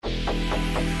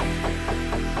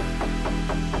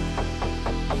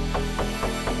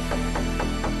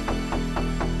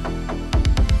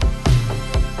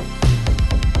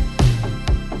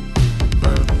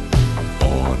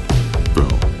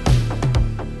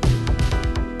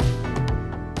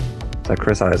Is that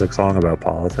Chris Isaak song about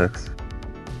politics?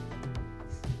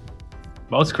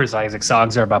 Most Chris Isaak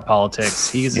songs are about politics.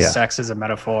 He uses Yeah. sex as a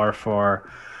metaphor for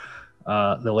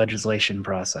the legislation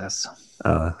process.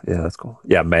 Yeah, that's cool.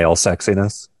 Yeah, male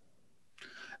sexiness.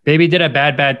 Baby Did a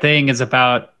Bad Thing is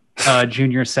about a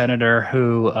junior senator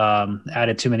who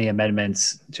added too many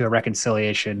amendments to a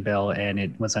reconciliation bill and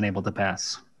it was unable to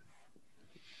pass.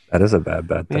 That is a bad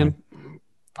thing. Man,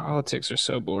 politics are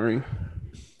so boring.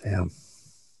 Damn.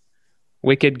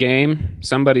 Wicked Game.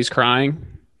 Somebody's crying.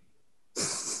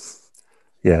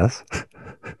 Yes.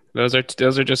 Those are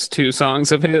just two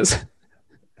songs of his.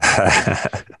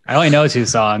 I only know two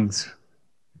songs.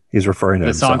 He's referring to The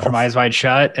himself. song from Eyes Wide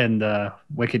Shut and the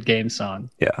Wicked Game song.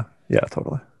 Yeah,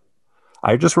 totally.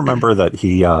 I just remember that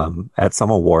he, at some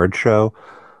award show,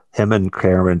 him and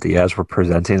Cameron Diaz were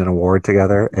presenting an award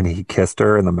together, and he kissed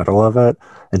her in the middle of it,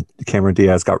 and Cameron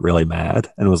Diaz got really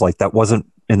mad and was like, "That wasn't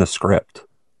in the script."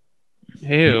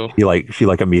 Ew. She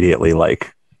immediately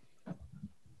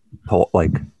told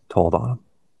on him.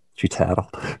 She tattled.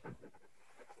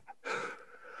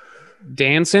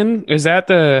 Dancing? Is that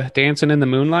the Dancing in the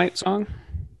Moonlight song?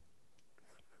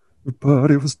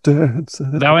 Everybody was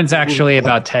dancing. That one's actually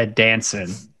about Ted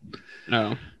Danson.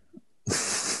 No.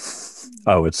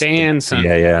 Oh, it's Dancing.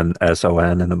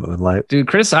 DANSON in the moonlight. Dude,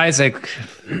 Chris Isaak,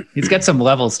 he's got some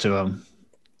levels to him.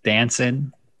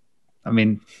 Dancing. I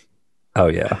mean, Oh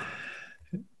yeah.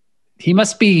 he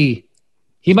must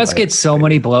get so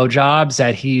many blowjobs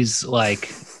that he's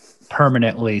like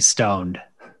permanently stoned.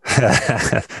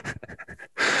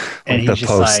 And he's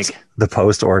just like the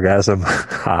post orgasm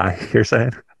high. You're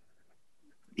saying?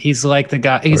 He's like the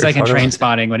guy. He's like in Sorry. Train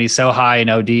Spotting when he's so high and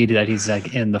OD'd that he's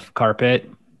like in the carpet.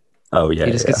 Oh yeah.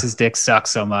 He just gets his dick sucked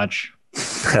so much.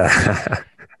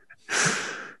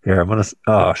 Here, I'm gonna.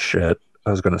 Oh shit!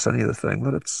 I was gonna send you the thing,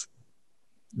 but it's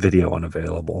video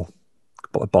unavailable,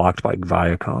 blocked by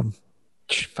Viacom.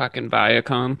 Fucking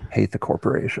Viacom. Hate the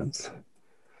corporations.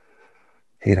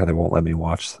 Hate how they won't let me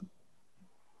watch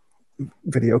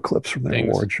video clips from their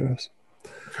award shows.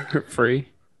 Free.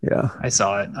 Yeah. I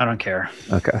saw it. I don't care.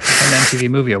 Okay. And MTV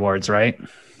Movie Awards, right?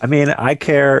 I mean, I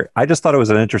care. I just thought it was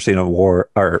an interesting award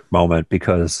or moment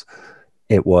because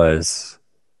it was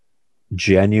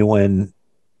genuine,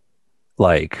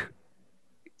 like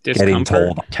getting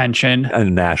told tension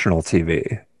on national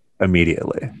TV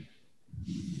immediately.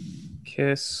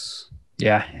 Kiss.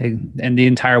 Yeah, and the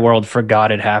entire world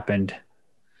forgot it happened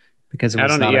because it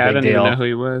was not a big I don't deal. even know who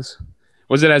he was.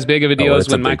 Was it as big of a deal as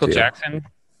it's a when big Michael deal. Jackson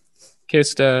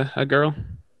kissed a girl?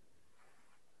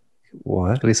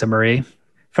 What? Lisa Marie.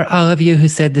 For all of you who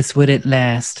said this wouldn't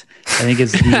last, I think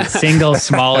it's the single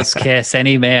smallest kiss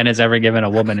any man has ever given a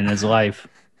woman in his life.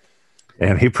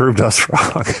 And he proved us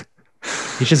wrong.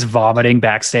 He's just vomiting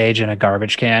backstage in a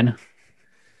garbage can.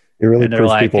 He really And they're proves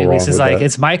like, people wrong. Lisa's like,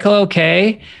 is Michael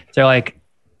okay? They're like,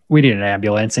 we need an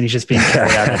ambulance. And he's just being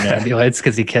carried out in an ambulance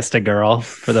because he kissed a girl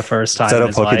for the first time Instead in of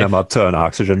his hooking life. them up to an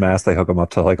oxygen mask, they hook him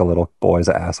up to like a little boy's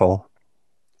asshole.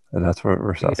 And that's what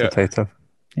resuscitates him.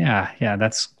 Yeah,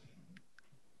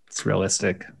 it's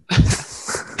realistic.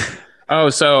 Oh,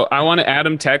 so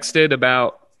Adam texted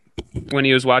about when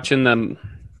he was watching what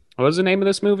was the name of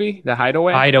this movie? The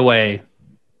Hideaway?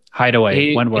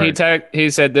 Hideaway. One word. He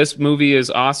said, this movie is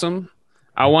awesome.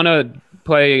 I want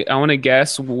to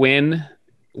guess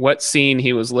what scene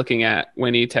he was looking at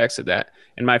when he texted that.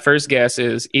 And my first guess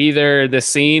is either the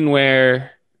scene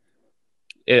where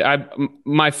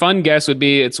my fun guess would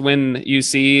be it's when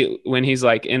he's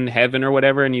like in heaven or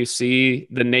whatever and you see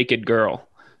the naked girl.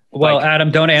 Well, like,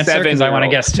 Adam, don't answer because I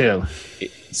want to 7-year-old. guess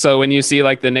too. So when you see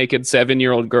like the naked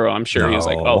 7-year-old girl, I'm sure he's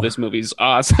like, oh, this movie's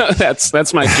awesome.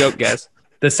 That's my joke guess.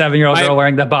 The 7-year-old girl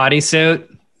wearing the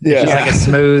bodysuit. Yeah. She's like a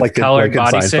smooth like colored in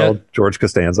bodysuit. Seinfeld, George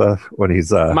Costanza when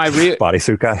he's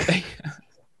bodysuit guy.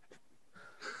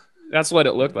 That's what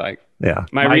it looked like. Yeah.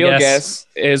 My real guess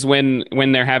is when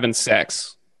they're having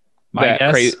sex.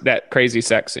 That crazy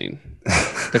sex scene.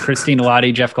 The Christine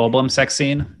Lottie, Jeff Goldblum sex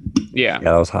scene. Yeah.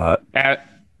 Yeah, that was hot.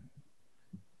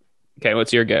 Okay,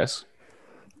 what's your guess?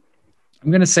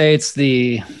 I'm gonna say it's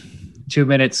the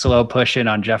 2-minute slow push in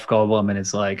on Jeff Goldblum in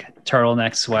his like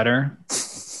turtleneck sweater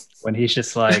when he's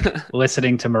just like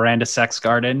listening to Miranda Sex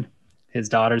Garden, his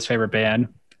daughter's favorite band,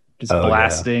 just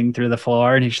blasting through the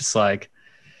floor, and he's just like,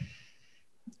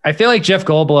 I feel like Jeff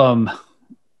Goldblum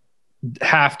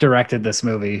half directed this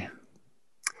movie.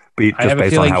 But just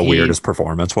based on how weird his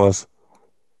performance was.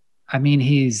 I mean,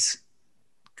 he's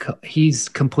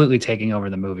completely taking over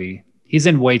the movie. He's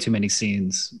in way too many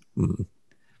scenes. Mm.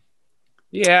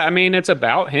 Yeah, I mean, it's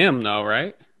about him, though,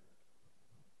 right?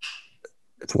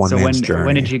 It's one man's journey.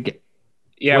 When did you get?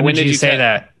 Yeah, when did you say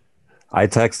that? I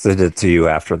texted it to you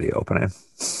after the opening.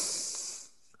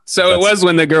 So it That's was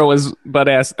when the girl was butt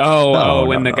ass. no, no,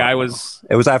 When the no, guy no. was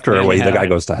It was after in the guy hell.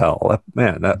 goes to hell.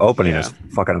 Man, that opening Yeah. is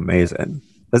fucking amazing.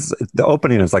 The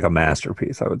opening is like a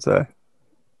masterpiece, I would say.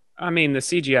 I mean, the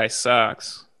CGI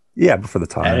sucks. Yeah, but for the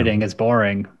time, Editing is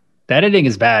boring. The editing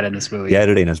is bad in this the movie.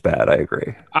 editing is bad. I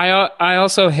agree. I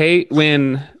also hate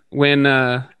when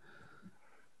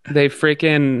they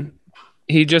freaking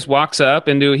he just walks up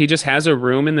and he just has a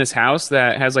room in this house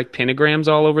that has like pentagrams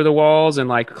all over the walls and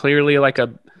like clearly like a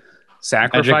Magic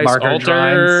sacrifice marker drawings.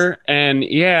 altar. And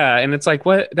yeah, and it's like,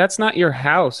 what? That's not your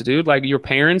house, dude. Like your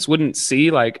parents wouldn't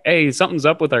see like, hey, something's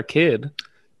up with our kid.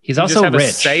 He's You just also have a rich.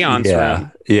 seance Yeah,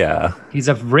 room. yeah. He's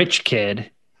a rich kid.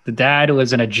 The dad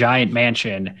lives in a giant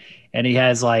mansion, and he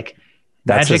has like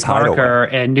That's his magic hideaway. marker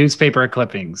and newspaper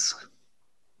clippings.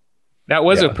 That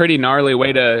was a Yeah. pretty gnarly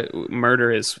way to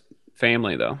murder his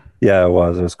family, though. Yeah, it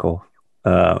was. It was cool.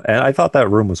 And I thought that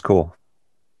room was cool.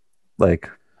 Like,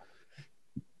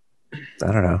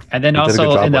 I don't know. And then They did a good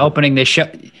also job in the with it. opening,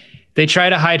 they try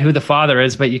to hide who the father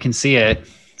is, but you can see it,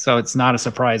 so it's not a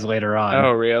surprise later on.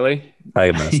 Oh, really?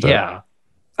 I missed it. Yeah,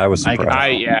 I was I can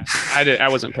surprised. I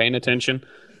wasn't paying attention.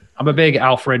 I'm a big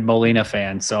Alfred Molina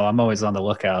fan, so I'm always on the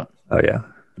lookout. Oh yeah.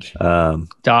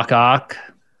 Doc Ock,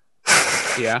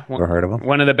 Yeah, Ever heard of him?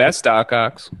 one of the best Doc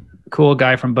Ocks. cool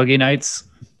guy from Boogie Nights.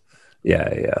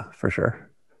 Yeah, for sure.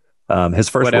 His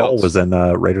first What role else? was in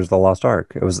Raiders of the Lost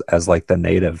Ark. It was as like the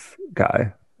native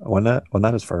guy. Wasn't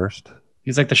that his first?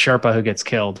 He's like the Sherpa who gets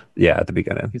killed. Yeah, at the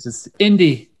beginning. He says,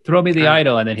 "Indy, throw me the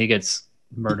idol," and then he gets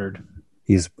murdered.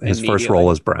 His first Immediately.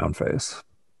 role is brownface.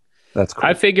 That's cool.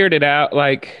 I figured it out.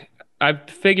 I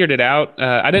figured it out.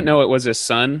 I didn't know it was his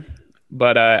son,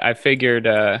 but I figured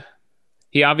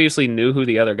he obviously knew who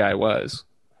the other guy was.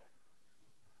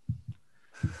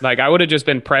 Like I would have just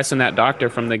been pressing that doctor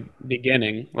from the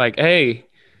beginning. Like, hey,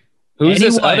 who's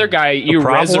this Anyone. other guy you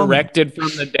problem? resurrected from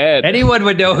the dead? Anyone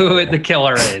would know who the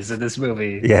killer is in this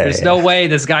movie. Yeah, There's yeah. no way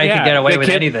this guy Yeah, can get away the with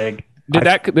kid- anything. Did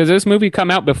this movie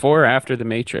come out before or after The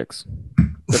Matrix?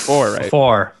 Before, right?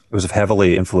 Before. It was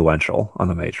heavily influential on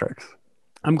the Matrix.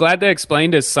 I'm glad they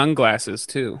explained his sunglasses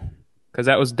too, because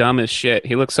that was dumb as shit.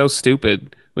 He looked so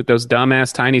stupid with those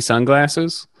dumbass tiny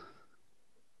sunglasses.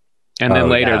 And then Oh,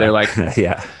 later yeah. they're like,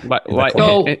 Yeah, like,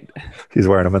 club. he's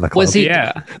wearing them in the club. Was he?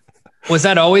 yeah. Was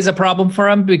that always a problem for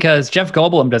him? Because Jeff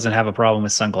Goldblum doesn't have a problem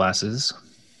with sunglasses.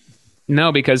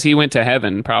 No, because he went to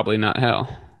heaven, probably not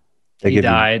hell. They He give you-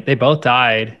 died. They both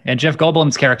died, and Jeff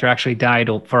Goldblum's character actually died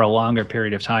for a longer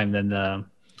period of time than the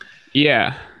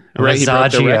Yeah. Right. He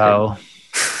broke the record.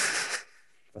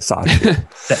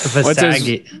 Versace. What's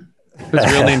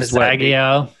his real name's what?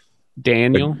 Visaggio.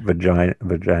 Daniel.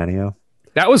 Vaginio.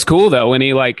 That was cool though when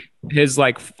he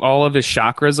all of his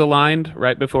chakras aligned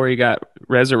right before he got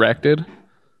resurrected.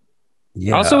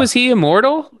 Yeah. Also, is he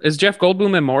immortal? Is Jeff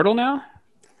Goldblum immortal now?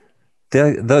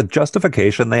 The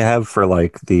justification they have for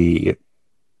like the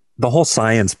whole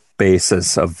science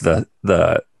basis of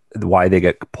the why they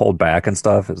get pulled back and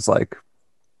stuff is like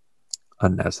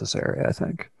unnecessary, I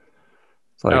think.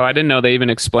 It's like, Oh, I didn't know they even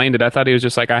explained it. I thought he was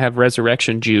just like, I have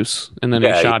resurrection juice, and then he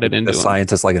shot it into the him.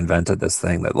 scientist like invented this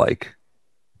thing that like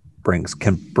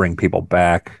can bring people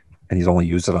back, and he's only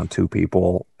used it on 2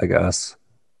 people, I guess.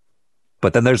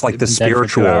 But then there's like the Been dead for 2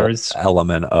 spiritual hours.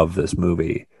 element of this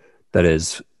movie that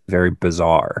is very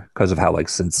bizarre because of how like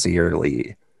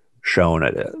sincerely shown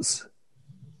it is.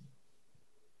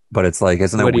 But it's like,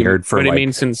 isn't it What do you- weird for what do you like, mean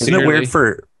isn't it sincerely? weird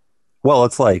for, well,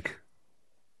 it's like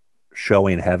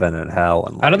showing heaven and hell.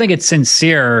 And like, I don't think it's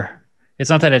sincere. It's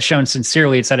not that it's shown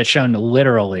sincerely. It's that it's shown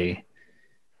literally,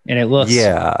 and it looks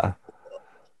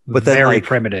but then very like,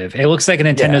 primitive. It looks like a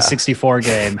Nintendo Yeah. 64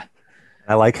 game.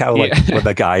 I like how like Yeah. when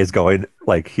the guy is going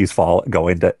like he's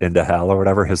going into hell or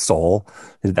whatever, his soul,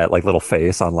 that like little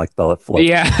face on like the flip.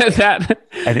 Yeah, that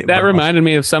And that reminded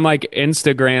me of some like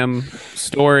Instagram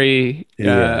story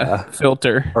Yeah.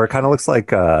 filter. Or it kind of looks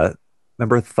like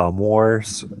remember Thumb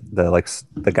Wars,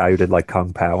 the guy who did like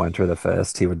Kung Pao Enter the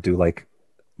Fist. He would do like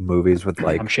movies with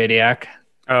like I'm Shadyac.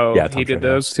 Oh, Yeah, he Tom did Shadyac.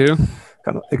 those too.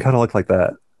 it kind of looked like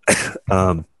that.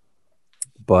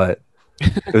 But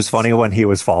it was funny when he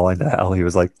was falling to hell. He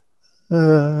was like,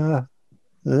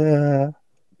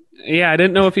 Yeah, I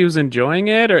didn't know if he was enjoying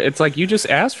it or it's like you just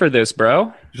asked for this,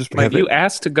 bro. just Like you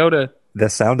asked to go to. the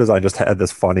sound design just had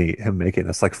this him making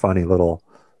this like funny little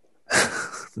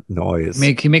noise.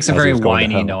 He makes a as he very was going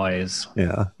to whiny hell. noise.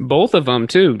 Yeah. Both of them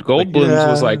too. Goldblum's yeah.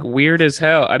 was like weird as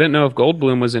hell. I didn't know if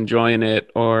Goldblum was enjoying it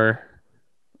or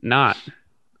not.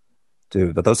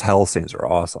 Dude, but those hell scenes are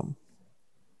awesome.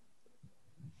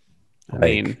 I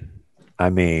mean, I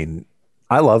mean,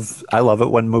 I love it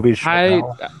when movies show I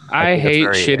hell. I I think it's hate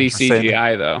very shitty interesting.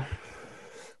 CGI though.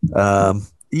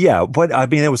 Yeah, but I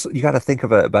mean, it was you got to think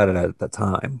of it about it at the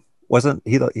time. Wasn't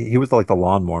he? He was like the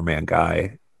lawnmower man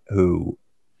guy who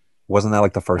wasn't that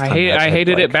like the first time that I had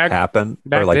hated it like back happened or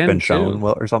back like been then shown too.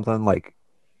 or something like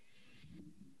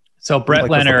So he Brett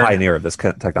like was the Leonard, pioneer of this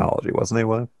technology, wasn't he?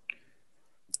 Will?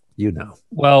 You know,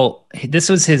 well, this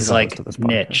was he's his a host like of this podcast.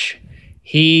 niche.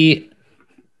 He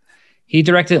he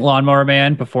directed Lawnmower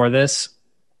Man before this,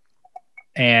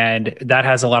 and that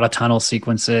has a lot of tunnel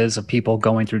sequences of people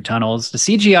going through tunnels. The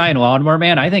CGI in Lawnmower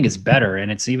Man, I think, is better,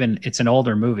 and it's an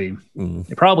older movie. Mm.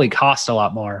 It probably cost a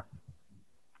lot more.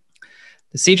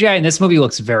 The CGI in this movie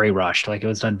looks very rushed, like it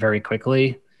was done very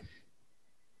quickly.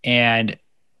 And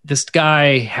this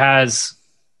guy has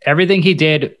everything he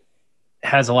did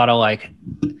has a lot of like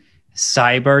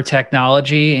cyber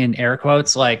technology in air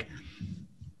quotes. Like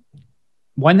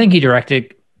one thing he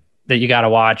directed that you got to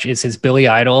watch is his Billy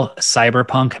Idol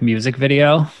cyberpunk music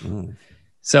video. Mm.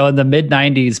 So in the mid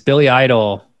 90s, Billy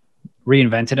Idol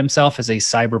reinvented himself as a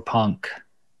cyberpunk.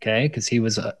 Okay. Cause he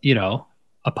was, a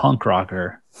punk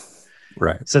rocker.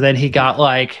 Right. So then he got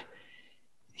like,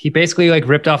 he basically like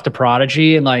ripped off the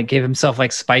Prodigy and like gave himself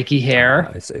like spiky hair.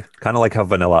 I see. Kind of like how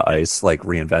Vanilla Ice like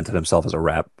reinvented himself as a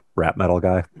rap metal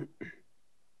guy.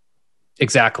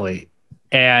 Exactly.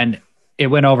 And it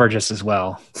went over just as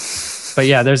well. But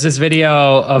yeah, there's this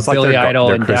video of It's like Billy Idol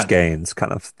their and Chris Gaines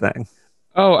kind of thing.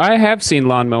 Oh, I have seen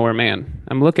Lawnmower Man.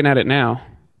 I'm looking at it now.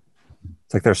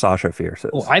 It's like their Sasha Fierce.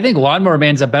 Well, I think Lawnmower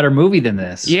Man's a better movie than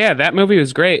this. Yeah, that movie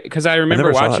was great because I remember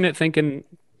never saw watching it. it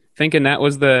thinking that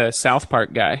was the South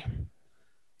Park guy.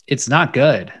 It's not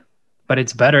good, but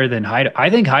it's better than Hideaway. I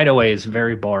think Hideaway is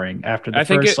very boring after the I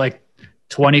think first like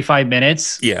 25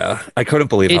 minutes. Yeah, I couldn't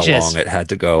believe It how just long it had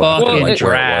to go fucking after like where it was in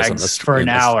drags this, for an in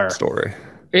this hour. story.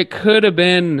 It could have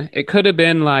been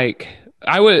like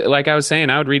I was saying,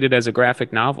 I would read it as a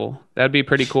graphic novel. That'd be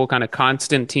pretty cool, kind of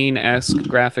Constantine-esque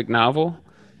graphic novel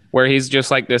where he's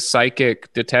just like this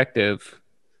psychic detective.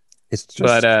 It's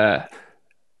just, But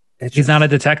He's not a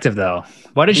detective though.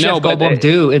 What does No, Jeff but Goldblum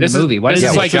do in the this is- movie? What this is is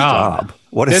his like his job?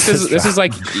 What is this is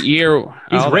like year.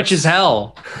 He's oh, rich as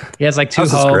hell. He has like two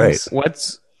This is homes.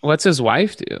 great. What's his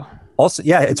wife do? Also,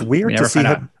 yeah, it's weird We to never see find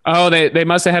out. him. Oh, they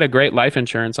must have had a great life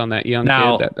insurance on that young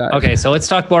Now, kid that died. okay, so let's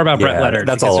talk more about Brett Yeah, Leonard.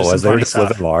 that's because all it there's was. some They were funny just stuff.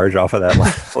 living large off of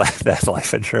that that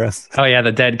life insurance. Oh yeah,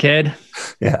 the dead kid,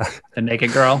 Yeah, the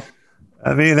naked girl.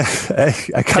 I mean, I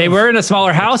kind They of, were in a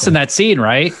smaller house in that scene,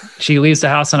 right? She leaves the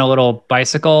house on a little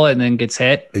bicycle and then gets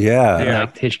hit. yeah, Yeah.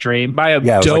 Like his dream. By a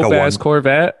Yeah, it was like a dope ass one-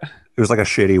 Corvette. it was like a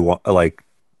shitty like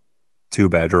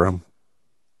 2-bedroom.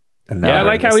 And now Yeah, I they're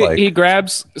like how just, he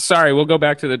grabs. Sorry, we'll go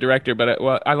back to the director, but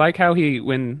I like how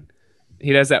when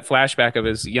he does that flashback of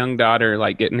his young daughter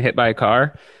like getting hit by a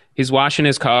car. He's washing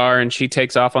his car and she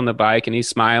takes off on the bike and he's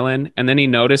smiling, and then he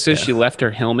notices she left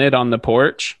her helmet on the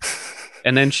porch,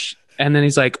 and then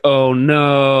he's like, "Oh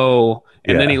no!"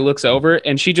 And then Yeah. he looks over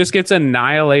and she just gets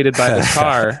annihilated by the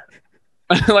car.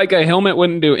 Like a helmet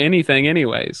wouldn't do anything,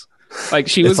 anyways. Like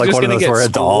she was it's like just one of going to those get where a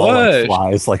doll like, squished.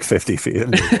 flies like 50 feet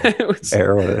in the It was-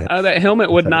 air. With it. that helmet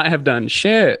would not have done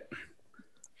shit.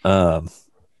 Um,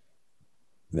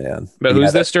 man, But Yeah,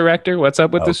 who's that- this director? What's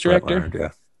up with oh, this Brett director? Leonard, yeah.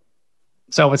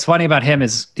 So what's funny about him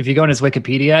is if you go on his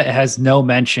Wikipedia, it has no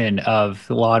mention of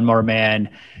The Lawnmower Man,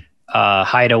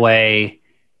 Hideaway,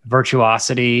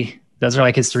 Virtuosity. Those are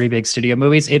like his three big studio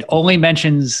movies. It only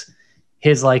mentions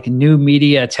his like new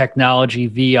media technology,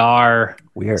 VR,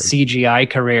 Weird. CGI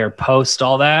career post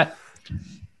all that.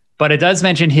 But it does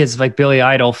mention his like Billy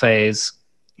Idol phase.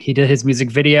 He did his music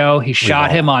video. He shot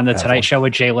all him on the have Tonight one. Show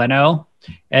with Jay Leno.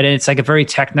 And it's like a very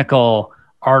technical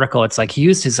article. It's like he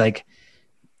used his like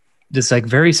this like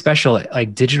very special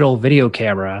like digital video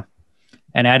camera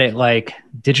and added like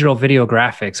digital video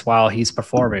graphics while he's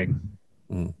performing.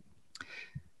 Mm.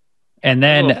 And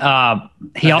then he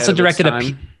Ahead also of its directed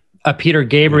time. a Peter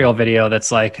Gabriel video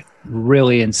that's like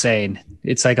really insane.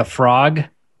 It's like a frog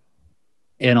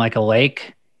in like a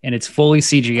lake and it's fully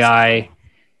CGI.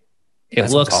 It That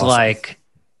sounds looks awesome. like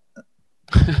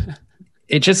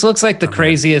it just looks like the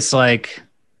craziest like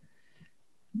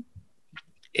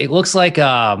it looks like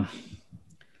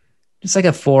just like a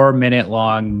 4-minute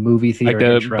long movie theater Like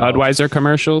the intro. Budweiser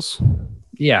commercials.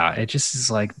 Yeah, it just is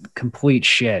like complete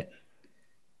shit.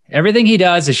 Everything he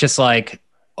does is just like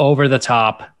over the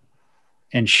top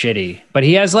and shitty. But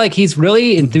he has like he's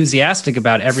really enthusiastic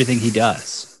about everything he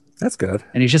does. That's good.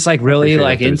 And he's just like really Appreciate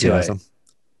like into it. enthusiasm.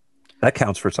 That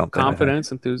counts for something. I think.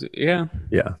 Confidence, enthusiasm. Yeah.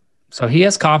 Yeah. So he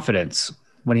has confidence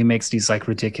when he makes these like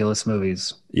ridiculous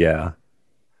movies. Yeah.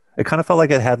 It kind of felt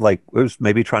like it had like, it was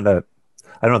maybe trying to,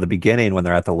 I don't know, the beginning when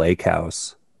they're at the lake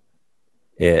house,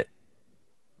 it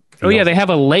Oh yeah, feels, they have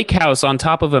a lake house on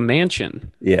top of a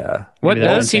mansion. yeah. What Maybe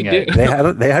that does he one do?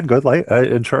 thing They had good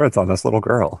insurance on this little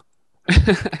girl.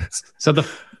 So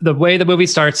the way the movie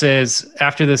starts is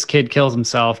after this kid kills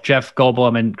himself, Jeff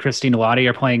Goldblum and Christine Lottie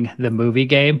are playing the movie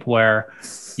game where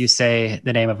you say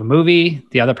the name of a movie,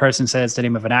 the other person says the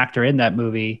name of an actor in that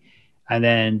movie, and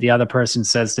then the other person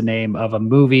says the name of a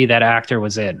movie that actor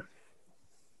was in.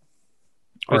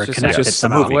 Or It's connected just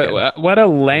somehow. what a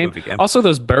lame. Movie game. Also,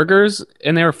 those burgers,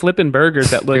 and they were flipping burgers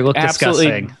that They looked look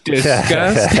absolutely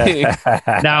disgusting.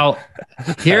 Now,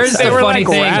 here's They the were funny like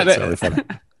thing. rat- That's really funny.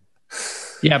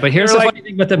 Yeah, but here's They the were funny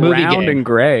thing with the movie round game. and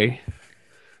gray.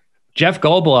 Jeff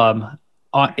Goldblum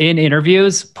in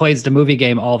interviews plays the movie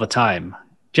game all the time.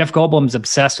 Jeff Goldblum's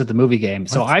obsessed with the movie game.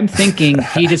 So I'm thinking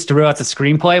he just threw out the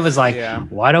screenplay, was like, Yeah.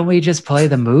 why don't we just play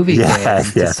the movie Yeah, game yeah,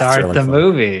 to that's start really the funny.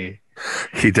 movie?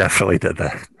 He definitely did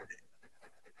that.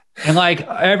 And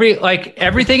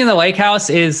everything in the lake house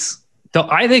is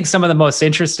I think some of the most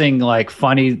interesting,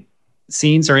 funny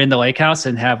scenes are in the lake house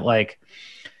and have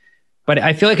but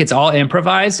I feel like it's all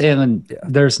improvised and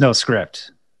there's no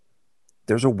script.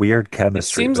 There's a weird It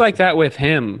chemistry. seems like that with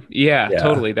him. Yeah, Yeah.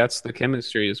 totally. That's the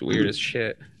chemistry is weird as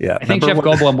shit. Yeah, I think Jeff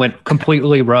Goldblum went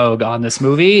completely rogue on this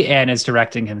movie and is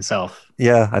directing himself.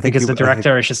 Yeah, I think Because the I think-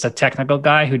 director is just a technical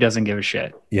guy who doesn't give a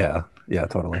shit. yeah,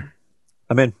 totally.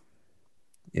 I mean,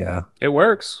 yeah. It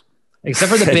works.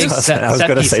 Except for the It big doesn't- set, I was set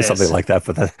going to say pieces. something like that,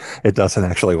 but it doesn't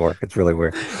actually work. It's really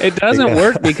weird. It doesn't Yeah.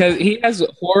 work because he has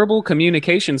horrible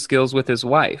communication skills with his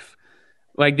wife.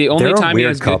 Like the only They're a time he weird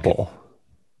has couple.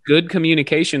 good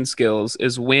communication skills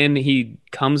is when he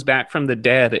comes back from the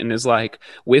dead and is like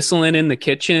whistling in the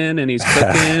kitchen and he's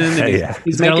cooking and Yeah.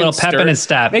 He's got a little pep in his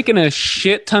step. making a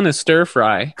shit ton of stir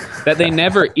fry that they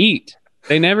never eat.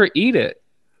 They never eat it.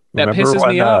 That Remember pisses when,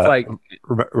 me off. Like,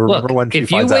 Remember Look, when she if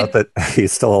you finds would- out that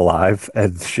he's still alive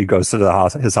and she goes to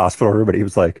his hospital room and he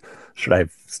was like, should I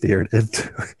have steered into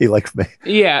He like made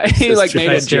yeah, he like made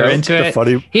a Steer joke. into the it.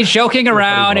 funny- He's joking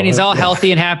around and he's all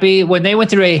healthy and happy. When they went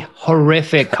through a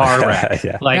horrific car wreck,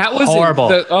 Yeah. That was horrible.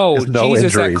 There's no Jesus,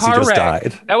 injuries, that he car just wreck.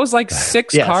 died. That was like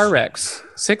six Yes. car wrecks.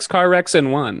 6 car wrecks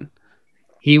in one.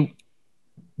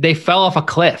 They fell off a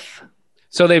cliff.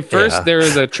 So there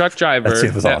was a truck That driver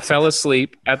scene was that awesome. fell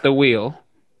asleep at the wheel,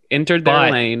 entered their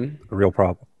But- lane. A real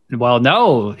problem. Well,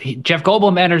 no, Jeff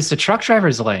Goldblum enters the truck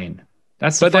driver's lane.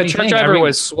 That's the But that funny truck thing. driver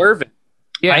was swerving.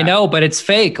 Yeah, I know, but it's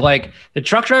fake. Like the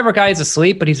truck driver guy is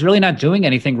asleep, but he's really not doing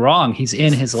anything wrong. He's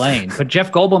in his lane. But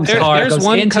Jeff Goldblum's car There's goes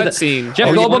one into the cutscene. Jeff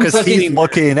Oh, Goldblum's because he's looking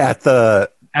looking at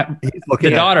at he's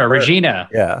looking the at daughter, her. Regina.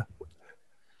 Yeah.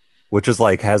 Which is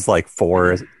has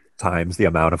 4 times the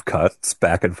amount of cuts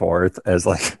back and forth as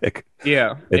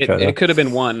Yeah, It kinda- it could have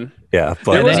been one. yeah, There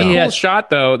but was a then he cool had- shot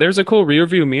though. There's a cool rear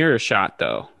view mirror shot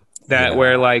though. That Yeah.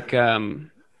 where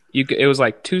it was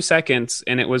like 2 seconds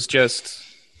and it was just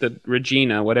the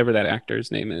Regina, whatever that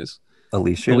actor's name is.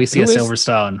 Alicia. Alicia Who is-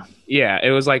 Silverstone. Yeah,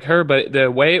 it was like her, but the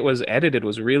way it was edited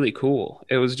was really cool.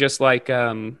 It was just like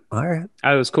All right.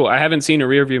 it was cool. I haven't seen a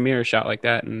rear view mirror shot like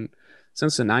that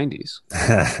since the 90s.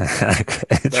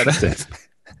 Interesting.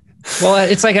 Well,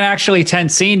 it's like an actually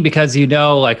tense scene because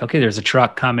okay, there's a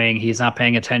truck coming. He's not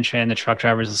paying attention. The truck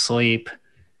driver's asleep.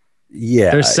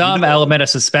 Yeah. There's some element of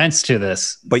suspense to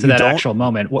this, But to you that don't- actual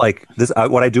moment. This.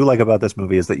 What I do like about this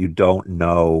movie is that you don't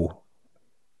know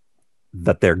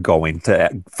that they're going to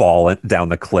fall down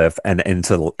the cliff and you're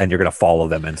going to follow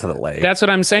them into the lake. That's what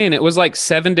I'm saying. It was like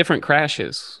 7 different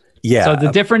crashes. Yeah. So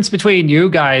the difference between you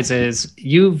guys is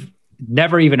you've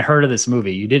never even heard of this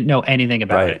movie. You didn't know anything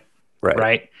about it,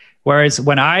 right? Whereas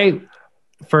when I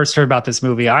first heard about this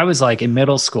movie, I was in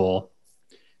middle school,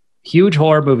 huge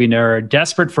horror movie nerd,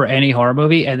 desperate for any horror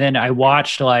movie. And then I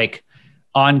watched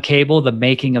on cable, the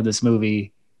making of this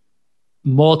movie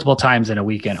multiple times in a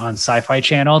weekend on Sci-Fi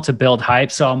Channel to build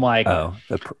hype. So I'm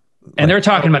and they're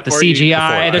talking about the before you-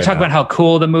 CGI. They're talking about how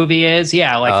cool the movie is.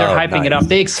 Yeah, they're hyping it up. nice.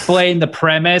 They explain the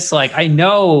premise. I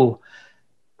know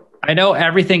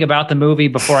everything about the movie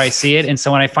before I see it. And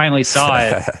so when I finally saw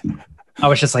it, I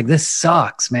was just like, this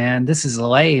sucks, man. This is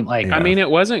lame. Yeah. I mean, it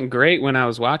wasn't great when I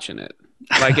was watching it.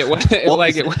 It was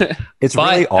it's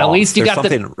but really off. at least you There's got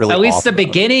something really at least off the about it.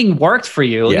 beginning worked for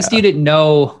you. At Yeah. least you didn't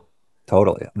know.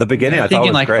 Totally. The beginning I thought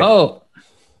Thinking was great. oh,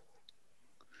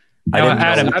 I no, didn't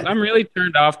know- Adam, I'm really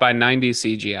turned off by 90s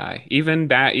CGI.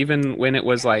 Even when it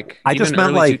was I even just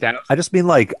meant early 2000s. I just mean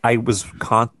I was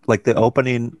the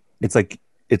opening.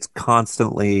 It's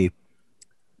constantly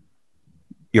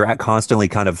you're constantly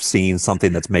kind of seeing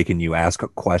something that's making you ask a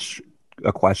question,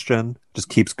 a question, just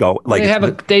keeps going. Like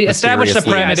they establish the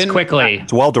mysteriously- premise quickly.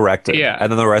 It's well directed, Yeah.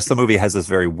 and then the rest of the movie has this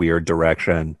very weird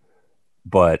direction.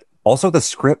 But also the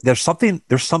script, there's something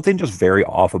just very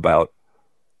off about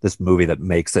this movie that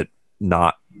makes it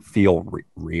not feel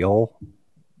real.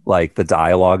 Like the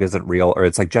dialogue isn't real, or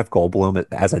it's like Jeff Goldblum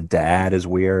as a dad is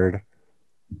weird.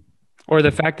 Or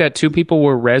the fact that two people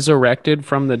were resurrected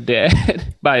from the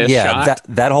dead by a shot.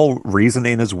 that whole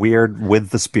reasoning is weird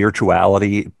with the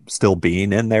spirituality still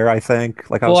being in there, I think.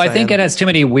 Like I think it has too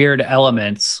many weird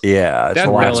elements. Yeah, it's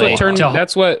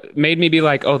that's what made me be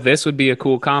like, oh, this would be a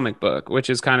cool comic book, which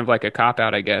is kind of like a cop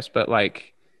out, I guess. But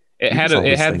like, it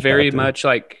had very much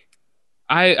like,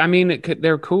 I mean,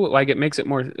 they're cool. Like it makes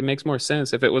more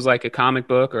sense if it was like a comic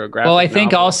book or a graphic. Well, I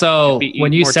think novel, also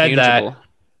when you said tangible. that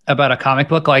about a comic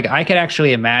book, like I could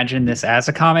actually imagine this as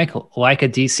a comic, like a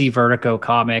DC Vertigo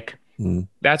comic.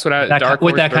 That's what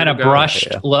with that kind of brushed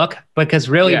look, because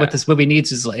really what this movie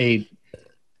needs is a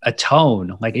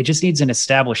tone. Like it just needs an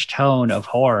established tone of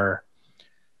horror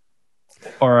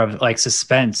or of like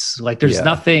suspense. Like there's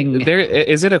nothing there.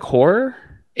 Is it a horror?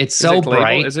 It's so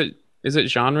bright. Is it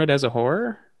genred as a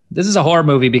horror? This is a horror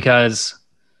movie because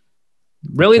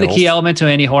really the key element to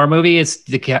any horror movie is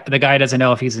the guy doesn't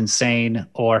know if he's insane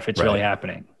or if it's really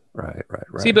happening. Right.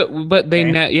 See, but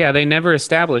they they never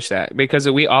established that because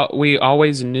we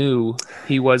always knew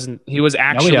he was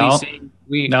actually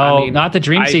not the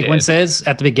dream sequences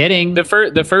at the beginning.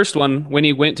 The first one when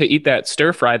he went to eat that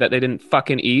stir fry that they didn't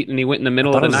fucking eat, and he went in the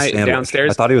middle of the night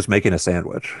downstairs. I thought he was making a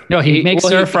sandwich. No, he makes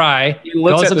stir fry. He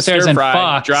looks goes at upstairs the stir and fry,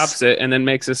 fucks, drops it, and then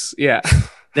makes us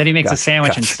Then he makes a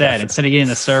sandwich instead of getting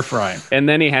the stir fry. And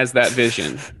then he has that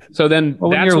vision. So then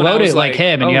when you're loaded like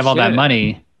him and you have all that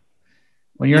money,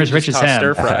 when you're as rich as him,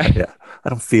 stir fry. I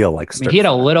don't feel like he had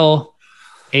a little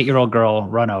 8-year-old girl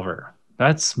run over.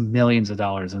 That's millions of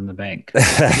dollars in the bank.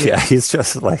 He's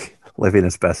just like living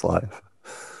his best life.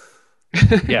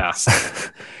 Yeah.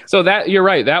 So that you're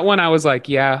right. That one I was like,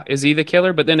 yeah, is he the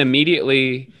killer? But then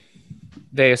immediately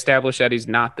they establish that he's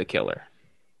not the killer.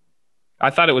 I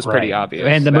thought it was pretty obvious.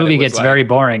 And the movie gets very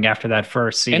boring after that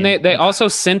first scene. And they also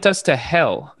sent us to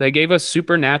hell. They gave us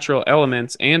supernatural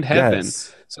elements and heaven.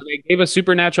 Yes. So they gave us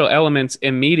supernatural elements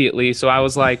immediately. So I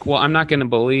was like, well, I'm not going to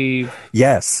believe.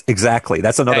 Yes, exactly.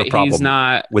 That's another problem he's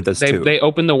not, with this too. They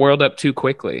opened the world up too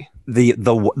quickly.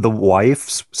 The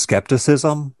wife's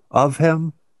skepticism of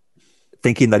him,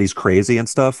 thinking that he's crazy and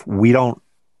stuff, we don't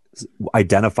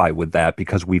identify with that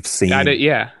because we've seen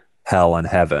hell and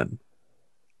heaven.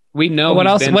 We know what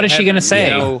else. What is she going to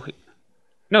say?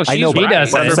 No, she's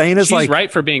right. What I'm saying is she's right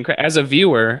for being as a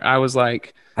viewer. I was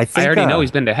like, I already know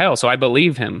he's been to hell, so I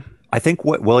believe him. I think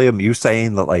what William, you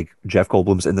saying that like Jeff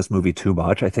Goldblum's in this movie too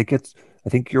much. I think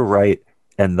you're right,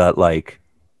 and that like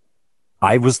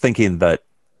I was thinking that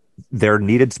there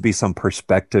needed to be some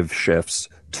perspective shifts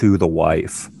to the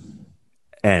wife.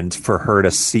 And for her to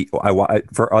see,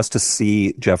 for us to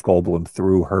see Jeff Goldblum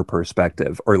through her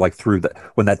perspective, or like through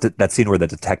that scene where the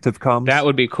detective comes. That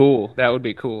would be cool.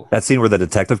 That scene where the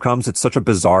detective comes, it's such a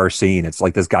bizarre scene. It's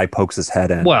like this guy pokes his head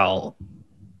in. Well,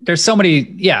 there's so many,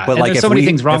 but like there's so many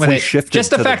things wrong with it. Just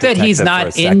the fact that he's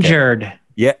not injured.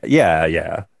 Yeah.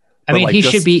 I mean, he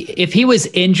should be. If he was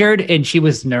injured and she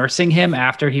was nursing him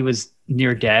after he was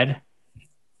near dead.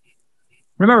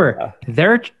 Remember,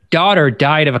 their daughter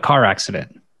died of a car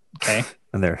accident. Okay.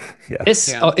 And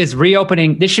this is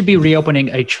reopening. This should be reopening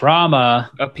a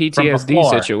trauma, a PTSD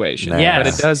situation. Yeah,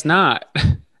 but it does not.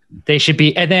 They should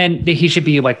be, and then he should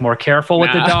be like more careful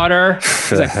with the daughter.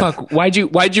 He's like, "Fuck, why'd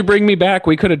you bring me back?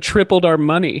 We could have tripled our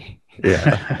money."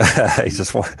 Yeah, he's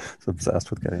just obsessed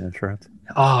with getting insurance.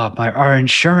 Oh, our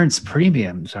insurance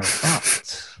premiums are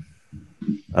fucked.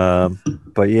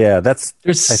 But yeah, I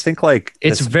think like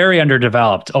it's very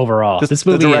underdeveloped overall. This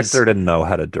movie, the director didn't know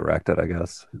how to direct it, I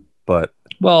guess. But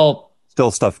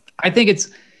still stuff. I think it's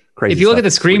crazy. If you look at the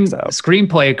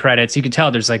screenplay credits, you can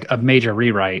tell there's like a major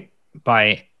rewrite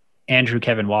by Andrew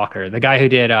Kevin Walker, the guy who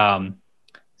did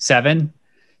Seven.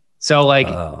 So like,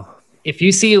 if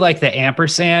you see like the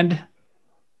ampersand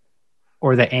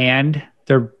or the and,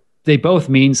 they both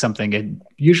mean something. And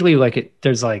usually like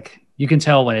there's like, you can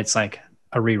tell when it's like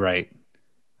a rewrite.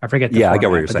 I forget. I get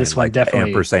what you're saying. This one like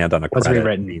definitely ampersand on a credit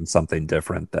rewritten. Means something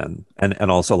different than,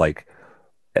 and also like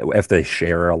if they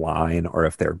share a line or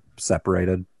if they're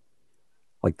separated,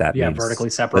 like that. Yeah, means, vertically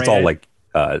separated. It's all like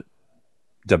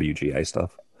WGA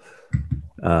stuff.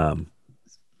 The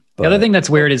other thing that's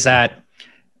weird is that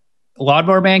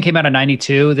Lawnmower Man came out in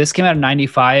 92. This came out in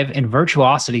 95, and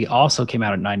Virtuosity also came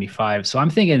out in 95. So I'm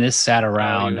thinking this sat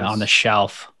around on the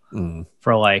shelf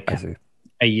for like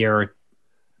a year.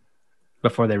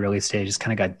 before they released it, just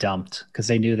kind of got dumped because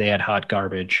they knew they had hot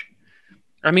garbage.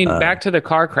 I mean, back to the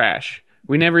car crash.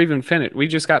 We never even finished. We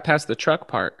just got past the truck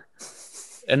part.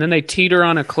 And then they teeter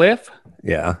on a cliff.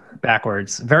 Yeah.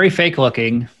 Backwards. Very fake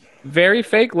looking. Very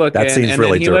fake looking. That seems and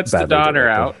really then he lets the badly daughter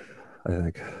directed, out. I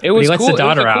think. It was he lets cool. the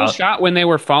daughter it was a cool out. shot when they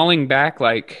were falling back,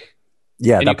 like,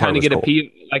 Yeah, and that you kind part of was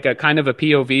get cool. a kind of a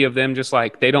POV of them just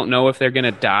like they don't know if they're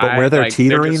gonna die. But where they're like,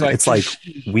 teetering, just it's like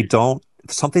we don't.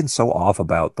 Something's so off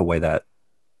about the way that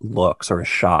looks or is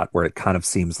shot, where it kind of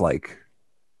seems like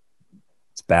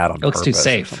it's bad on It looks too purpose or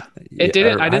safe. something. It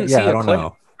didn't. I didn't see I a don't clip.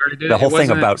 know. Or The whole it thing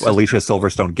wasn't- about Alicia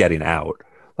Silverstone getting out,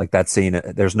 like that scene,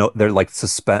 there's no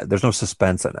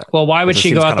suspense in it. Well, why would It just she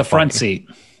seems go out kinda the front funny. seat?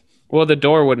 Well, the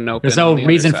door wouldn't open. There's no on the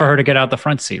reason other for her side. to get out the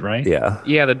front seat, right? Yeah,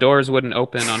 Yeah, the doors wouldn't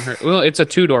open on her. Well, it's a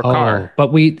 2-door car.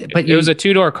 But It was a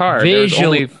 2-door car.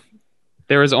 Visual-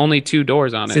 There was only 2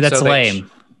 doors on it. See, that's so lame.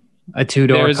 A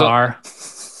 2-door There's a- car.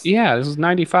 Yeah, this was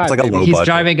 95. It's like a baby. low He's budget.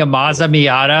 driving a Mazda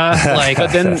Miata, like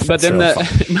But then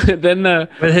the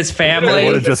with his I family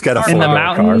would have just got a in the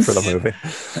 4-door car mountains. for the movie.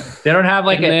 They don't have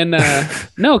like a. and then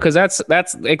no, because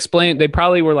that's explained. They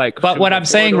probably were like. But what I'm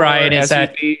saying, Ryan, is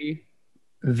that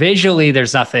visually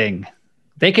there's nothing.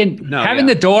 They can having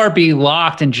the door be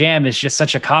locked and jammed is just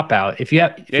such a cop out. If you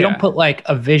don't put like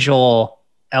a visual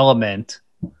element.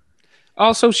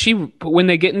 Also, when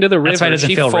they get into the That's why it river, doesn't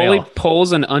she feel fully real.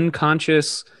 pulls a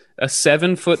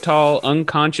 7-foot tall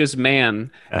unconscious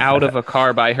man out of a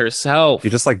car by herself. He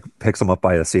just like picks him up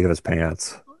by the seat of his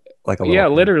pants, like a little, Yeah,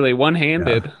 literally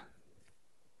one-handed.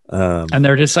 And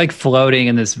they're just like floating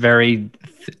in this very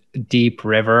deep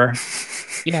river.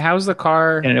 Yeah, how's the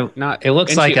car And not? it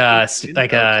looks and like she-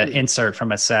 a insert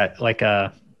from a set, like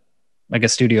a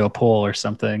studio pool or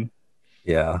something.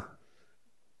 Yeah.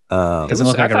 Doesn't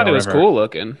look I like a thought it real was river. cool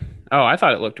looking. Oh, I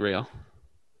thought it looked real.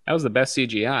 That was the best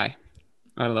CGI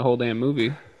out of the whole damn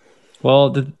movie.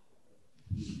 Well,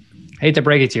 hate to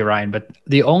break it to you, Ryan, but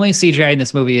the only CGI in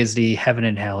this movie is the heaven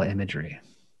and hell imagery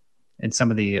and some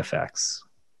of the effects.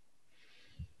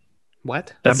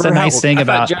 What? That's the Remember how- nice thing I thought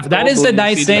about Jeff that is the Goldblum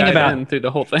nice thing CGI'd about in through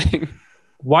the whole thing.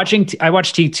 I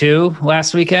watched T2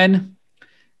 last weekend,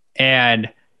 and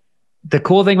the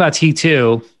cool thing about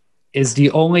T2 is the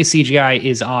only CGI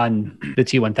is on the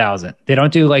T1000. They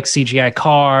don't do like CGI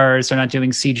cars. They're not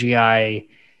doing CGI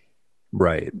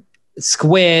Right.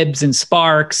 squibs and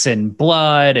sparks and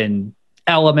blood and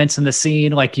elements in the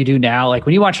scene like you do now. Like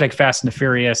when you watch like Fast and the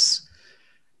Furious,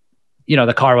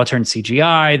 the car will turn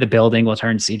CGI, the building will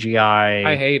turn CGI.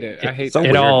 I hate it. I hate It's so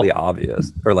it. weirdly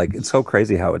obvious, or like it's so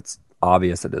crazy how it's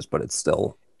obvious it is, but it's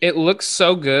still It looks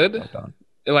so good. well done.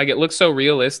 Like it looks so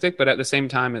realistic, but at the same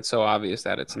time, it's so obvious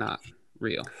that it's not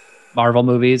real. Marvel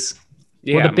movies.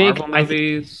 Yeah, the big- Marvel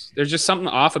movies. There's just something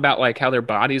off about like how their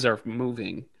bodies are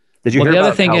moving. Did you Well, hear the other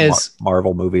about thing how is-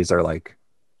 Marvel movies are like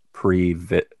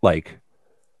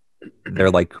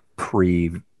they're like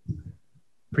Previs.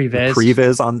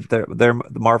 previs on their the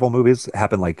Marvel movies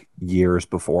happen like years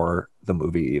before the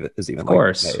movie is even Of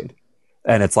course. like made,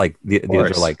 and it's like these are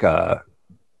course. like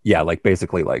like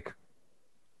basically like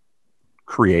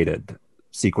created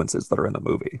sequences that are in the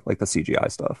movie, like the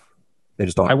CGI stuff. They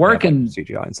just don't. I work have, like, in-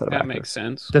 CGI instead of That actors. makes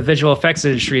sense. The visual effects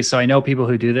industry, so I know people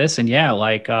who do this, and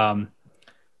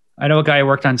I know a guy who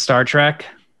worked on Star Trek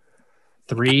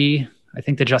 3, I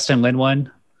think the Justin Lin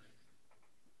one,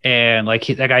 and like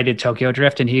that guy did Tokyo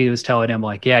Drift, and he was telling him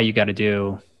like, you got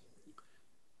to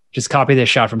just copy this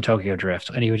shot from Tokyo Drift,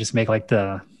 and he would just make like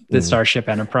the Starship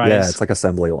Enterprise. Yeah, it's like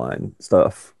assembly line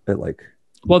stuff. It like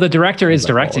well, the director is like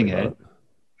directing quality it. about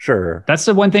Sure. That's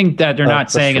the one thing that they're not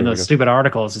That's saying in true, I those guess. stupid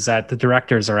articles is that the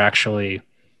directors are actually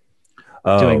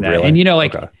Oh, doing that. really? And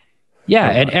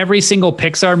Okay. and every single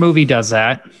Pixar movie does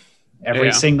that. Every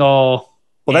Yeah. single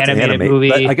Well, that's animated anime.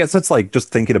 movie. I guess that's like just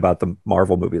thinking about the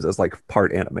Marvel movies as like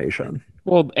part animation.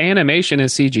 Well, animation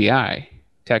is CGI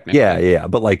technically. Yeah,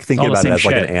 but like thinking all the about it same as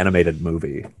like shit. an animated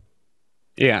movie,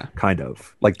 Yeah. kind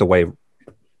of like the way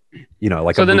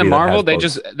like. So a then the movie that Marvel, has they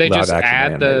both just live action and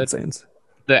add animated scenes.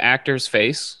 the actor's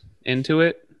face into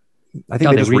it. I think No,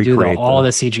 they they just redo recreate all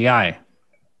the CGI.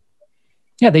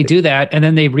 Yeah, they do that, and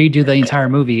then they redo the entire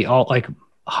movie all like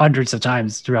hundreds of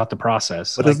times throughout the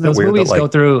process. But Like, isn't it those weird that, movies go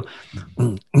like- through,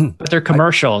 but they're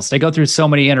commercials. They go through so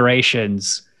many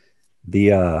iterations.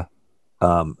 the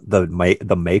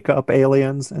makeup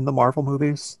aliens in the Marvel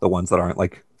movies, the ones that aren't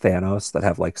like Thanos that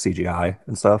have like CGI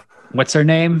and stuff. What's her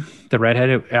name? The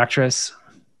redheaded actress,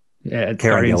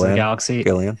 Guardians of the Galaxy.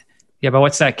 Gillian. Yeah, but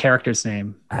what's that character's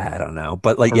name? I don't know,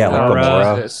 but like like Gamora.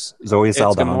 Gamora, Zoe It's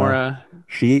Saldana.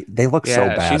 Gamora. They look Yeah, so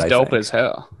bad. she's I dope think. as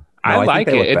hell. No, I I think like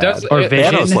they it. look It bad. does. Or it-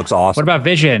 Vision. Thanos looks awesome. What about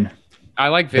Vision? I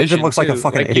like Vision. Vision looks like a too.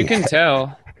 fucking like you idiot. can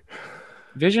tell.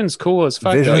 Vision's cool as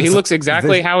fuck. Though. Vision's- He looks exactly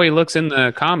Vision- how he looks in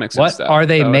the comics. And What stuff. are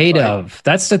they So it's made like- of?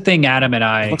 That's the thing, Adam and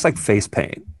I. It looks like face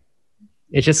paint.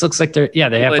 It just looks like they're they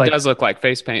have Well, it like. does look like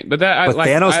face paint, but that But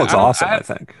Thanos looks awesome, I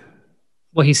think.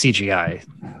 Well, he's CGI.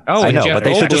 Oh, I know, Jeff but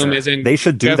they should Goldblum just- is in. they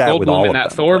should do Jeff that with Goldblum all in of that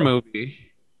them, Thor though. movie.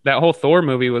 That whole Thor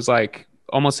movie was like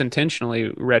almost intentionally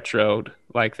retroed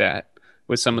like that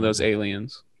with some of those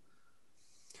aliens.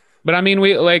 But I mean,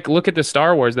 we like look at the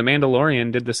Star Wars. The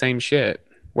Mandalorian did the same shit,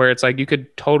 where it's like you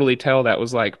could totally tell that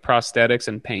was like prosthetics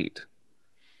and paint.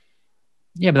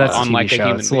 Yeah, but that's On a TV like a show.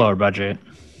 human It's being. lower budget.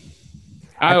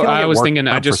 I feel like I it was worked thinking.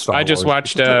 out I for just Star Wars.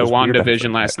 watched I thought it was weird to have WandaVision the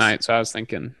last mix. night, so I was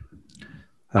thinking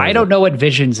I don't know what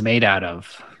Vision's made out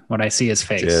of when I see his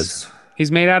face. Jizz.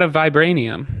 he's made out of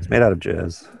vibranium. It's made out of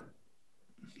jizz.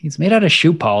 He's made out of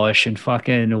shoe polish and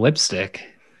fucking lipstick.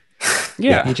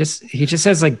 Yeah, He just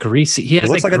has like greasy. He has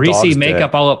looks like like a greasy dog's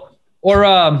makeup dick. all up.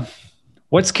 Or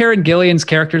what's Karen Gillian's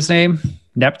character's name?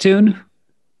 Neptune.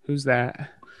 who's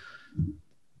that?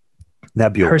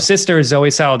 Nebula. Her sister is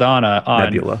Zoe Saldana on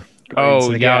Nebula. Guardians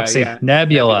of the Galaxy. yeah.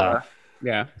 Nebula.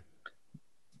 Yeah.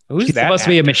 Who's She's that? supposed to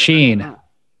be a actor? machine,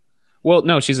 Well,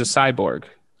 no, she's a cyborg.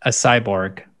 a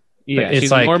cyborg. Yeah, it's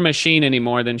she's like- more machine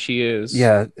anymore than she is.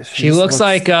 Yeah. She looks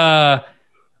like the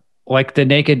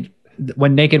naked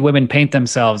when naked women paint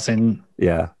themselves and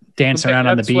Yeah. dance Okay, around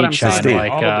on the that's what I'm beach saying. on Steve.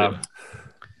 like All of it.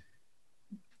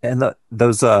 And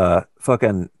those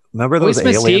fucking remember at those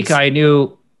least aliens? Mystique, I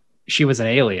knew she was an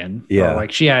alien. Yeah. Or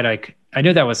like she had like I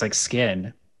knew that was like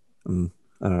skin. I don't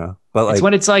know. But like It's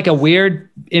when it's like a weird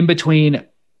in between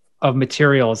of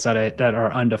materials that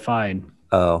are undefined.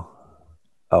 oh,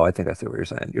 I think I see what you're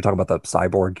saying. You're talking about the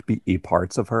cyborg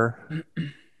parts of her.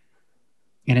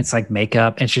 And it's like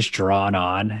makeup and it's just drawn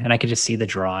on. And I could just see the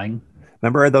drawing.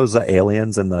 Remember those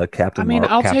aliens in the Captain? I mean,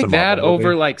 I'll Captain take that Marvel movie?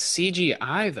 over like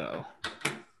CGI though.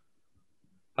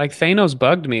 Like Thanos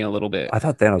bugged me a little bit. I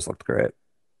thought Thanos looked great.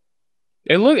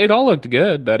 It all looked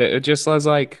good, but it just was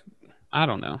like I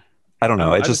don't know. I don't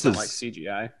know. I It just don't is. like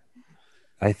CGI.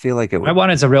 I feel like it I would.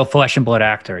 want is a real flesh and blood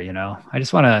actor, you know. I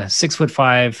just want a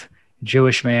 6'5"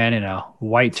 Jewish man in a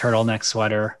white turtleneck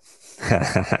sweater.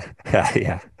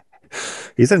 Yeah.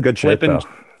 He's in good shape though.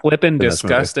 Flipping this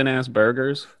movie. disgusting ass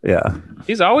burgers. Yeah.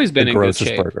 He's always been The in good grossest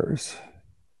shape. burgers.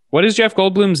 What is Jeff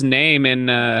Goldblum's name in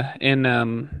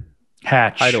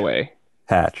Hatch. Hideaway?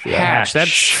 Hatch. Yeah. Hatch.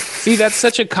 That's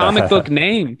such a comic book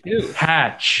name too.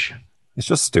 Hatch. It's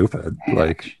just stupid.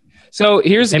 Like So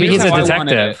here's Maybe he's how a I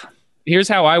wanted it. detective. Here's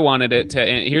how I wanted it to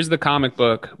end. Here's the comic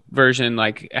book version,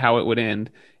 like how it would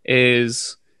end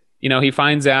is, he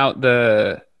finds out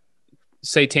the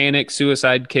satanic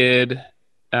suicide kid,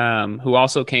 who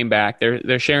also came back.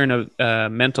 They're sharing a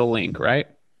mental link, right?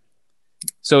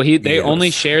 So they Yes.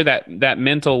 only share that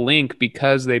mental link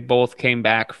because they both came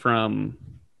back from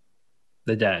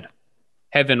The dead.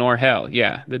 heaven or hell.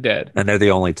 Yeah, the dead. and they're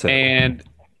the only two. And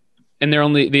they're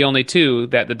only the only two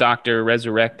that the doctor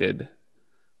resurrected,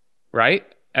 right?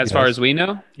 As far Yes. as we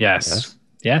know.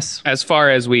 Yes. As far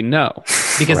as we know.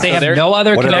 Because they have they're- no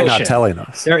other What are they connection. not telling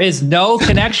us? There is no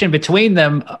connection between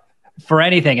them for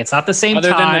anything. It's not the same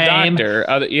Other time. than the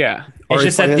doctor. Yeah. Or It's it's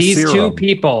just that like a these two serum.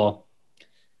 people.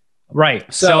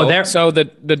 Right. So they're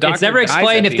the doctor. it's never dies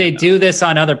explained at if the they end, do this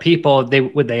on other people,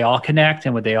 would they all connect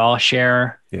and would they all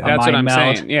share Yeah. a That's what mind I'm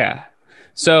meld? saying. Yeah.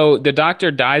 So the doctor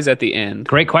dies at the end.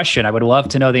 Great question. I would love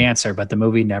to know the answer, but the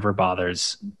movie never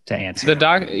bothers to answer.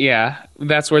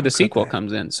 That's where the sequel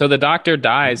comes in. So the doctor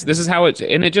dies. This is how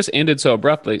and it just ended so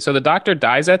abruptly. So the doctor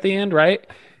dies at the end, right?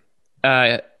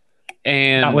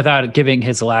 And Not without giving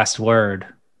his last word.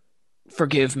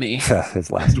 forgive me.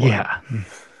 His last one. Yeah.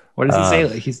 What does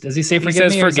he say? Does he say He forgive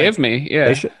says, me? or is "Forgive it me."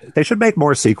 Yeah. They should make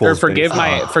more Or sequels. forgive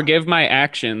based- forgive my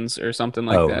actions or something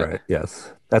like oh, that. right.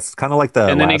 Yes. That's kind of like the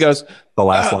And then he goes, the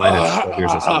last line in 12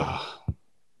 Years a Slave.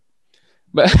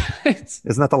 but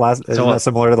Isn't that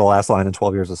similar to the last line in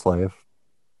 12 Years a Slave?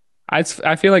 I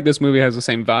feel like this movie has the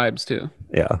same vibes too.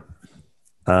 Yeah.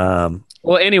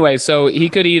 Well, anyway, so he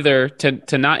could either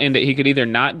to not end it, he could either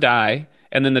not die,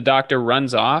 and then the doctor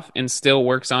runs off and still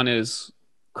works on his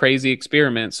crazy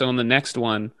experiment. So in the next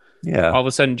one, Yeah. all of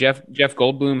a sudden Jeff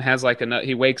Goldblum has like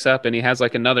he wakes up and he has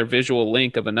like another visual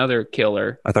link of another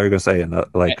killer. I thought you were going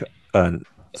to say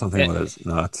something that is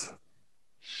nuts.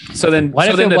 So then, What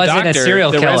if then it the wasn't a doctor,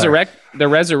 serial killer? the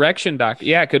resurrection doctor.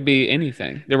 Yeah, it could be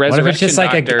anything. The What resurrection if it's just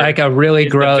doctor like a really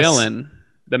is gross the villain,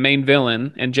 the main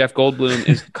villain, and Jeff Goldblum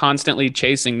is constantly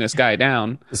chasing this guy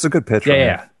down. This is a good pitch. Yeah, Ryan.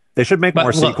 yeah. They should make But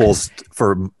more look- sequels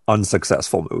for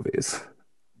unsuccessful movies,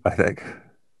 I think.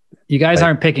 You guys Like,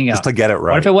 aren't picking just up. to get it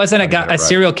right. What if it wasn't Gotta get it a right.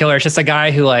 serial killer? It's just a guy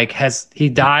who like he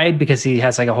died because he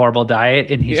has like a horrible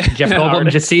diet, and Jeff Goldblum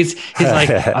just he's like,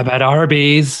 I'm at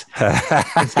Arby's.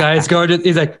 This guy's going to.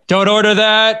 He's like, don't order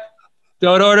that.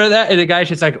 Don't order that. And the guy's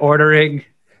just like ordering.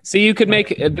 See, you could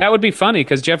make that would be funny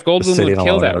because Jeff Goldblum sitting would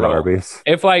kill alone that at role. Arby's.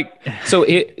 If like so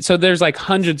there's like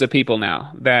hundreds of people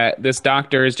now that this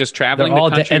doctor is just traveling the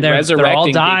country and they're resurrecting.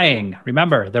 all dying. People.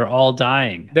 Remember, they're all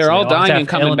dying. They're all they dying have and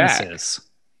coming back.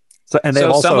 So and they've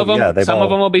also some of them some of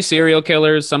them will be serial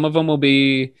killers. Some of them will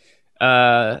be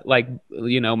like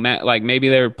like maybe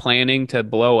they're planning to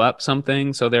blow up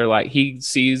something. So they're like he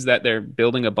sees that they're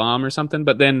building a bomb or something.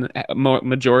 But then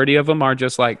majority of them are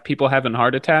just like people having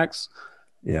heart attacks.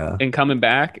 Yeah. And coming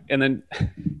back, and then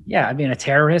yeah, I mean a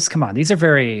terrorist. Come on, these are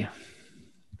very.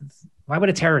 Why would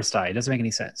a terrorist die? It doesn't make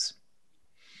any sense.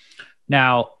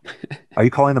 Now, are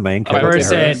you calling the main character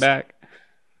character back?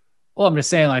 Well, I'm just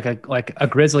saying like a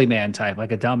grizzly man type,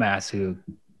 like a dumbass who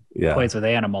plays with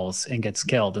animals and gets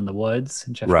killed in the woods.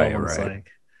 And Jeff Goldblum's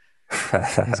like,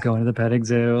 he's going to the petting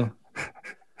zoo.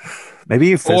 Maybe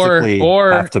you physically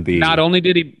have to be. Not only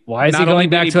did he, why is he going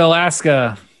back to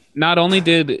Alaska? Not only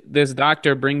did this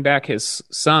doctor bring back his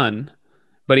son,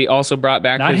 but he also brought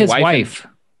back his wife.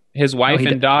 His wife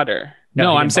and daughter.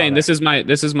 No, I'm saying this is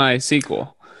my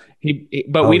sequel.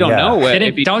 But we don't know what.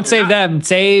 Don't save them.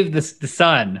 Save the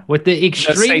son with the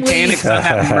extremely satanic son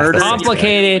that murdered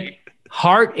complicated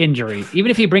heart injury. Even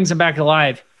if he brings him back to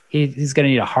life, he's going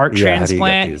to need a heart transplant.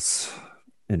 How do you get these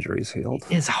injuries healed?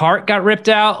 His heart got ripped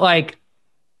out. Like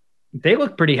they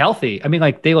look pretty healthy. I mean,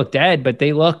 like they look dead, but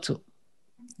they looked.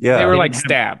 Yeah, they were like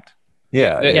stabbed.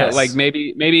 Yeah, like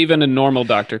maybe even a normal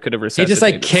doctor could have resuscitated. He just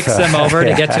like kicks them over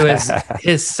to get to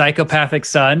his psychopathic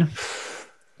son.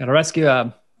 Gotta rescue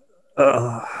him.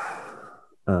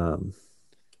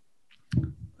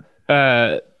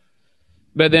 But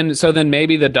then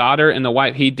maybe the daughter and the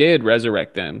wife, he did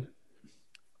resurrect them,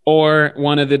 or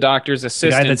one of the doctor's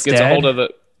assistants gets a hold of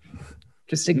the.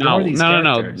 Just ignore these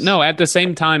characters. No. At the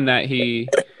same time that he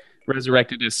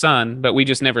resurrected his son, but we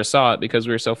just never saw it because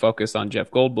we were so focused on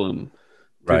Jeff Goldblum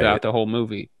throughout the whole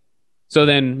movie. So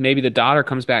then maybe the daughter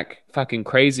comes back fucking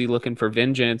crazy looking for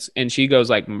vengeance, and she goes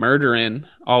like murdering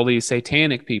all these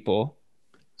satanic people.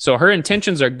 So her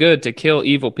intentions are good to kill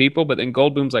evil people, but then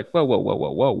Goldblum's like, whoa.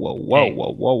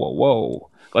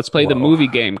 Let's play the movie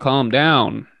game. Calm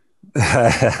down.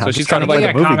 So she's kind of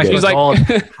like she's like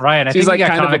Ryan. I she's think like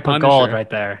kind of a gold right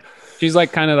there. She's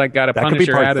like kind of like got a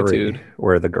Punisher attitude,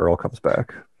 where the girl comes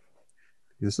back.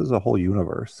 This is a whole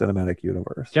universe, cinematic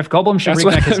universe. Jeff Goldblum should bring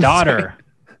back his daughter,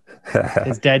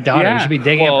 his dead daughter. Yeah. He should be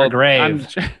digging up her grave.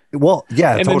 Well,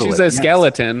 yeah, and then she's a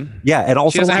skeleton. Yeah, and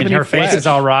also and her face is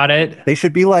all rotted. They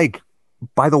should be like,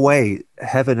 by the way,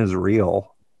 heaven is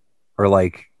real, or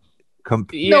like.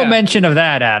 No mention of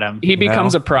that, Adam. He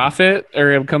becomes a prophet,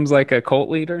 or he becomes like a cult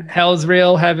leader. Hell's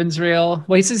real, heaven's real.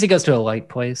 Well, he says he goes to a light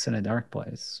place and a dark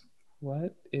place.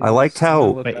 What? I liked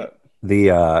how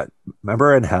the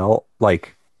remember in Hell,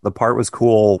 like the part was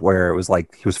cool where it was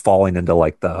like he was falling into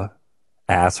like the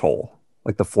asshole,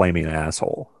 like the flaming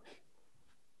asshole.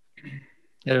 Yeah,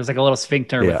 there was like a little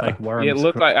sphincter with like worms. It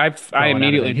looked like I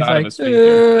immediately thought of a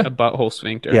sphincter, a butthole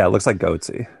sphincter. Yeah, it looks like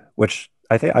goatsy, which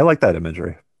I like that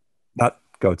imagery. Not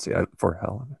goatsy for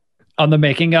Hell. On the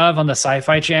making of on the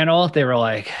Sci-Fi Channel, they were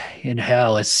like, "In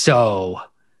Hell is so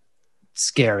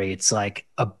scary. It's like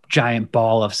a giant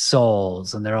ball of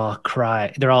souls, and they're all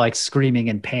They're all like screaming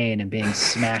in pain and being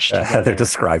smashed together." They're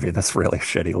describing this really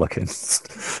shitty looking.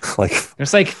 Like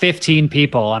there's like 15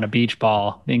 people on a beach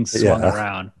ball being swung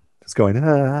around. It's going.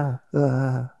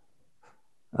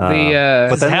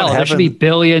 But then there should be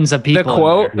billions of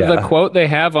people. The quote they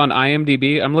have on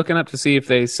IMDb. I'm looking up to see if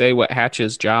they say what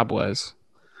Hatch's job was.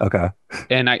 Okay.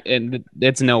 And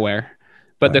it's nowhere.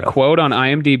 But the quote on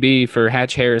IMDb for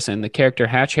Hatch Harrison, the character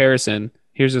Hatch Harrison,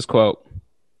 here's his quote.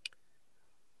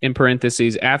 In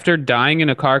parentheses, after dying in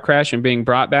a car crash and being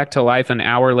brought back to life an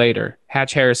hour later,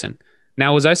 Hatch Harrison.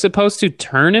 Now, was I supposed to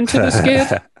turn into the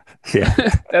skid? Yeah.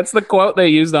 That's the quote they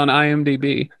used on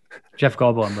IMDb. Jeff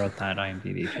Goldblum wrote that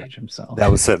IMDb page himself.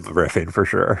 That was him riffing for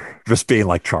sure. Just being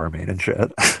like charming and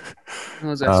shit.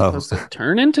 Was I supposed to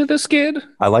turn into the skid?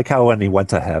 I like how when he went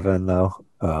to heaven, though,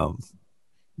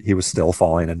 he was still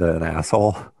falling into an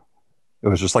asshole. It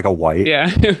was just like a white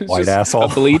asshole. A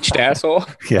bleached asshole.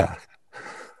 Yeah.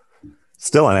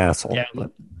 Still an asshole. Yeah.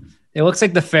 It looks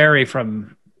like the fairy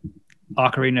from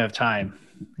Ocarina of Time.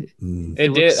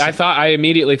 It did. I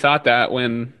immediately thought that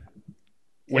when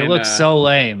it looks so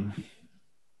lame.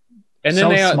 And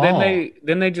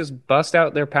then they just bust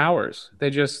out their powers. They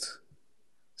just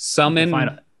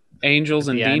summon angels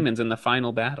At and the end. demons in the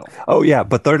final battle. Oh yeah,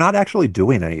 but they're not actually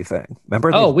doing anything.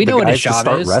 Remember, Oh, we the know what his guys just job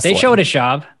start is. They wrestling. showed his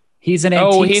job. He's an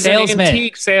Oh, antique he's salesman. an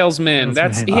antique salesman.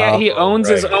 That's Salesman. he owns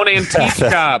his right. own antique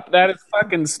shop. That is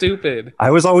fucking stupid. I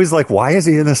was always like, why is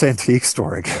he in this antique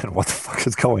store again? What the fuck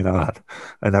is going on?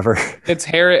 I never. It's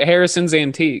Harrison's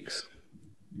Antiques.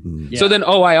 Yeah. So then,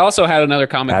 I also had another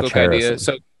comic Patch book idea.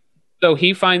 Harrison. So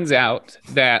he finds out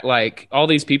that like all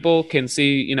these people can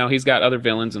see, he's got other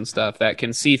villains and stuff that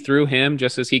can see through him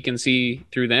just as he can see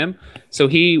through them. So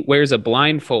he wears a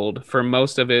blindfold for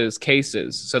most of his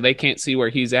cases, so they can't see where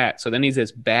he's at. So then he's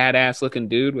this badass looking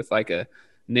dude with like a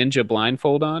ninja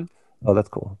blindfold on. Oh, that's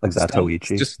cool. Like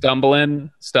Zatoichi. Just stumbling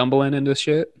into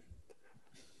shit.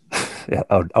 Yeah.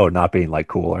 Oh, not being like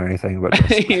cool or anything, but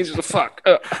just He's just fuck.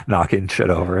 knocking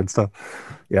shit over and stuff.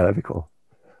 Yeah, that'd be cool.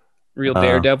 Real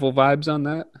Daredevil vibes on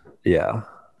that. Yeah.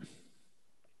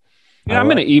 Yeah, I'm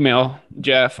gonna email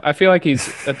Jeff. I feel like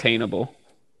he's attainable.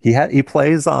 He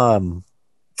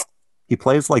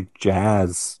plays like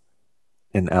jazz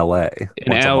in LA.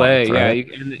 In once a LA, month, right?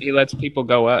 yeah, and he lets people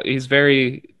go up. He's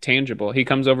very tangible. He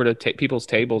comes over to people's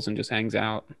tables and just hangs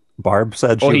out. Barb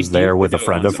said she was there with a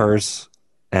friend of hers,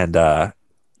 and Jeff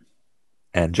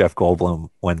Goldblum,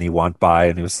 when he went by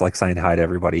and he was like saying hi to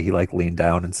everybody, he like leaned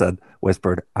down and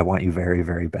whispered, "I want you very,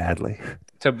 very badly."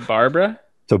 To Barbara?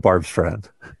 To Barb's friend.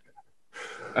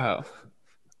 Oh.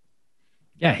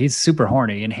 Yeah, he's super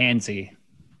horny and handsy.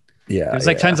 Yeah. There's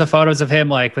like tons of photos of him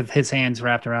like with his hands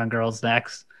wrapped around girls'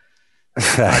 necks. I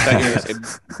thought you were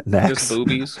saying just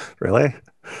boobies. Really?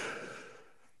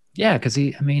 Yeah, because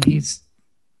he fucks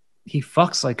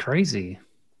like crazy.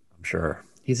 I'm sure.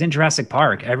 He's in Jurassic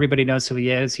Park. Everybody knows who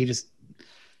he is.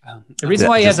 The reason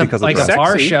why he has a Jurassic bar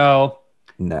Park. show,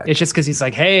 Next. it's just because he's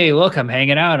like, hey, look, I'm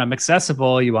hanging out. I'm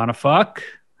accessible. You want to fuck?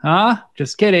 Huh?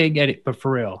 Just kidding. But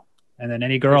for real. And then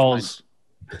any girls.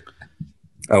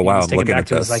 Oh wow! I'm taken looking back at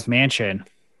to his this. like mansion.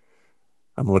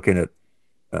 I'm looking at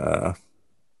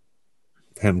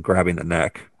him grabbing the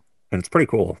neck, and it's pretty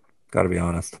cool. Got to be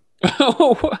honest.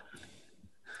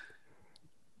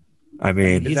 I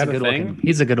mean, He's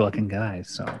a good looking guy.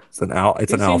 So it's an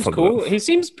alpha cool. move. He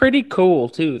seems pretty cool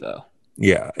too, though.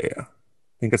 Yeah. I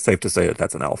think it's safe to say that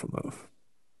that's an alpha move.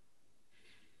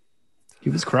 he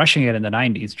was crushing it in the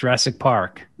 90s. Jurassic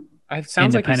Park, It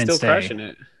sounds like he's still Independence Day. crushing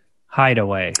it.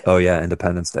 Hideaway. Oh yeah,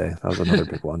 Independence Day. That was another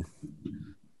big one.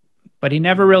 But he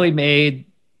never really made.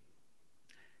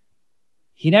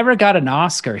 He never got an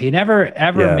Oscar. He never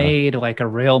ever made like a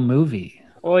real movie.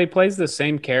 Well, he plays the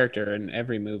same character in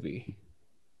every movie.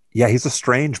 Yeah, he's a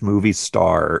strange movie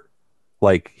star.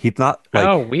 Like he's not like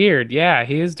Oh, weird. Yeah,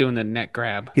 he is doing the neck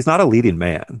grab. he's not a leading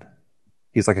man.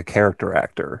 He's like a character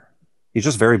actor. He's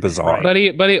just very bizarre. But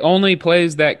he only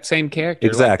plays that same character.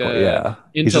 Exactly. Like the Yeah.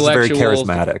 He's just very intellectual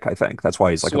charismatic. I think that's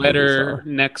why he's like a movie sweater,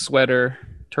 star. neck sweater.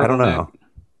 I don't turtleneck. know.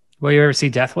 Will you ever see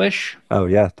Death Wish? Oh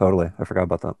yeah, totally. I forgot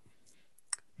about that.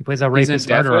 He plays a He's in rapist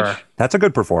Death murderer. Wish? That's a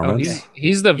good Oh, performance.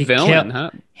 he's the He villain, kill- huh?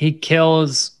 He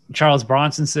kills Charles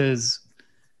Bronson's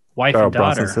wife Carl and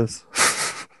daughter. Brunson's.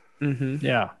 Mm-hmm.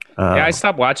 Yeah. Yeah, I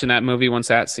stopped watching that movie once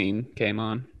that scene came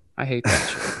on. I hate that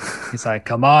shit. He's like,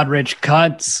 come on, rich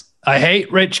cunts. I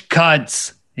hate rich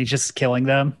cunts. He's just killing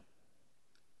them.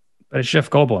 But it's Jeff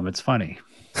Goldblum. It's funny.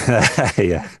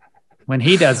 Yeah. When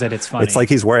he does it, it's funny. It's like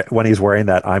when he's wearing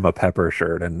that "I'm a Pepper"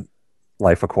 shirt in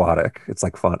Life Aquatic. It's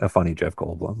like a funny Jeff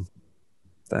Goldblum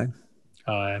thing.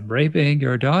 I'm raping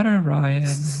your daughter, Ryan.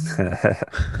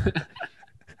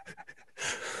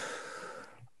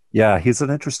 Yeah, he's an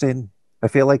interesting. I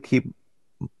feel like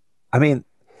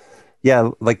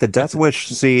like the Death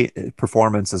Wish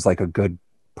performance is like a good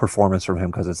performance from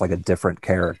him because it's like a different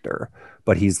character,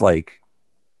 but he's like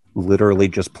literally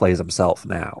just plays himself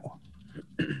now.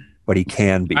 But he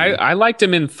can be. I liked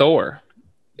him in Thor,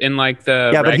 in like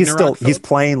the but Ragnarok he's film.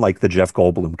 playing like the Jeff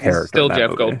Goldblum character. He's still in that Jeff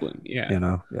movie, Goldblum. Yeah, you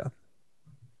know. Yeah.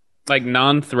 like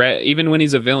non-threat. Even when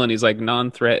he's a villain, he's like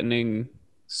non-threatening,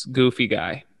 goofy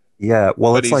guy. Yeah.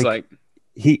 Well, But it's he's like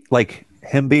he like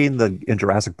him being in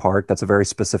Jurassic Park. That's a very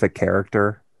specific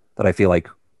character that I feel like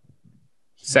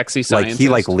sexy scientist. like he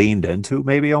like leaned into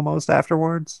maybe almost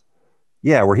afterwards.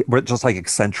 Yeah, we're just like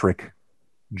eccentric,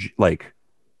 like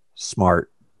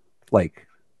smart, like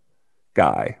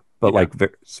guy, but like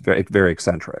very, very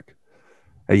eccentric.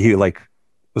 And he like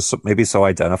was maybe so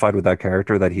identified with that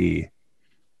character that he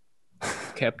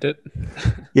kept it.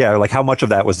 Yeah, like how much of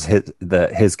that was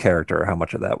his character, how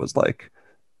much of that was like,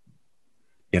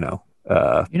 you know,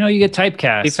 you get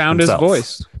typecast. He found himself. his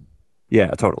voice. Yeah,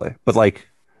 totally. But like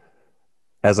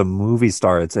as a movie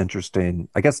star, it's interesting.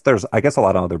 I guess a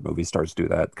lot of other movie stars do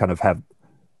that, kind of have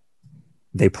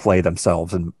they play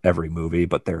themselves in every movie,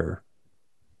 but they're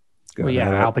Well, good yeah,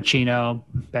 at Al it. Pacino,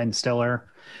 Ben Stiller.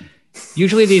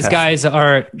 Usually these Yeah, guys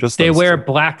are just they those wear two.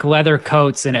 black leather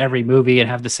coats in every movie and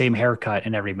have the same haircut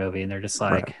in every movie, and they're just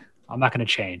Right. like, I'm not going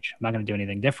to change. I'm not going to do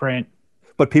anything different.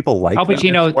 But people Al like them. It's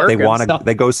Pacino, They working. want to. stuff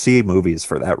They go see movies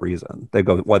for that reason. They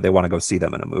want to go see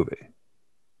them in a movie.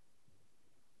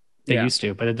 they Yeah. used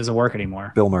to, but it doesn't work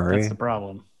anymore. Bill That's Murray, the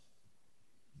problem.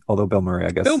 although Bill Murray,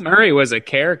 I Bill guess, Murray was a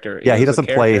character. yeah, he was a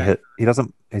doesn't play. character. He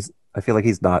doesn't. I feel like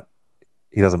he's not.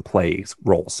 He doesn't play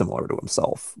roles similar to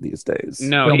himself these days.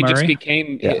 No, Bill he just Murray.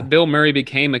 became Yeah, Bill Murray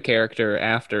became a character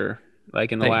after,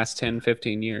 like in the They, last 10,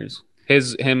 15 years.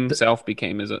 His th- himself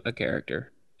became as a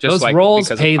character. Just those like roles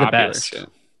because of pay the popular best. shit.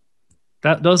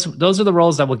 Those are the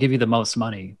roles that will give you the most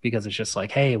money because it's just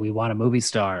like, hey, we want a movie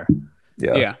star.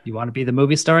 yeah. Yeah. You want to be the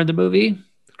movie star in the movie?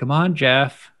 Come on,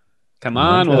 Jeff. Come Come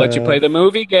on, on, we'll let you play Jeff. the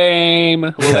movie game.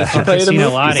 We'll let you play the Christina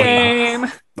movie Lottie. game.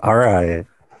 All right.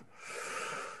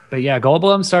 But yeah,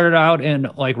 Goldblum started out in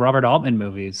like Robert Altman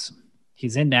movies.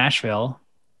 He's in Nashville.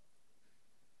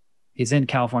 He's in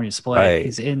California Split. Right.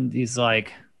 He's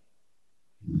like,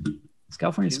 is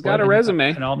California He's Split got a resume.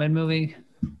 an Altman movie?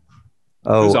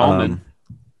 Oh, Who's Almond?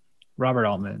 Robert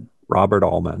Altman. Robert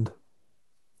Almond.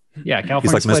 Yeah, He's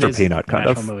California like Split Mr. is Peanut, a kind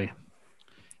Nashville of. movie.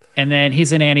 And then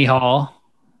he's in Annie Hall.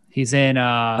 He's in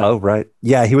Oh, right.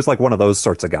 Yeah, he was like one of those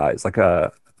sorts of guys, like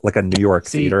a New York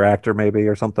see, theater actor, maybe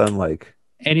or something. Like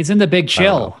and he's in The Big I don't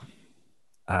Chill. know.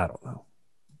 I don't know.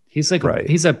 He's like Right.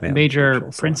 he's a Man, major Big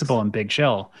Chill principal sucks. in Big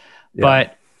Chill. Yeah.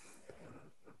 But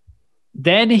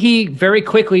then he very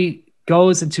quickly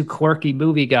goes into quirky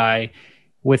movie guy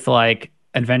with like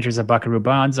Adventures of Buckaroo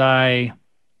Banzai,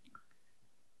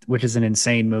 which is an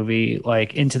insane movie,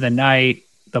 like Into the Night,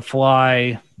 The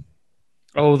Fly.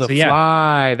 Oh, The So, yeah.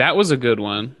 Fly. That was a good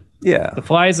one. Yeah. The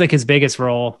Fly is like his biggest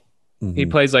role. He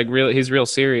Mhm. plays like he's real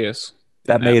serious.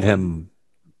 That in made one. him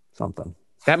something.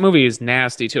 That movie is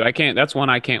nasty too. That's one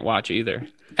I can't watch either.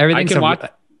 Everything's I can watch.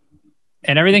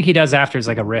 and everything he does after is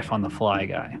like a riff on the Fly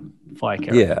guy, Fly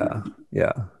character. Yeah.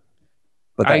 Yeah.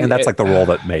 But and that's like the role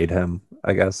that made him,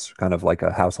 I guess, kind of like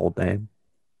a household name.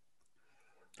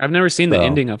 I've never seen the So-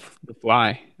 ending of The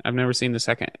Fly. I've never seen the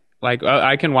second. Like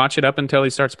I can watch it up until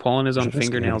he starts pulling his own Should've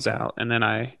fingernails seen it. out, and then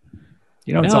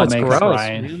You know, it's no, all it's makeup, gross.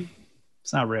 Ryan. Man.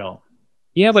 It's not real.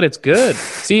 Yeah, but it's good.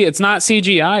 See, it's not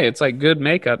CGI. It's like good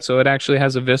makeup, so it actually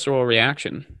has a visceral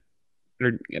reaction.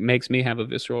 Or it makes me have a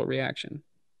visceral reaction.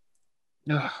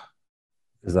 Ugh.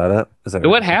 Is that it? Is that So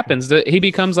what happens? He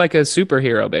becomes like a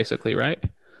superhero, basically, right?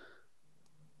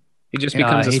 He just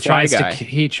becomes a he fly tries guy. to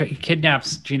he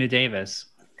kidnaps Gina Davis.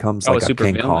 Comes Oh, like a a super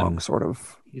King villain. Kong sort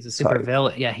of. He's a super Type.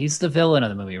 villain. Yeah, he's the villain of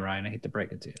the movie, Ryan. I hate to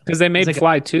break it to you. Because they made He's like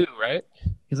Fly 2, right?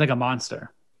 He's like a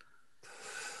monster.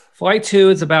 Fly 2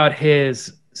 is about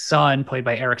his son, played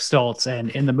by Eric Stoltz, and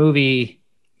in the movie,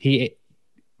 he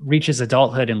reaches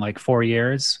adulthood in like 4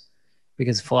 years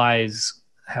because flies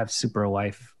have super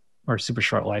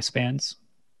short lifespans.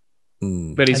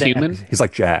 Mm. But he's And then- human. He's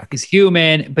like Jack. He's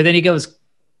human, but then he goes,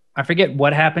 I forget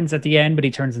what happens at the end, but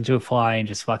he turns into a fly and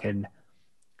just fucking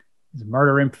is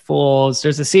murdering fools.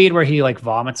 There's a scene where he like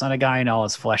vomits on a guy and all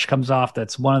his flesh comes off.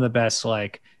 That's one of the best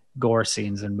like gore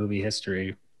scenes in movie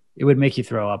history. It would make you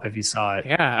throw up if you saw it.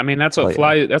 Yeah, I mean that's Oh,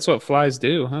 what yeah. That's what flies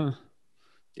do, huh?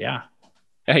 Yeah.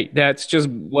 Hey, that's just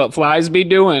what flies be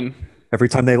doing. Every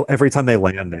time they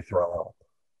land, they throw out.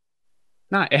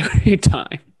 Not every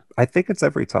time. I think it's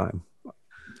every time.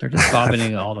 They're just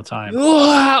vomiting all the time.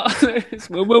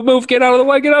 Move, get out of the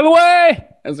way, get out of the way.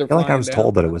 As they're I feel like I flying was down.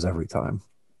 told that it was every time.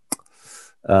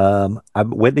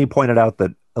 Whitney pointed out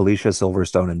that Alicia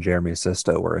Silverstone and Jeremy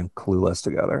Sisto were in Clueless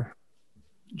together.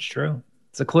 It's true.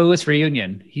 It's a Clueless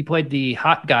reunion. He played the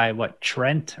hot guy,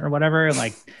 Trent or whatever, and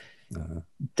like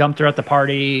dumped her at the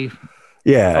party,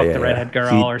 Yeah, fucked yeah, the yeah. redhead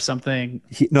girl or something.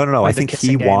 No. Played I the think he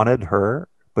kissing game. wanted her,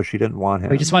 but she didn't want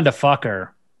him. He just wanted to fuck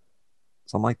her.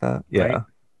 Something like that. Yeah. Right.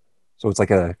 So it's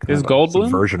like a kind Is of a Goldblum?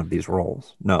 subversion of these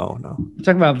roles. No. I'm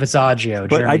talking about Visaggio,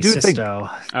 But Jeremy I do think- Sisto,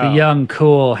 the Oh. young,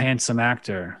 cool, handsome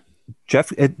actor.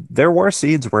 There were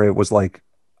scenes where it was like,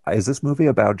 is this movie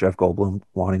about Jeff Goldblum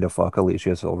wanting to fuck Alicia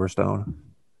Silverstone?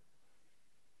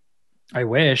 I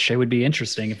wish it would be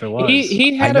interesting if it was.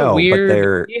 He had I know, a but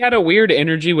weird he had a weird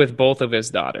energy with both of his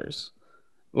daughters.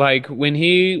 Like when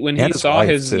he And his saw wife,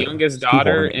 his too. youngest It's too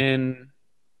daughter horny.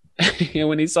 in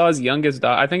when he saw his youngest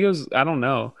daughter, I think it was, I don't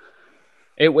know.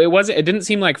 It didn't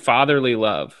seem like fatherly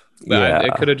love. But Yeah.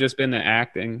 it could have just been the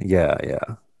acting. Yeah.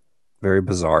 Very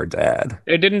bizarre dad.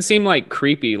 It didn't seem like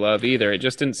creepy love either. It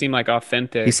just didn't seem like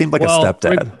authentic. He seemed like Well, a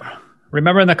stepdad.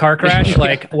 Remember in the car crash,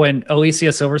 like when Alicia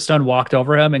Silverstone walked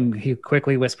over him and he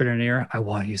quickly whispered in her ear, "I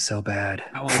want you so bad."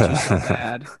 I want you so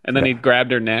bad. And then he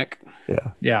grabbed her neck.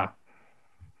 Yeah. Yeah.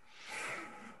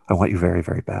 I want you very,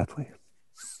 very badly.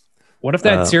 What if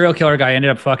that serial killer guy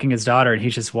ended up fucking his daughter and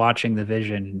he's just watching the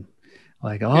vision?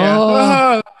 Like,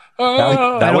 oh,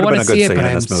 Yeah. That would have been a good scene in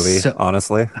this movie, so,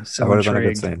 honestly. I'm so That would have been a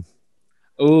good intrigued.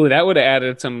 scene. Ooh, that would have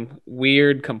added some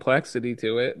weird complexity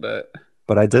to it, but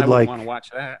But I I did wouldn't like want to watch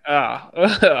that.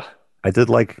 Ugh.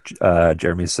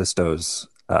 Jeremy Sisto's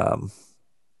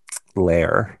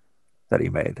lair that he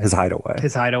made, his hideaway.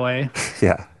 His hideaway.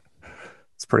 Yeah.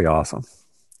 It's pretty awesome.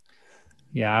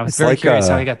 Yeah, I was It's very like, curious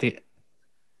how he got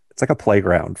It's like a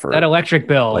playground for that electric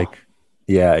bill. like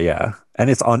yeah. And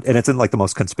it's in like the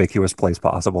most conspicuous place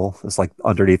possible. It's like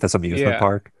underneath this amusement Yeah.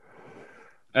 park.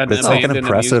 An But it's like an abandoned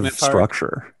impressive amusement park.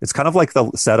 structure. It's kind of like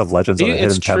the set of Legends of the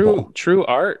It's Hidden Temple. true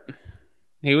art.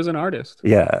 He was an artist.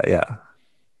 Yeah.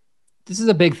 This is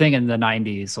a big thing in the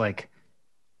 90s, like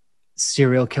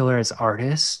serial killer as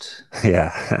artist.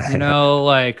 Yeah. You know,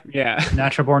 like Yeah.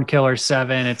 Natural Born Killer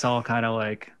 7, it's all kind of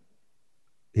like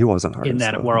He was an artist in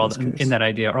that though, world, this case. in that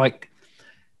idea. Or like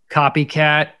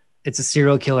Copycat, it's a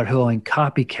serial killer who only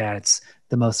copycats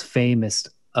the most famous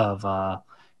of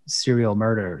serial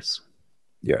murders.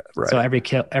 Yeah, right. So every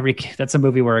that's a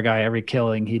movie where every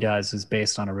killing he does is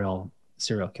based on a real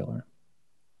serial killer.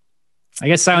 I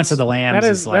guess Silence of the Lambs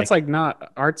is like, that's like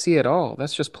not artsy at all.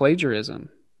 That's just plagiarism.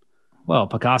 well,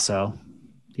 Picasso,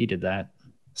 he did that.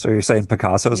 So you're saying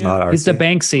Picasso's not artsy? He's the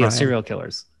Banksy Ryan? of serial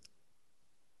killers.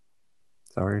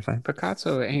 Is that what you're saying?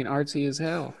 Picasso ain't artsy as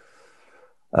hell.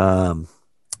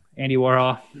 Andy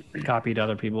Warhol copied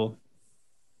other people.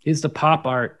 He's the pop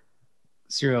art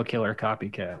serial killer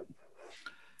copycat.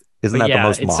 Isn't But that yeah, the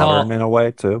most it's modern all- in a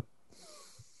way too?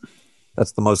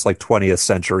 That's the most like 20th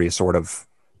century sort of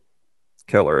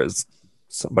killer, is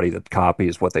somebody that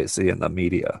copies what they see in the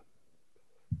media.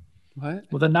 What?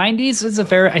 Well, the 90s is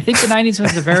I think the 90s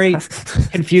was a very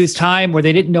confused time where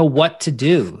they didn't know what to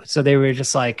do. So they were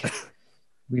just like,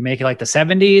 we make it like the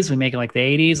 70s, we make it like the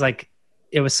 80s. Like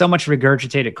it was so much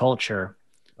regurgitated culture.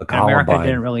 The And America Columbine.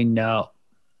 didn't really know.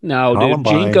 No, dude.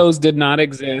 Columbine. Jinkos did not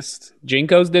exist.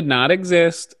 Jinkos did not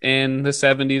exist in the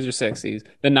 70s or 60s.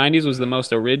 The 90s was the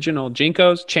most original.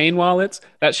 Jinkos, chain wallets,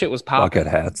 that shit was popping. Bucket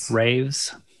hats,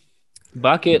 Raves.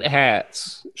 Bucket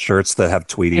hats. shirts that have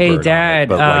Tweety Hey, Bird on it, Dad,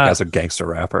 but like as a gangster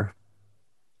rapper.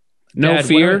 No Dad,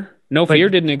 fear. No but fear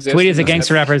didn't exist. Tweety is a in the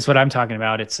gangster 70s. rapper is what I'm talking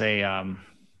about. It's a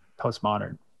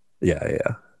postmodern.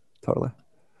 Yeah, totally.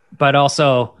 But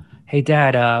also, hey,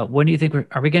 Dad, when do you think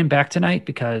are we getting back tonight?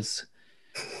 Because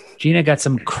Gina got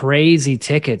some crazy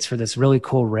tickets for this really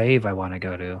cool rave I want to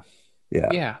go to.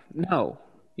 Yeah, no.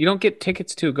 You don't get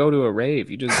tickets to go to a rave.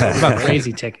 You just go What to about a rave.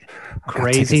 crazy ticket? got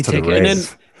Crazy tickets to the ticket.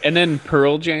 rave. And then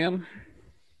Pearl Jam.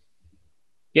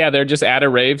 Yeah, they're just at a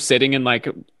rave sitting in like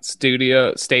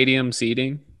stadium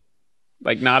seating.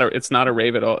 Like it's not a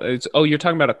rave at all. You're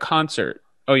talking about a concert.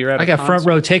 Oh, you're at I a got concert. front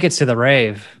row tickets to the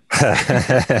rave. Front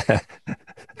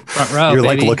row, You're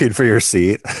baby. like looking for your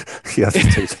seat. You have to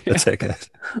take the ticket.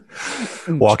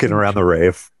 Walking around the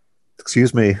rave.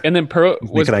 Excuse me. And then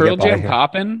was Can I Pearl get by Jam here?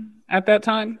 popping at that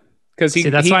time? Because See,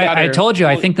 that's why I told you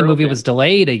I think the movie was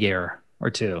delayed a year or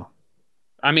two.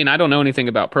 I mean, I don't know anything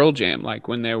about Pearl Jam, like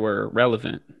when they were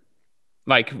relevant,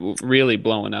 like really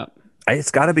blowing up.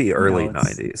 It's got to be early No,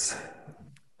 it's- 90s.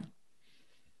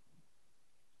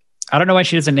 I don't know why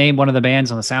she doesn't name one of the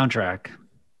bands on the soundtrack.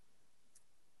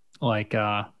 Like,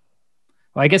 well,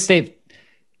 I guess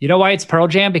you know why it's Pearl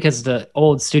Jam? Because the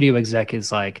old studio exec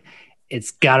is like,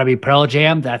 it's got to be Pearl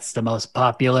Jam. That's the most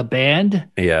popular band.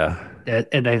 Yeah.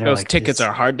 And they're Those like, tickets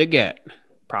are hard to get.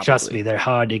 Probably. Trust me, they're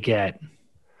hard to get.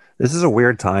 This is a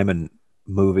weird time in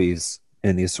movies,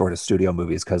 in these sort of studio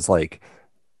movies, because like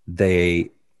the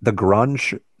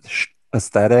grunge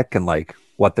aesthetic and like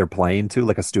what they're playing to,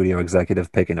 like a studio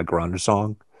executive picking a grunge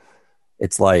song,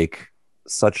 it's like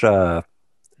such a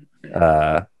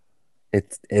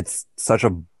it's such a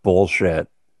bullshit.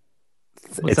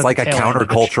 What's It's at like the a tail end?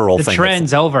 countercultural The thing.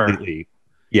 trend's that's over. completely-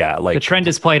 Yeah, like The trend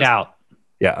is played out.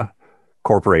 yeah.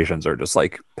 Corporations are just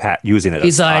like using it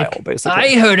He's as style, like, basically.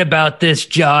 I heard about this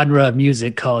genre of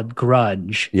music called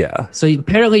grunge. Yeah. So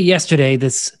apparently yesterday,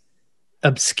 this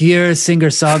obscure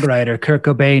singer-songwriter, Kurt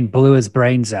Cobain, blew his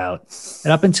brains out.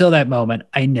 And up until that moment,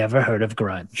 I never heard of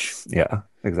grunge. Yeah,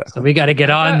 exactly. So we got to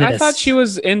get on this. I thought she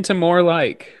was into more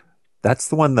like That's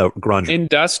the one that grunge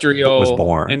industrial, was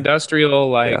born.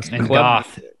 like Yes. and club.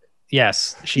 goth.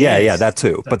 Yes, she yeah, is. yeah, that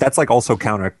too. But that's like also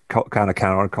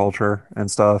counterculture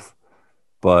and stuff.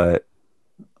 But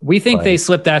We think they like-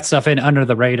 slipped that stuff in under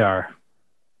the radar.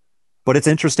 But it's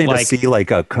interesting to Like, see like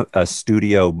a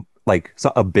studio, like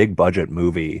a big budget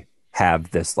movie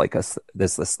have this like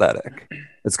this aesthetic.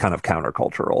 It's kind of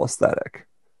countercultural aesthetic.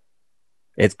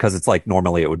 It's because it's like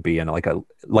normally it would be in like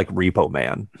Repo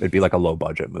Man. It'd be like a low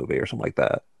budget movie or something like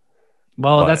that.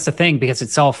 well, But that's the thing because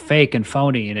it's all fake and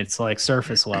phony and it's like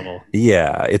surface level.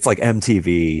 yeah, it's like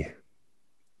MTV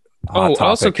Hot Oh,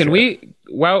 also, Topic can shit. we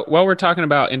while we're talking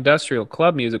about industrial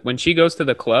club music, when she goes to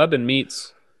the club and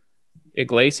meets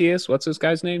Iglesias, what's this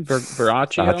guy's name?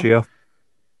 Veraccio? Saccio?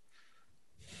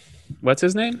 What's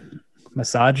his name?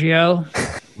 Massagio.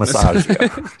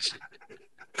 Massagio.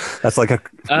 That's like a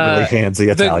really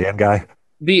handsy Italian guy.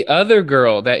 The other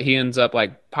girl that he ends up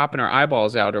like popping her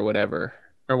eyeballs out or whatever,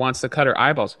 or wants to cut her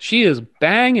eyeballs. She is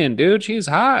banging, dude. She's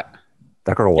hot.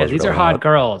 That girl Yeah, was these really are hot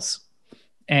girls,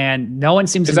 and no one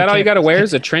seems. Is that all you got to wear?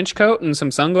 Is a trench coat and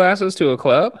some sunglasses to a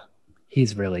club?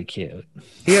 He's really cute.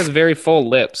 He has very full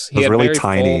lips. He Those had really very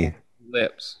tiny full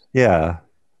lips. Yeah.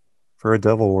 For a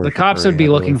devil worshiper. The cops would he be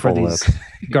had looking really for full these lips.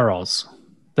 girls.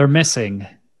 They're missing.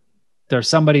 They're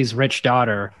somebody's rich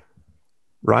daughter.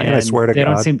 Ryan, I and swear to they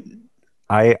God, don't seem.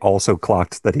 I also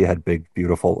clocked that he had big,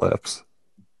 beautiful lips.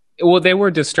 Well, they were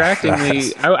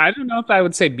distractingly. I don't know if I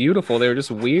would say beautiful. They were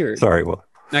just weird. Sorry, Will.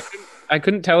 I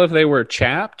couldn't tell if they were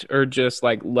chapped or just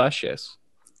like luscious.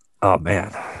 Oh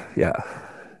man, yeah,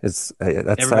 that's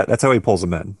how he pulls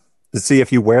them in. To see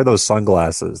if you wear those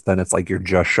sunglasses, then it's like you're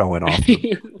just showing off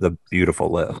the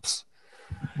beautiful lips.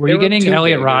 Were They you were getting too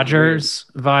Elliot big. Rogers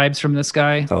vibes from this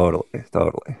guy? Totally.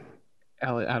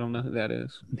 Elliot, I don't know who that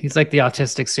is. He's like the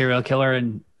autistic serial killer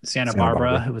in Santa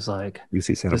Barbara who was like You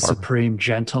see Santa the Barbara, supreme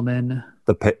gentleman.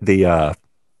 the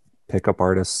pickup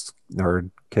artist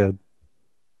nerd kid.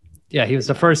 Yeah, he was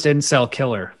the first incel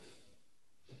killer.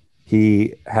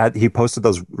 He posted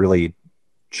those really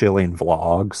chilling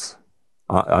vlogs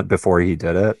before he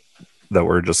did it that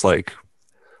were just like,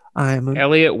 I'm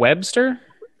Elliot Webster?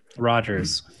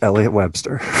 Rogers. Elliot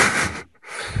Webster.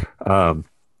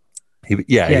 He He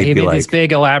be made like, this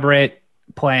big elaborate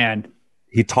plan.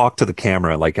 he talked to the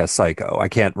camera like a psycho. I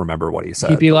can't remember what he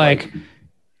said. He'd be but, like,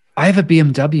 I have a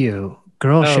BMW.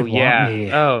 Girls Oh, should yeah. want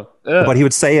me. Oh, but he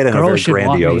would say it in a Girls very should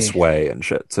want grandiose me. way and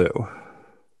shit too.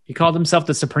 He called himself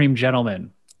the supreme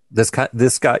gentleman. This guy,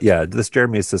 this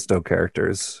Jeremy Sisto character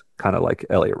is kind of like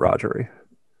Elliot Rodgery,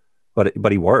 but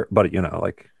he worked. But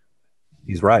like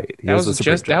he's right. He that is was the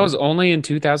supreme that was gentleman. only in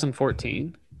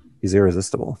 2014. He's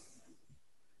irresistible.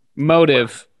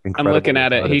 Motive. Incredibly I'm looking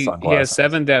at it. flooded He has sunglasses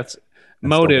 7 deaths.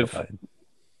 and still Motive. died.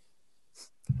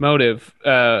 Motive.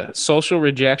 Social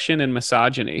rejection and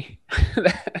misogyny.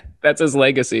 That's his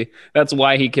legacy. That's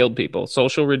why he killed people.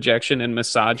 Social rejection and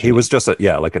misogyny. He was just like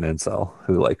an incel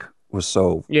who like was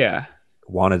so Yeah.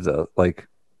 wanted to like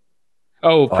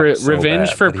Oh, fuck so revenge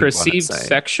bad for that he went perceived insane.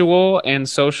 sexual and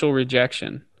social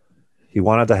rejection. He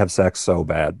wanted to have sex so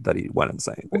bad that he went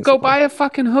insane. Well, go basically. buy a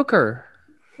fucking hooker.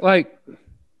 Like,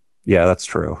 Yeah, that's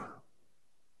true.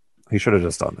 He should have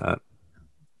just done that.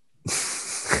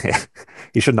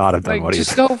 He should not have done like what he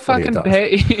just go what he fucking had done.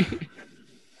 pay.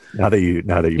 Now that you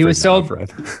He was bring so- that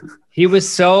up, Fred. He was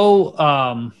so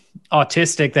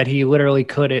autistic that he literally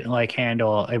couldn't like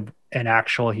handle an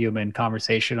actual human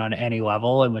conversation on any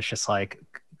level and was just like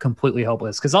completely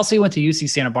hopeless. Because also he went to UC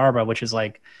Santa Barbara, which is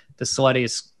like the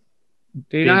sluttiest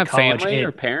Do you big not have college family in-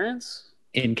 or parents?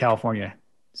 in California.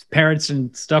 His parents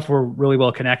and stuff were really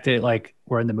well connected, like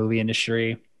were in the movie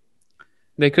industry.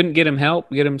 They couldn't get him help,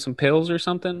 get him some pills or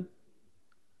something.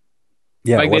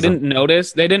 Yeah, Like it they wasn't- didn't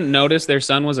notice. They didn't notice their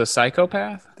son was a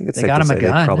psychopath. I think it's They safe got to him a say they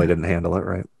gun. probably didn't handle it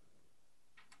right.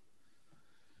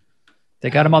 They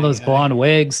got him all those blonde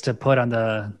wigs to put on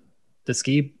the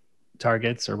ski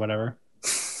targets or whatever.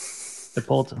 They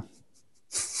pulled.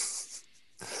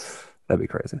 That'd be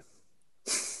crazy.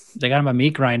 They got him a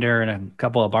meat grinder and a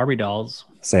couple of Barbie dolls.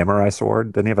 Samurai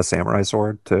sword. Didn't he have a samurai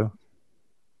sword too?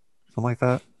 Something like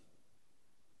that.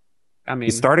 I mean,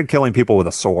 He started killing people with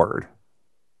a sword.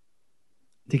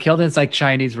 He killed his like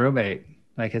Chinese roommate,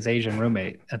 like his Asian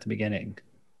roommate at the beginning.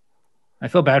 I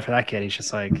feel bad for that kid. He's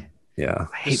just like, Yeah.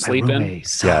 I hate Sleeping. my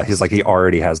roommate. Yeah, he's like he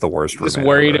already has the worst. just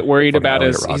roommate ever. worried Fucking about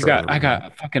Elliot his. Rodger I roommate.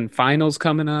 got fucking finals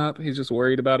coming up. He's just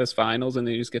worried about his finals, and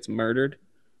then he just gets murdered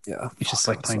Yeah, He's just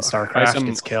like playing by StarCraft,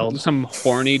 gets killed. some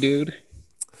horny dude.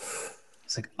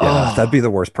 It's like, Yeah, oh, that'd be the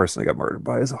worst person to get murdered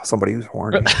by is somebody who's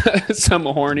horny. Some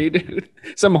horny dude.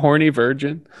 Some horny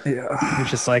virgin. Yeah. he's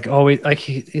just like always like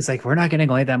he's like, we're not getting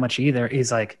laid that much either.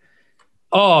 He's like,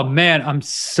 oh man, I'm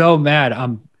so mad.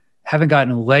 I'm haven't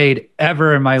gotten laid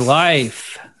ever in my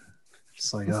life.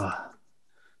 Just like, oh,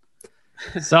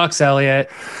 sucks, Elliot.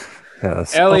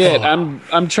 Yes. Elliot, Oh.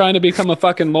 I'm trying to become a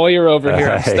fucking lawyer over here.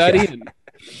 I'm Yeah. studying.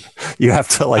 You have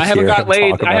to like I haven't hear got him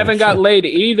laid. talk about I haven't it. got laid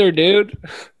either, dude.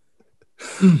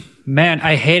 Man,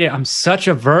 I hate it. I'm such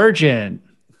a virgin.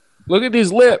 Look at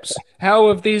these lips. How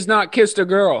have these not kissed a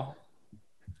girl?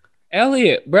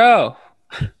 Elliot, bro.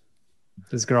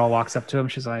 This girl walks up to him.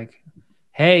 She's like,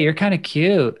 "Hey, you're kind of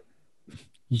cute.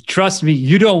 Trust me,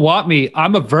 you don't want me.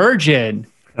 I'm a virgin."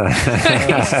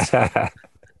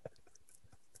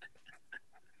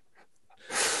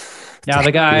 Now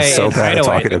the guy He's so in bad at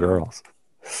talking Hideaway, to girls.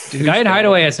 the guy in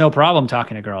Hideaway has no problem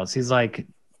talking to girls. He's like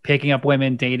picking up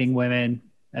women, dating women,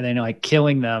 and then like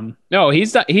killing them. No,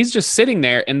 he's not, he's just sitting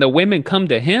there, and the women come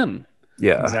to him.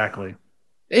 Yeah. Exactly.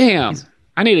 Damn.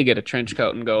 I need to get a trench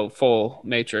coat and go full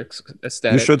Matrix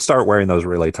aesthetic. You should start wearing those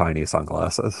really tiny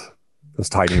sunglasses. Those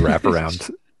tiny wraparound.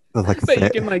 Like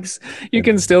But you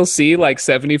can still see like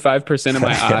 75% of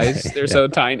my eyes. They're so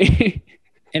tiny.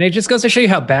 And it just goes to show you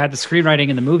how bad the screenwriting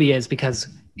in the movie is, because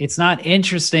it's not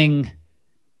interesting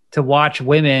to watch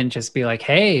women just be like,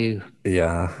 "Hey,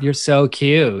 yeah, you're so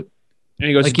cute." And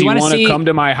he goes, Like, "Do you want to come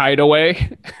to my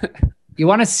hideaway?" You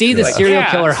want to see the serial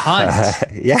killer hunt.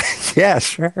 yeah,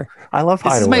 sure. I love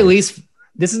This Hideaway.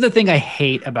 This is the thing I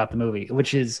hate about the movie,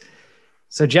 which is,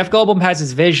 so Jeff Goldblum has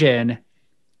his vision,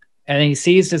 and then he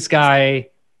sees this guy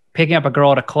picking up a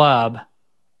girl at a club,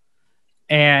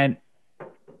 and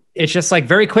it's just like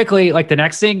very quickly, like the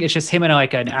next thing, it's just him in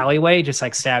like an alleyway, just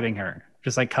like stabbing her,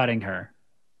 just like cutting her.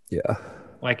 Yeah.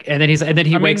 Like, and then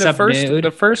he wakes up nude.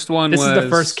 The first one This was is the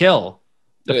first kill.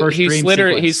 The first he dream slit her.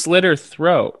 sequence. He slit her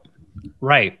throat.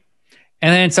 Right.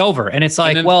 And then it's over. And it's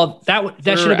like, then well, that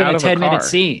should have been out a of a 10-minute car.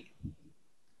 scene.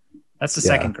 That's the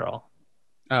second girl.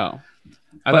 Oh, I thought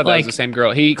But, that was the same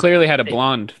girl. He clearly had a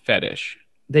blonde fetish.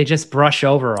 They just brush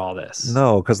over all this.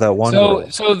 No, because that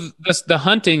one. So the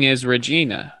hunting is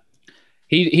Regina.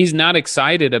 He's not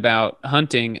excited about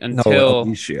hunting until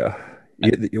Alicia.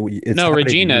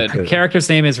 Regina. The character's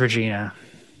name is Regina.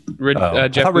 I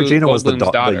Jeff thought Regina was the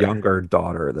daughter. younger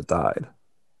daughter that died.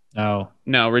 No,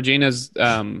 Regina's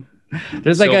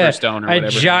there's like Silverstone or a whatever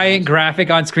giant graphic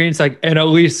on screen. It's like, and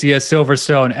Alicia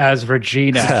Silverstone as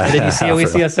Regina. And then you see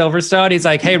Alicia Silverstone. He's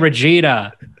like, "Hey,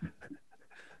 Regina."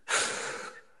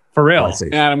 For real.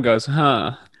 Adam goes,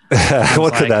 huh?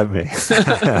 What could that mean?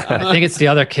 I think it's the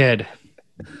other kid.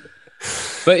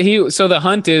 But so the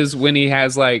hunt is when he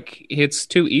has like, it's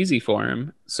too easy for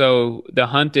him. So the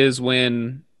hunt is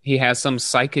when he has some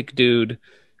psychic dude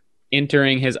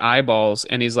entering his eyeballs,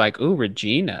 and he's like, "Ooh,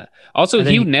 Regina." Also,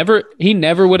 he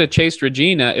never would have chased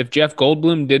Regina if Jeff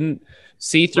Goldblum didn't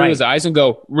see through his eyes and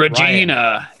go,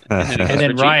 "Regina." And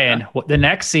then Ryan, the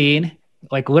next scene,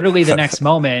 like literally the next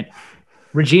moment,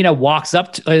 Regina walks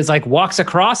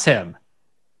across him.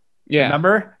 Yeah.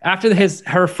 Remember? After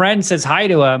her friend says hi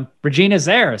to him, Regina's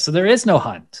there. So there is no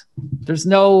hunt. There's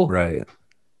no right.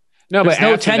 No, there's but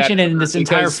no after tension that, in this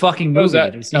entire fucking movie.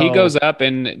 He goes up,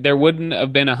 and there wouldn't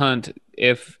have been a hunt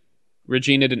if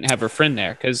Regina didn't have her friend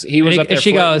there, because he was up there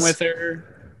flirting with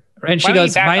her. And she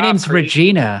goes, "My name's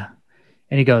Regina,"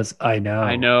 and he goes, "I know."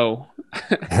 I know.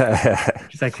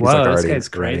 She's like, "Whoa, this guy's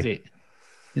crazy."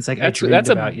 It's like, "I dreamed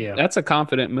about you." That's a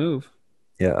confident move.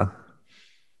 Yeah.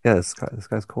 Yeah, this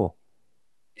guy's cool.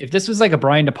 If this was like a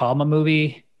Brian De Palma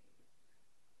movie,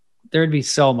 there'd be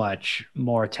so much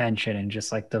more tension and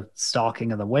just like the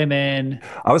stalking of the women.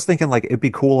 I was thinking like it'd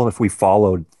be cool if we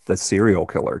followed the serial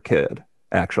killer kid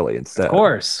actually instead. Of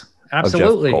course.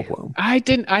 Absolutely.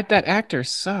 That actor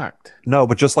sucked. No,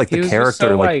 but just like the character,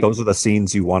 so, like those are the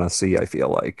scenes you want to see, I feel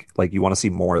like you want to see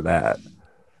more of that.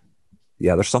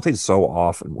 Yeah, there's something so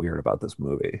off and weird about this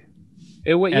movie.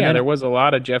 There was a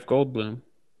lot of Jeff Goldblum.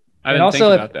 I didn't think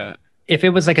about that. If it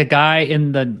was like a guy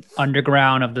in the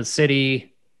underground of the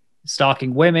city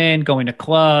stalking women, going to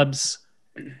clubs,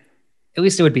 at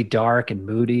least it would be dark and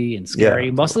moody and scary.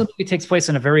 Yeah, Most of the movie takes place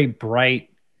in a very bright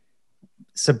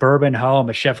suburban home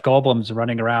as Jeff Goldblum's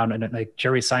running around in like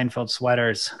Jerry Seinfeld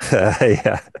sweaters.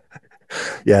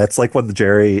 Yeah, it's like when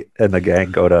Jerry and the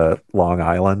gang go to Long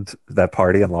Island, that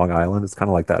party in Long Island. It's kind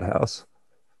of like that house.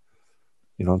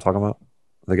 You know what I'm talking about?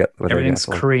 Everything's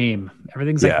cream.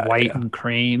 Everything's like white and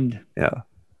creamed. Yeah.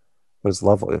 It was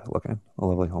lovely looking. A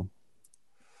lovely home.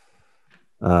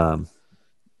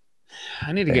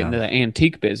 I need to get into the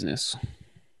antique business.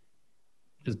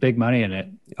 There's big money in it.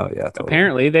 Oh yeah. Totally.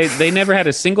 Apparently they never had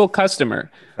a single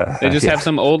customer. They just have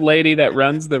some old lady that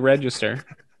runs the register.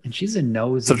 And she's a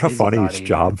nosy. Such a funny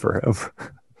job for him.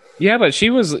 Yeah, but she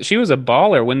was a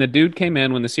baller when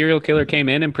the serial killer came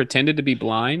in and pretended to be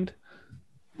blind.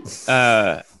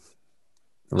 Right.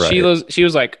 She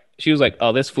was like,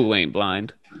 "Oh, this fool ain't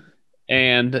blind,"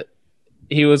 and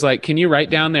he was like, "Can you write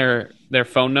down their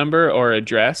phone number or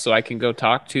address so I can go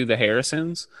talk to the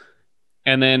Harrisons?"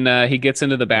 And then he gets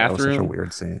into the That was such a bathroom.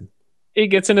 weird scene. He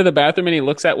gets into the bathroom and he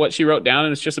looks at what she wrote down,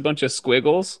 and it's just a bunch of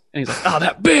squiggles. And he's like, "Oh,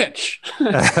 that bitch!"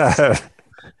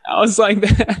 I was like,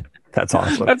 "That." That's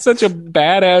awesome. That's such a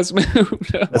badass move.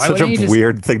 That's Why such wouldn't he a just-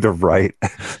 weird thing to write.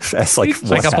 That's like He's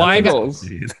like a blind guy.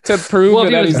 to prove Well, if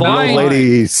he that was he's blind- not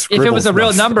lady. If it was a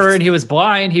real number and he was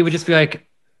blind, he would just be like,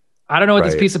 I don't know what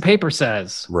this Right. piece of paper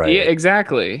says. Right. Yeah,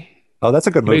 exactly. Oh, that's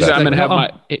a good move. He's like, I'm actually. gonna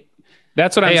have my.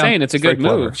 That's what I'm Hey, saying. It's a very good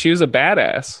move. clever. She was a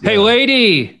badass. Hey,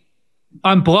 lady,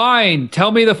 I'm blind.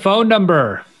 Tell me the phone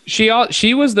number. She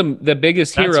was the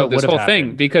biggest That's hero what of this would've whole thing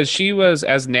happened. because she was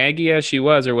as naggy as she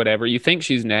was or whatever. You think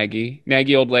she's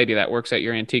naggy old lady that works at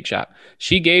your antique shop.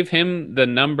 She gave him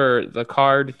the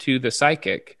card to the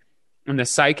psychic, and the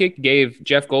psychic gave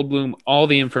Jeff Goldblum all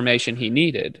the information he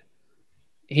needed.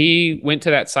 He went to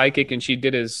that psychic and she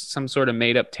did some sort of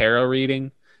made up tarot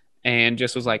reading and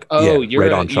just was like, "Oh, Yeah,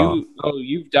 right on Sean.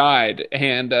 you've died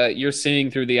and you're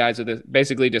seeing through the eyes of this."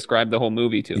 Basically, described the whole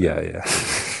movie to him. Yeah.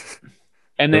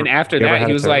 And then after You ever that, had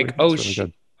he a was tarot like, reading? "Oh It's really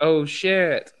good. oh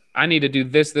shit, I need to do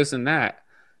this, this, and that."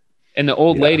 And the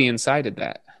old Yeah. lady incited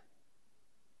that.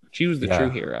 She was the Yeah. true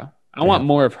hero. I want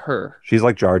more of her. She's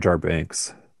like Jar Jar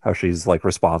Binks. How she's like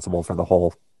responsible for the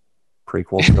whole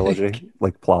prequel trilogy,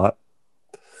 like plot.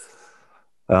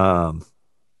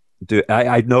 Dude,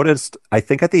 I noticed. I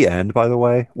think at the end, by the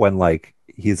way, when like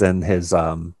he's in his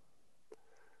fucking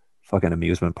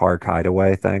amusement park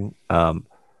hideaway thing, and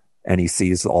he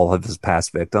sees all of his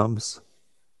past victims.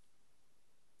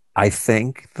 I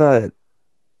think that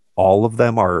all of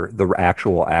them are the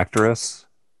actual actress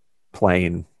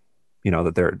playing,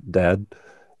 that they're dead.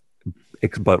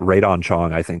 But Radon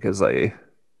Chong, I think, is like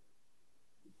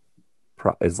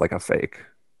a fake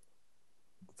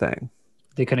thing.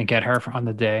 They couldn't get her on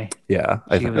the day. Yeah,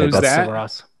 I She think was Who's that's that? Silver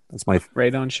Us. my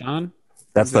Radon Sean?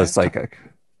 that's Who's the that? psychic.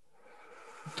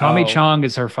 Tommy Oh. Chong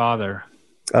is her father.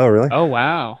 Oh, really? I Oh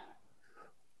wow.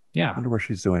 Yeah, wonder what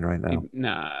she's doing right now.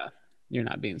 Nah, you're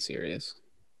not being serious.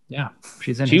 yeah.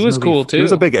 She's in. She his was movie, cool too. She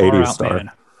was a big Far 80s Out star.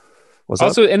 Man. Was that?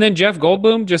 Also, and then Jeff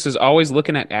Goldblum just is always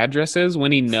looking at addresses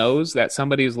when he knows that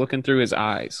somebody is looking through his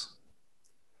eyes.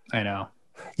 I know.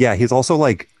 Yeah, he's also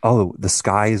like, oh, the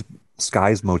Skies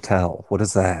Motel. What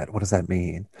is that? What does that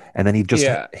mean? And then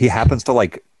he happens to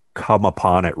like come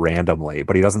upon it randomly,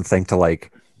 but he doesn't think to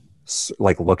like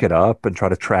look it up and try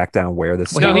to track down where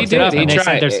this. Well, No, he looked it up did. He and they said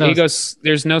tried. there's no- He goes,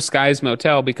 "There's no Skies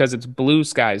Motel because it's Blue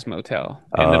Skies Motel,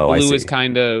 and the Oh, I blue see. is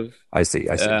kind of I see.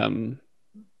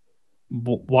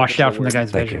 Washed out from the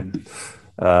guy's Thank you. vision.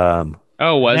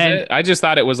 Oh, was And- it? I just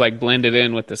thought it was like blended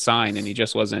in with the sign, and he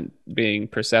just wasn't being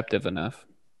perceptive enough.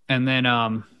 And then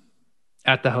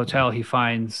at the hotel, he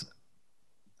finds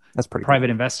That's pretty a private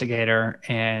investigator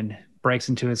and breaks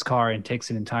into his car and takes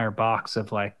an entire box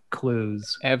of like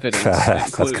clues. Evidence.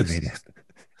 That's clues. convenient.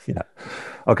 Yeah.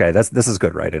 Okay. This is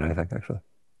good writing, I think. Actually,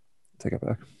 take it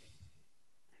back.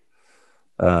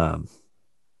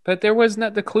 But there was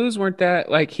not. The clues weren't that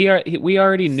like we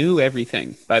already knew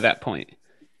everything by that point.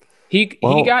 He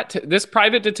got to, this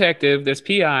private detective, this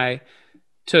PI,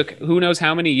 took who knows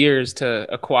how many years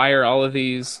to acquire all of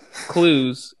these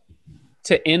clues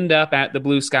to end up at the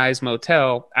Blue Skies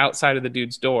Motel outside of the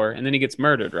dude's door, and then he gets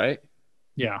murdered, right?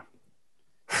 Yeah.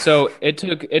 So it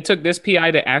took this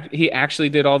PI to act. He actually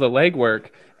did all the legwork,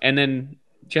 and then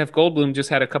Jeff Goldblum just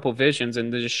had a couple visions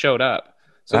and they just showed up.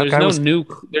 So That there's guy no was-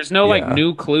 like Yeah.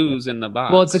 new clues in the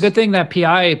box. Well, it's a good thing that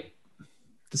PI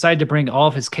decided to bring all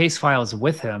of his case files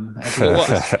with him as he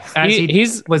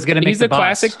was going to make he's the a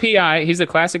classic bus. PI. He's a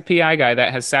classic PI guy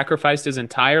that has sacrificed his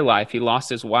entire life. He lost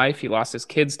his wife. He lost his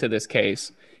kids to this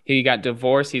case. He got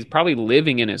divorced. He's probably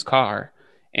living in his car,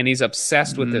 and he's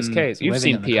obsessed with this case. You've living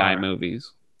seen in the PI car.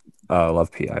 movies. I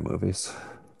love PI movies.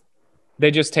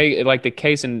 They just take like the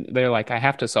case, and they're like, "I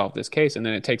have to solve this case," and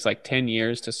then it takes like 10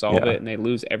 years to solve Yeah. it, and they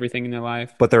lose everything in their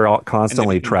life But they're all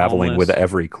constantly become traveling with homeless.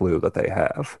 every clue that they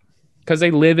have. because they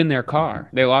live in their car.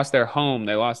 They lost their home.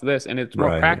 They lost this, and it's more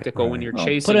Right, practical when right. you're Well,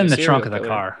 chasing. put it in a the serial trunk of the killer.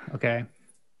 car. Okay.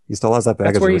 He still has that bag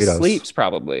That's of where he Doritos. sleeps,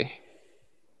 probably.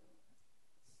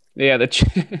 Yeah,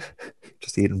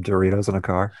 Just eating Doritos in a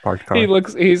parked car.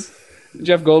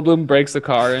 Jeff Goldblum breaks the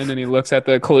car in and he looks at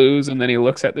the clues and then he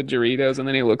looks at the Doritos and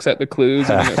then he looks at the clues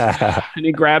and he, goes, and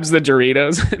he grabs the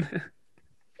Doritos.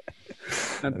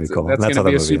 That'd be cool. That's That's going how to be the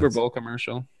a movie Super ends. Bowl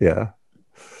commercial. Yeah.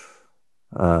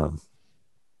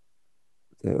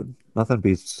 Dude, nothing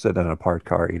beats sitting in a parked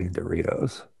car eating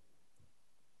Doritos.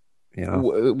 You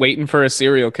know? Waiting for a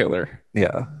serial killer.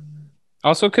 Yeah.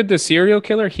 Also, could the serial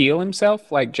killer heal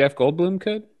himself like Jeff Goldblum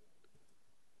could?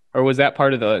 Or was that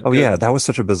part of the... Oh, yeah. That was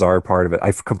such a bizarre part of it.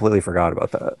 I completely forgot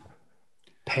about that.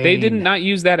 Pain. They did not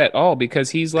use that at all because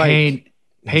he's like... Pain.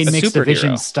 Pain a makes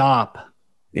division superhero. stop.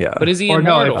 Yeah. But is he Or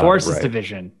no, immortal? it forces right.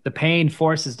 division. The pain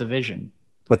forces division.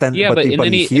 But then, Yeah, but and but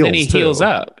then he he heals heals too.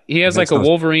 up. He has like Makes a no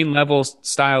Wolverine level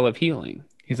style of healing.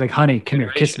 He's like, honey, come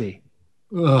here, kiss Iteration.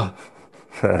 me. Ugh,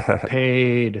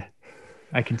 paid.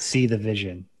 I can see the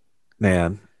vision.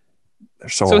 Man, they're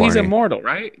so So he's horny. immortal,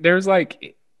 right? There's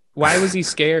like, why was he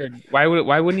scared? Why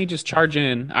wouldn't he just charge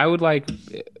in? I would like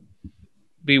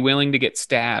be willing to get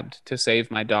stabbed to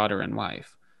save my daughter and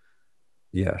wife.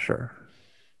 Yeah, sure.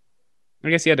 I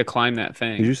guess he had to climb that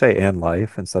Did you thing say and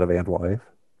life instead of and wife?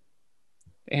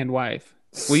 and wife.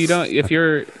 Well, you don't. If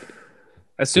you're Dude,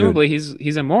 assumably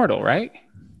he's immortal, right?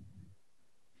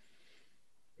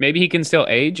 Maybe he can still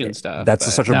age and stuff, that's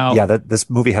but such a yeah. Now, That this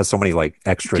movie has so many like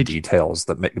extra did you, details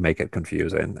that make it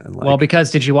confusing and well, like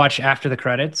because did you watch after the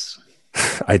credits?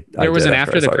 I there was did an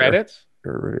after I after the saw credits.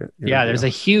 your Yeah, there's review.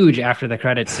 a huge after the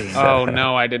credits scene. Oh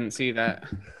no, I didn't see that.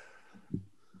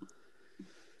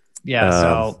 Yeah, Um,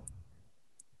 so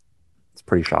it's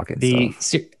pretty shocking the stuff.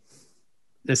 se-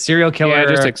 the serial Yeah,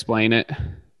 just killer explain it.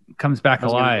 comes back I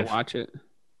was gonna go alive. watch it.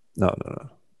 No.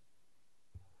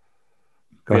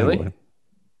 Go ahead, Really? William.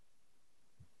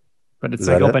 But it's Is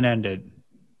like that it? open ended.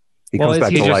 He Well, comes is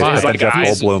back he to just life, his, but then like, Jeff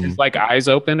eyes, Goldblum. his like eyes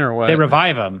open or what? They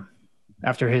revive him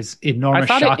after his enormous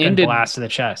thought it shotgun ended- blast to the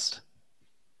chest.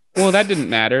 Well, that didn't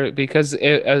matter because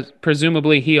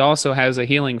presumably he also has a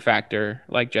healing factor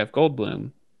like Jeff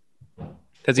Goldblum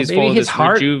because he's maybe full of his this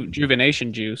heart-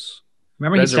 rejuvenation juice.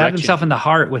 Remember, he stabbed Resurrection. himself in the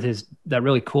heart with that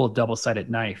really cool double sided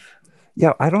knife.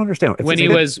 Yeah, I don't understand. When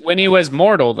he was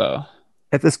mortal though,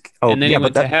 If this, oh and then yeah, he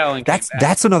went but to hell and came back.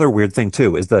 that's another weird thing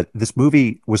too. Is that this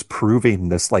movie was proving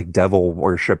this like devil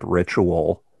worship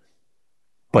ritual,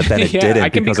 but then it yeah, didn't I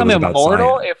can because it become was about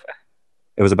immortal science. if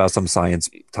It was about some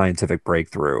scientific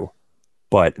breakthrough,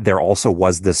 but there also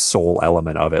was this soul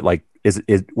element of it. Like,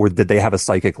 did they have a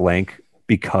psychic link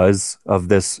because of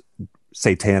this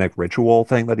satanic ritual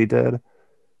thing that he did?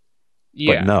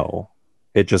 yeah. But no,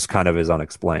 it just kind of is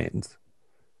unexplained.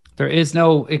 There is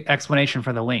no explanation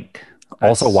for the link.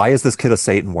 Also, That's- why is this kid a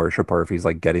Satan worshiper if he's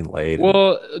like getting laid?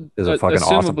 Well, Is a fucking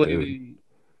awesome dude.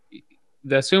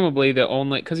 assumably the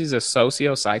only because he's a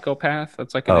socio-psychopath.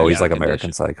 That's like Oh, he's like condition.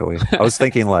 American Psycho. I was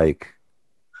thinking like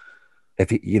if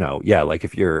he, like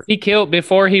if you're He killed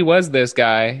before he was this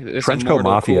guy. This Trenchcoat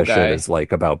immortal, Mafia cool shit guy. is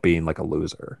like about being like a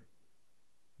loser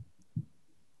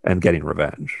and getting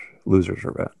revenge. Loser's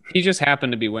revenge. He just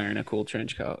happened to be wearing a cool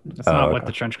trench coat, That's not what okay.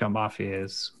 the Trenchcoat Mafia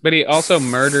is. but he also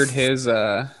murdered his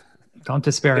Don't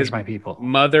disparage His- my people.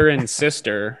 mother and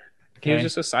sister. He was Okay.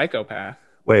 just a psychopath.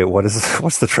 Wait,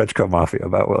 what's the Trenchcoat Mafia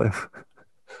about, William?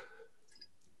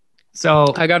 So,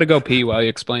 I got to go pee while you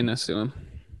explain this to him.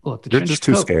 look, You're just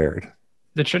too scared.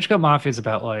 The Trenchcoat Mafia is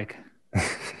about like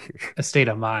a state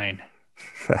of mind.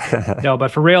 No,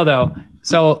 but for real though.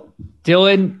 So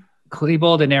Dylan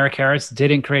Klebold and Eric Harris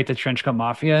didn't create the Trenchcoat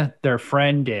Mafia. Their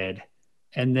friend did.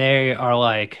 And they are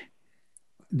like,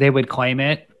 they would claim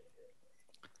it.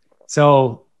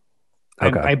 So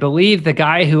Okay. I believe the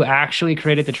guy who actually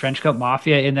created the Trenchcoat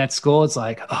Mafia in that school is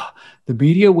like, oh, the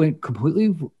media went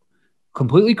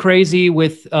completely crazy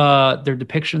with their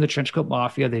depiction of the Trenchcoat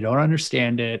Mafia. They don't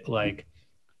understand it. Like,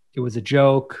 it was a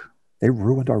joke. They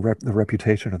ruined the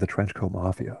reputation of the Trenchcoat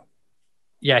Mafia.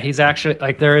 Yeah, he's actually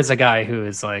like, there is a guy who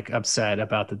is like upset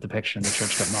about the depiction of the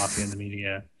Trenchcoat Mafia in the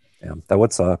media. Yeah, that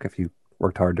would suck if you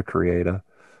worked hard to create a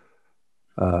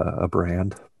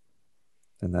brand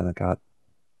and then it got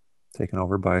taken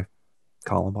over by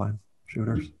Columbine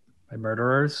shooters. By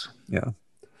murderers, Yeah.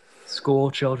 school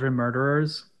children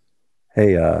murderers.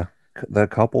 Hey, the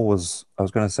couple was. I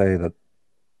was gonna say that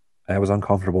I was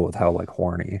uncomfortable with how like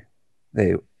horny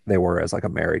they were as like a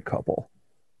married couple.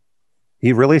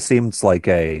 He really seems like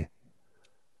a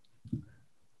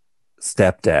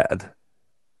stepdad.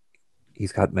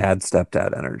 He's got mad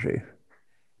stepdad energy.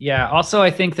 Yeah. Also,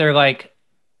 I think they're like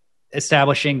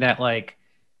establishing that like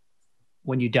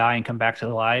when you die and come back to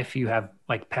life, you have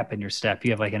like pep in your step.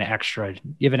 You have like an extra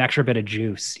bit of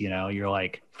juice. You know, you're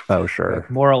like Oh, sure.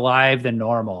 more alive than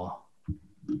normal.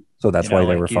 So that's You know, why they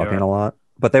like were fucking you're- a lot.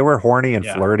 But they were horny and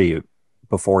Yeah. flirty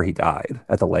before he died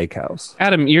at the lake house.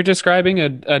 Adam, you're describing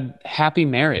a happy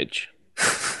marriage.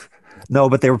 No,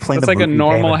 but they were playing That's the like a movie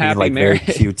normal game and being happy like very marriage.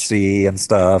 cutesy and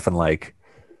stuff and like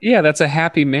Yeah, that's a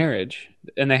happy marriage.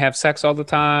 And they have sex all the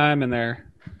time and they're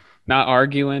not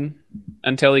arguing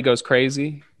until he goes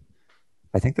crazy.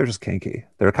 I think they're just kinky.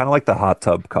 They're kind of like the hot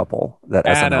tub couple that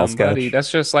SNL Adam, sketch. buddy,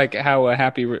 that's just like how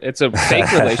it's a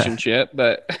fake relationship,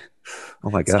 but Oh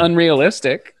my it's god!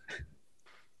 unrealistic.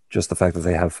 Just the fact that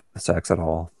they have sex at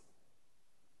all.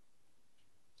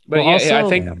 Well, But yeah, I also,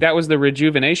 think Damn. that was the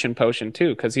rejuvenation potion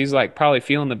too, because he's like probably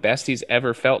feeling the best he's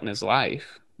ever felt in his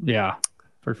life, yeah,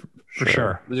 for Sure.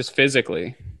 sure. just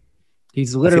physically.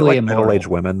 He's I feel literally like middle-aged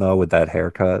immortal. women though with that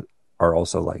haircut are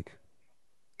also like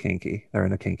kinky. They're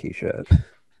into kinky shit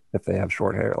if they have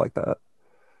short hair like that.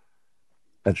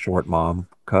 That short mom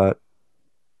cut.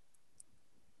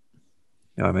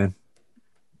 You know what I mean?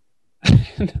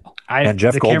 I And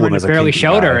Jeff the camera Goldblum is just a barely kinky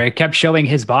showed her. guy. It kept showing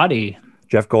his body.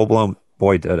 Jeff Goldblum,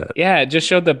 boy, did it. Yeah, it just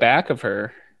showed the back of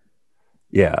her.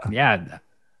 Yeah. Yeah, But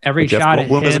every Jeff shot at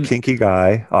Goldblum is a him. kinky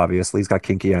guy. Obviously, he's got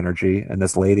kinky energy, and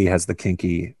this lady has the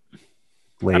kinky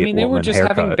I late mean, they were woman just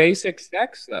having haircut. basic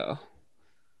sex though.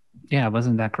 Yeah, it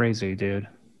wasn't that crazy, dude.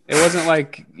 It wasn't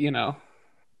like,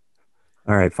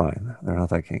 All right, fine. They're not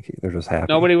that kinky. They're just happy.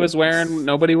 nobody was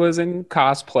in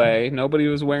cosplay. Nobody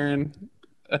was wearing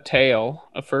a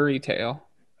furry tail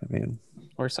I mean,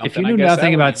 or If you something. I knew guess that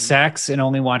nothing would about be sex and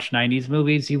only watched 90s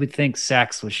movies, you would think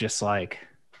sex was just like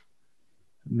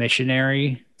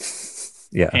missionary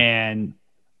yeah, and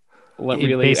it really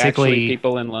actually basically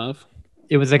people in love.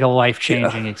 it was like a yeah,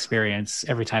 life-changing experience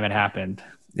every time it happened.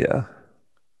 yeah.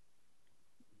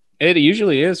 It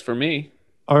usually is for me,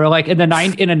 Or like in a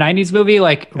 90s movie,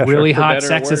 like Yeah, sure. really for hot better or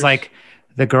sex is worse. like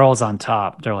the girl's on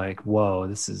top. They're like, whoa,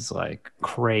 this is like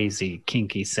crazy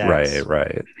kinky Right, sex.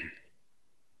 right.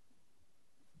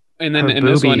 And then Her in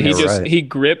this one, You're boobies. right. he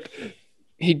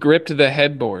gripped the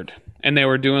headboard, and they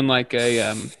were doing like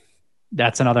a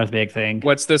That's another big thing.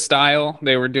 what's the style?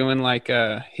 They were doing like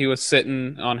he was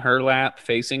sitting on her lap,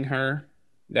 facing her,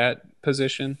 that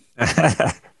position,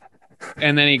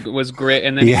 and then he he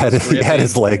had was he had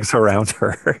his gripping, legs around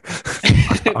her,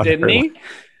 on didn't her, he?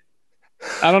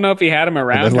 I don't know if he had him and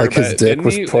then around her, like his but dick didn't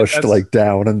was he? pushed That's, like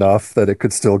down enough that it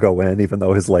could still go in, even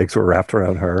though his legs were wrapped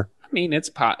around her. I mean, it's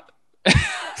pot.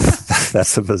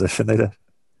 That's the position they did.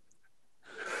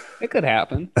 It could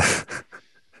happen.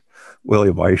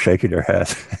 William, why are you shaking your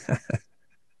head?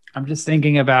 I'm just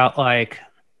thinking about like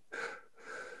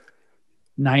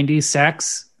 90s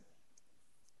sex.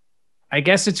 I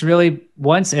guess it's really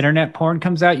once internet porn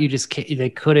comes out, you just can't, they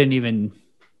couldn't even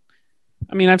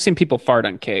I mean, I've seen people fart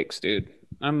on cakes, dude.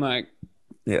 I'm like,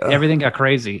 Yeah, everything got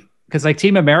crazy. Because like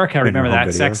Team America, in your remember home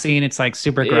that sex videos, scene? It's like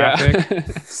super yeah, graphic.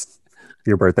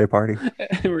 your birthday party,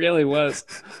 it really was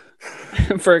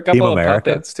for a Team couple of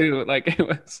America. puppets too. Like it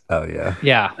was. Oh yeah,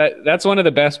 Yeah. That's one of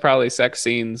the best probably sex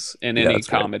scenes in yeah, any it's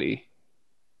great. comedy.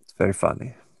 It's very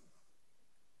funny.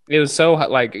 It was so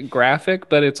like graphic,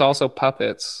 but it's also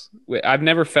puppets. I've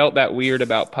never felt that weird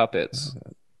about puppets.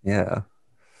 Yeah,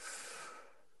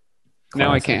 Now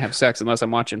I classic. can't have sex unless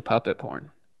I'm watching puppet porn.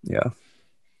 Yeah,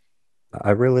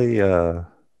 I really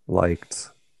liked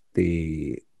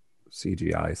the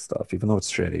CGI stuff, even though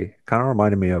it's shitty. Kind of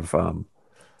reminded me of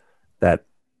that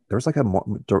there was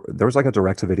like a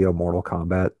direct to video Mortal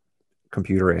Kombat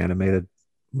computer animated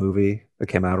movie that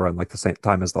came out around like the same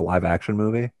time as the live action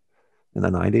movie in the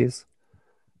 90s,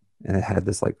 and it had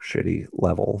this like shitty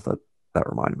level that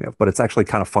reminded me of, but it's actually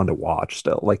kind of fun to watch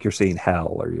still. Like you're seeing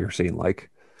hell, or you're seeing like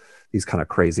these kind of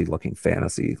crazy looking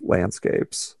fantasy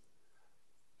landscapes.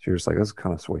 So you're just like, this is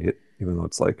kind of sweet, even though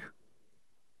it's like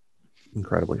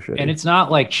incredibly And shitty. it's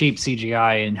not like cheap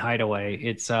CGI in Hideaway.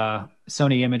 It's Sony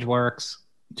ImageWorks.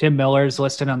 Tim Miller's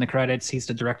listed on the credits. He's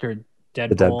the director of The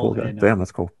Deadpool Deadpool guy. and Damn,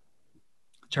 that's cool.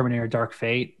 Terminator Dark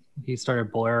Fate. He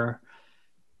started Blur.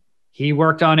 He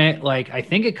worked on it. Like I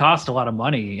think it cost a lot of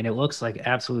money and it looks like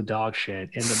absolute dog shit.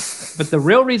 But the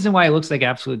real reason why it looks like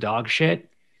absolute dog shit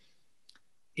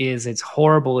is it's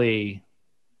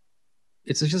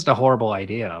just a horrible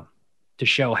idea to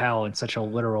show hell in such a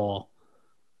literal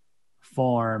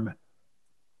form.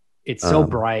 It's so Um,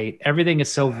 bright. Everything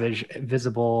is so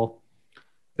visible.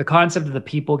 The concept of the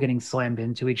people getting slammed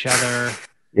into each other,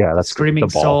 yeah, that's the screaming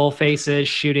ball. soul faces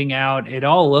shooting out. It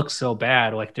all looks so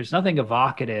bad. Like there's nothing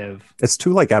evocative. It's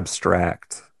too like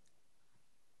abstract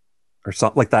or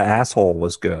something. Like the asshole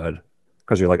was good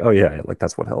because you're like, oh yeah, like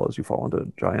that's what hell is. You fall into a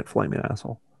giant flaming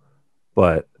asshole.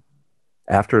 But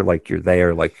after like you're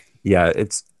there, like yeah,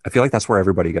 it's. I feel like that's where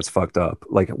everybody gets fucked up.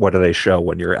 Like, what do they show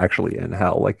when you're actually in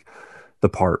hell? Like the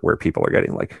part where people are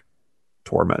getting like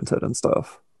tormented and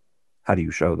stuff. How do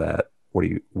you show that? What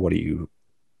do you,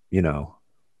 you know?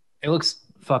 It looks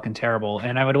fucking terrible.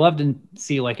 And I would love to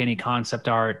see like any concept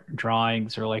art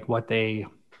drawings or like what they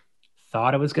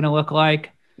thought it was going to look like.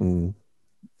 Mm.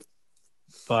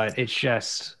 But it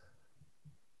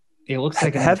looks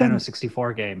like a Nintendo Heaven,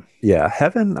 64 game. yeah,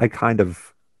 Heaven. I kind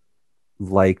of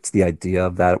liked the idea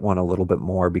of that one a little bit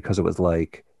more because it was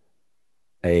like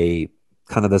a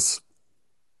kind of this,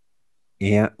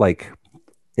 and like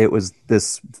it was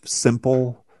this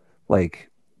simple, like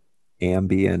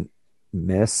ambient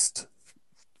mist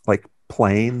like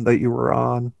plane that you were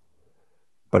on,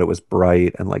 but it was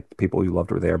bright and like the people you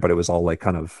loved were there, but it was all like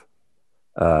kind of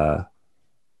uh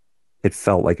it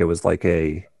felt like it was like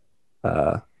a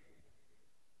uh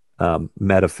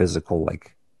metaphysical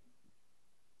like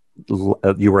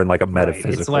you were in like a Right.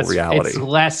 metaphysical reality. It's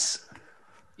less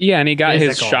Yeah, and he got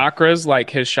physical.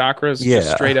 his chakras just Yeah.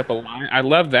 straight up aligned. I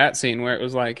love that scene where it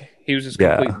was like he was just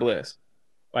Yeah. complete bliss.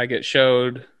 Like it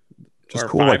showed, Just or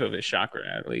cool, 5 like of his chakra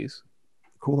at least.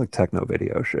 cool like techno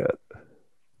video shit.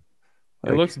 It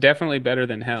Like, looks definitely better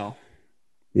than Hell.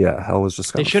 yeah, hell was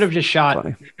just They kind should have of just shot.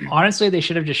 funny. Honestly, they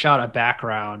should have just shot a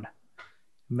background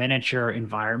miniature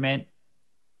environment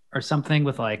or something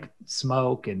with like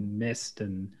smoke and mist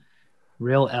and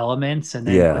real elements, and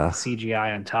then Yeah. put the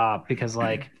CGI on top, because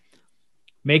like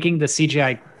making the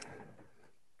CGI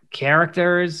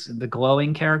characters, the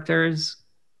glowing characters,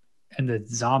 and the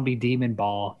zombie demon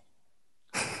ball,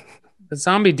 The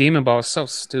zombie demon ball is so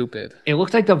stupid. it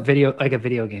looked like a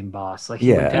video game boss. Like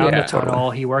he went Yeah, down yeah, the tunnel,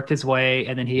 totally. he worked his way,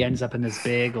 and then he ends up in this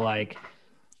big like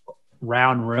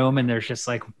round room, and there's just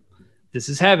like, this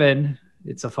is heaven.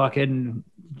 It's a fucking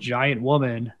giant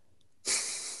woman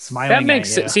smiling. That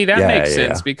makes at you. see that Yeah, makes yeah,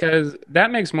 sense yeah. because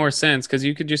that makes more sense because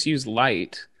you could just use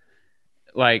light,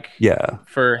 like Yeah.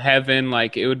 for heaven.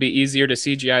 Like it would be easier to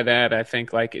CGI that, I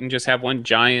think, like, and just have one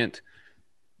giant,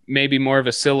 maybe more of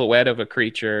a silhouette of a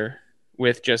creature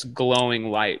with just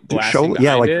glowing light Dude, blasting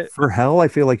yeah, behind like it. for hell, I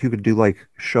feel like you could do like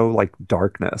show like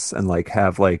darkness and like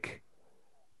have like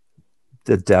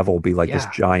the devil be like this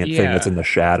Yeah. giant thing that's Yeah. in the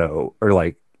shadow or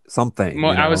like something,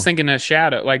 Well, you I was know? thinking a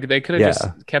shadow. Like they could have Yeah.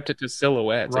 just kept it to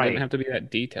silhouettes. It Right. didn't have to be that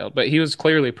detailed. But he was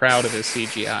clearly proud of his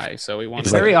CGI, so he wanted. It's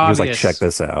He's like, very he was like, obvious. check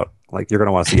this out. Like you're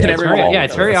gonna want to see And it everyone- all Yeah,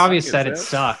 it's very this. obvious that it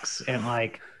Sucks. sucks, and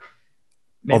like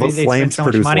Although maybe they flames spent so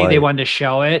much produce money they light. wanted to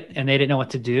show it and they didn't know what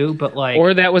to do, but like,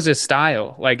 Or that was his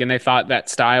style. Like, and they thought that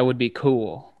style would be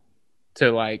cool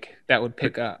to like that would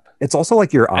pick up. It's also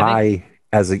like your I eye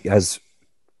as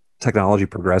technology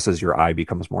progresses, your eye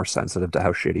becomes more sensitive to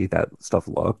how shitty that stuff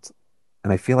looked.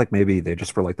 And I feel like maybe they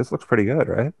just were like, this looks pretty good,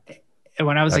 right?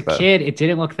 when I was a Back then. kid, it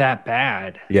didn't look that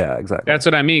bad. Yeah, exactly. That's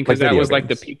what I mean because Like that video was like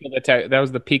the games. peak of that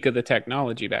was the peak of the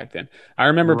technology back then. I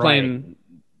remember Right. playing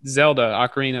Zelda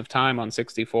Ocarina of Time on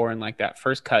 64 and like that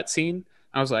first cutscene,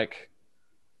 I was like,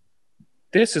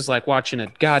 this is like watching a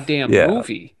goddamn Yeah.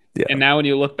 movie. Yeah. And now when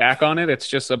you look back on it, it's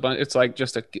just it's like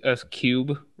just a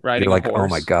cube riding You're like, a horse. oh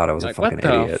my God, I was a Like, fucking what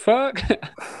the idiot. fuck?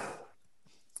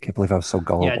 Can't believe I was so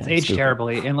gullible. Yeah, it's and aged stupid.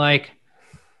 terribly, and like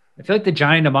I feel like the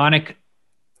giant demonic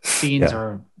scenes Yeah.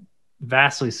 are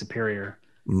vastly superior.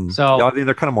 Mm. So- yeah, I mean,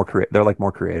 they're kind of more creative. They're like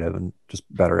more creative and just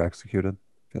better executed.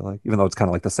 I feel like, even though it's kind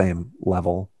of like the same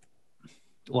level.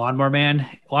 Lawnmower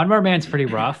Man's pretty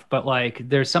rough, but like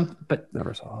Never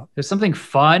saw it. there's something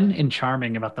fun and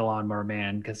charming about the Lawnmower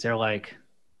Man, because they're like,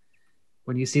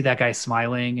 when you see that guy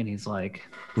smiling and he's like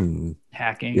Mm.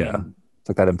 hacking Yeah. and It's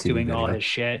like that MTV doing all video. his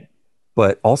shit.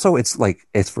 But also, it's like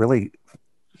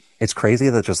it's crazy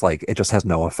that just like it just has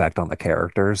no effect on the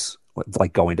characters. It's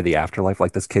like going to the afterlife.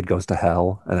 Like this kid goes to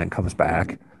hell and then comes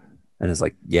back and is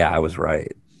like, "Yeah, I was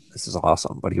right. This is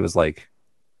awesome." But he was like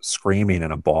screaming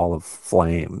in a ball of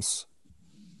flames.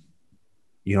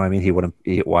 You know what I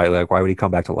mean? Why would he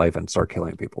come back to life and start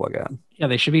killing people again? Yeah,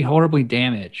 they should be horribly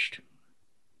damaged.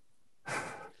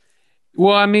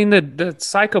 Well, I mean, the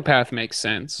psychopath makes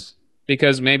sense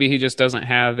because maybe he just doesn't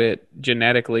have it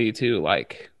genetically to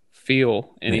like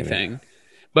feel anything.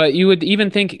 But you would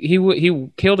even think he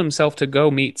killed himself to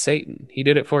go meet Satan. He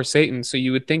did it for Satan, so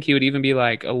you would think he would even be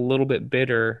like a little bit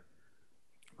bitter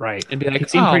Right. and be like, He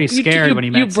seemed pretty scared when he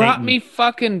met You brought Satan. me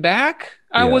fucking back.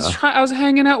 I Yeah. was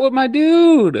hanging out with my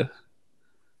dude.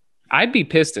 I'd be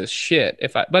pissed as shit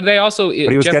if I. But they also But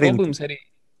he was Jeff getting Goldblum said he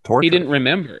Torture. didn't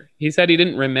remember. He said he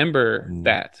didn't remember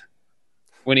that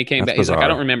when he came That's back. He's like, I bizarre.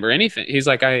 don't remember anything. He's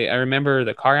like, I remember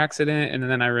the car accident, and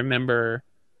then I remember.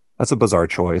 That's a bizarre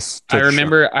choice. I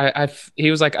remember. He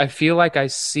was like, I feel like I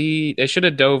see. They should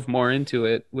have dove more into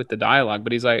it with the dialogue,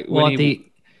 but he's like, Well, when at he's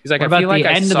like, what I about feel like the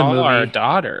I end of the saw our movie?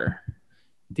 daughter.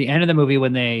 the end of the movie,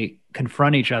 when they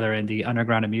confront each other in the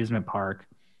underground amusement park,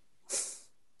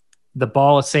 the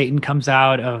ball of Satan comes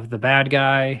out of the bad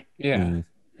guy. Yeah. Mm.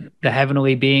 The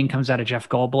heavenly being comes out of Jeff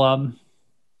Goldblum.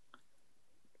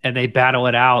 And they battle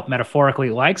it out metaphorically,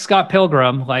 like Scott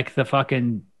Pilgrim, like the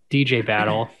fucking DJ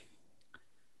battle.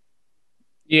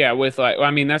 Yeah, with like,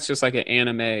 I mean, that's just like an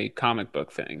anime comic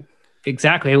book thing.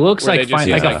 Exactly. It looks Where like they just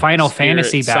like use, a Final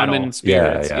Fantasy battle. summon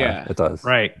spirits. Yeah, Yeah. it does.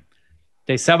 Right.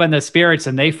 they summon the spirits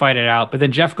and they fight it out. But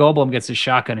then Jeff Goldblum gets his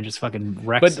shotgun and just fucking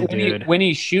wrecks the But dude. when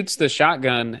he shoots the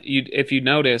shotgun, if you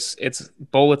notice, it's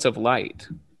bullets of light.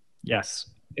 Yes.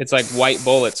 It's like white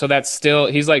bullets. So that's still,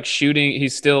 he's like shooting,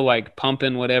 he's still like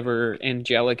pumping whatever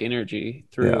angelic energy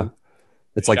through. Yeah.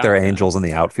 It's like they're angels in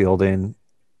the outfielding,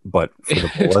 but for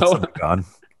the bullets and the gun.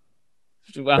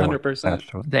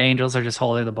 100%. The angels are just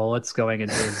holding the bullets going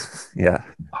into his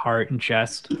heart and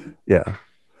chest. Yeah.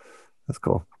 That's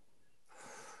cool.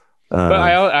 But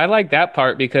I like that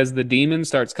part because the demon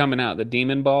starts coming out. The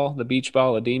demon ball, the beach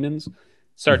ball of demons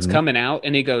starts coming out,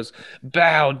 and he goes,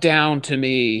 "Bow down to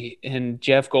me." And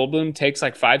Jeff Goldblum takes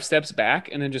like 5 steps back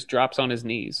and then just drops on his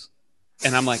knees.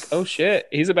 And I'm like, oh shit,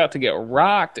 he's about to get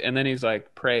rocked. And then he's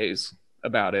like, prays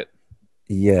about it.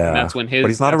 Yeah. And that's when his. But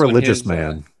he's not a religious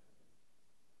man.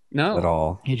 No. At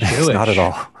all. He's Jewish. Not at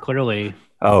all. Clearly.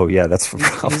 Oh, yeah. That's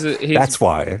that's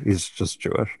why. He's just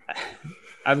Jewish.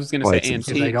 I was going to say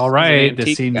antique. He's like, all right,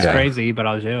 this seems crazy, but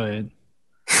I'll do it.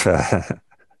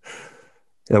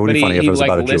 It would be funny if it was like,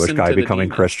 about a Jewish guy becoming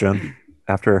Christian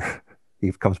after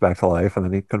he comes back to life and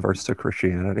then he converts to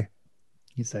Christianity.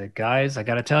 He said, guys, I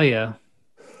got to tell you,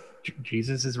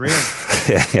 Jesus is real.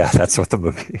 yeah, that's what the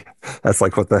movie, that's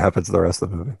like what happens in the rest of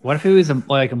the movie. What if it was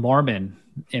like a Mormon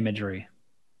imagery?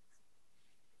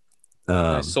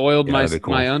 I soiled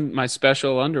my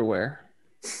special underwear.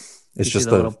 It's just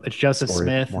it's Joseph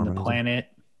Smith and the planet.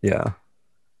 Yeah.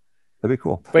 That'd be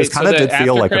cool. Wait, so did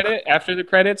feel like after the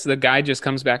credits, the guy just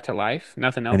comes back to life.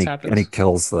 Nothing else happens. And he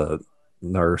kills the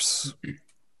nurse.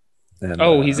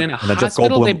 And, he's in a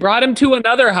hospital. They brought him to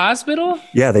another hospital.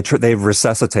 Yeah, they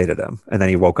resuscitated him, and then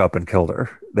he woke up and killed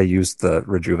her. They used the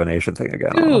rejuvenation thing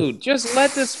again. Dude, just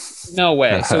let this. No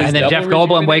way. So and then Jeff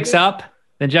Goldblum wakes up.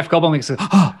 Then Jeff Goldblum wakes up.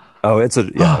 Oh, it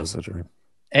was a dream.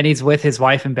 And he's with his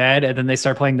wife in bed, and then they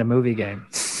start playing the movie game.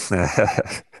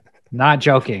 Not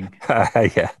joking.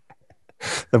 Yeah.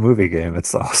 The movie game,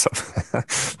 it's awesome.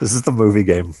 This is the movie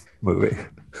game movie.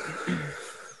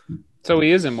 So he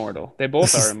is immortal. They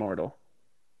both are immortal.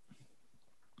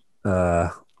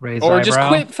 Just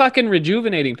quit fucking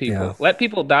rejuvenating people. Yeah. Let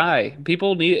people die.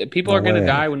 People are going to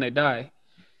die when they die.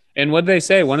 And what did they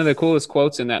say? One of the coolest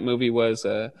quotes in that movie was,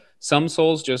 "Some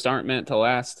souls just aren't meant to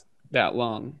last that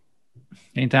long."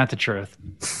 Ain't that the truth?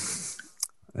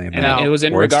 And it was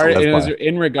in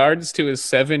regards to his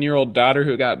 7-year-old daughter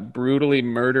who got brutally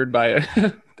murdered by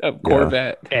a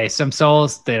Corvette. Okay, some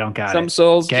souls they don't got it. Some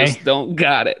souls just don't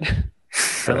got it.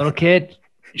 The little kid,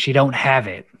 she don't have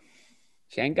it.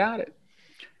 She ain't got it.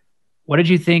 What did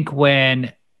you think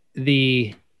when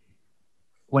Jeff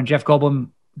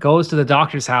Goldblum goes to the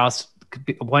doctor's house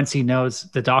once he knows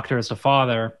the doctor is the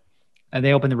father? And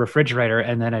they open the refrigerator,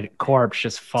 and then a corpse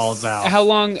just falls out. How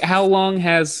long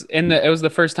has? It was the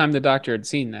first time the doctor had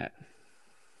seen that.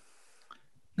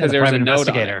 Because there was a note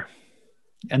on it.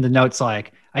 And the note's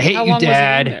like, "I hate you,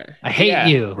 Dad. I hate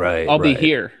you. Right. I'll be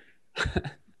here."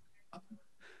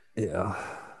 Yeah,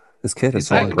 this kid is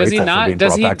so ungrateful for being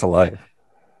brought back to life.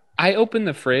 I open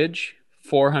the fridge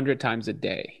 400 times a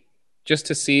day just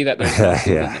to see that there's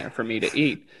nothing in there for me to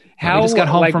eat. How he just got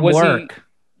home from work.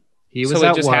 He was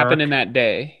it just happened in that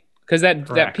day? Because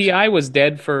that PI was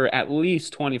dead for at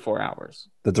least 24 hours.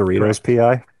 The Doritos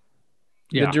PI?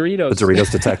 Yeah. The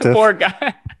Doritos detective? Poor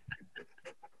guy.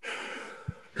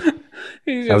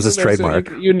 That was his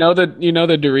trademark. You know the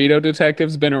Dorito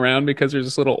detective's been around because there's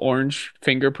this little orange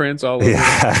fingerprints all over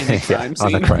the crime scene.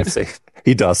 On the crime scene.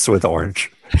 He dusts with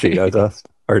orange Cheeto dust.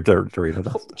 Or Dorito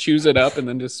dust. Chews it up and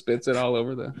then just spits it all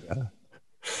over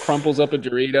crumples up a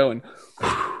Dorito and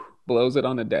blows it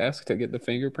on the desk to get the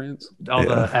fingerprints. All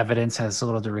the evidence has a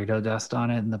little Dorito dust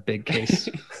on it in the big case.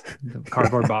 The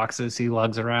cardboard boxes he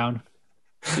lugs around.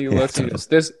 He looks and goes,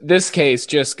 this case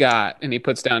just got, and he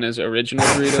puts down his original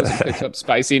Doritos and picks up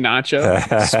spicy nacho.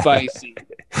 Spicy.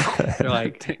 They're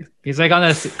like, he's like on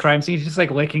this crime scene, he's just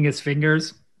like licking his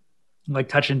fingers, like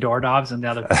touching doorknobs, and the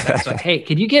other guy's like, "Hey,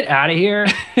 can you get out of here?"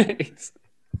 His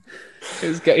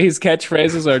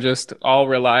catchphrases are just all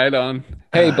relied on.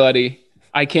 "Hey, buddy,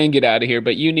 I can get out of here,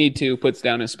 but you need to." Puts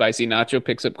down his spicy nacho,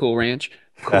 picks up Cool Ranch,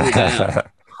 cool down,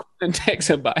 and takes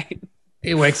a bite.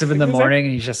 He wakes up in the morning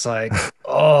and he's just like,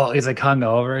 he's like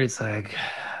hungover. He's like,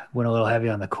 went a little heavy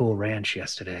on the Cool Ranch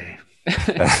yesterday.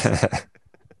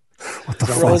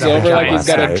 Rolls over like he's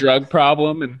got a drug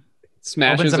problem and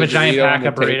smashes opens up a giant pack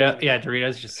of Doritos. Yeah,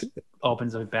 Doritos, just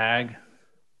opens a bag.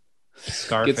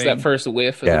 Scarfing. Gets that first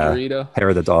whiff of the Dorito. Hair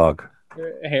of the dog.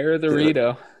 Hair of the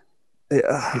Dorito.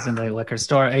 Yeah. He's in the liquor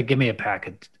store. Hey, give me a pack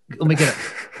of. Let me get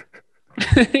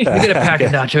a pack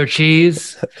of nacho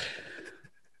cheese.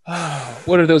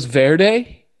 What are those,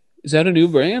 Verde? Is that a new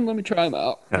brand? Let me try them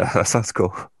out. Yeah, that sounds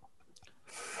cool.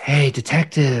 Hey,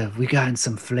 detective, we got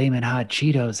some flaming hot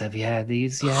Cheetos. Have you had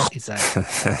these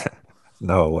yet?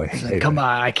 No way. He's like, come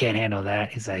on, I can't handle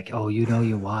that. He's like, oh, you know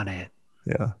you want it.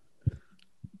 Yeah.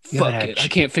 You haven't Fuck had it. I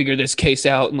can't figure this case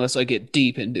out unless I get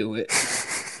deep into it.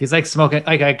 He's like smoking,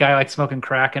 like a guy like smoking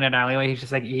crack in an alleyway. He's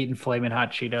just like eating flaming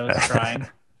hot Cheetos, trying.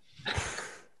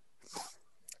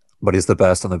 But he's the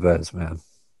best in the biz, man.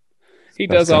 He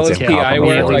Best does all his goddamn cop PI on the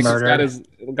work. force. Like Murder. he's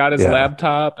got his Yeah.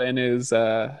 laptop and his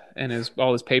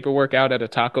all his paperwork out at a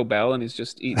Taco Bell, and he's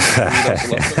just eating Doritos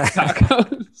local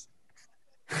tacos.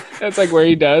 That's like where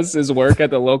he does his work at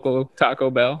the local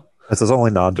Taco Bell. This is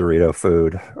only non-Dorito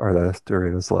food, or the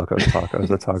Doritos Locos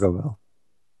Tacos at Taco Bell.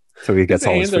 So he gets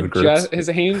all his food groups. His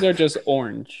hands are just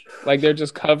orange, like they're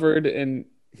just covered in.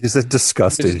 He's in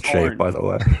disgusting Just shape, orange. by the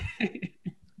way.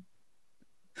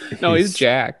 No, he's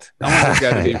jacked. I want this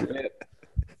guy to be ripped.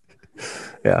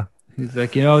 Yeah. He's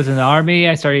like, I was in the army.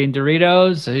 I started eating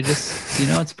Doritos. So he just,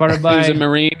 it's part of He was a my.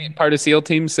 Marine, part of SEAL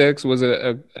Team 6. Was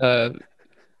a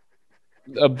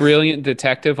brilliant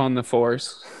detective on the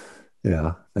force.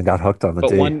 Yeah. And got hooked on the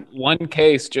But D. one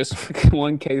case just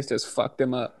fucked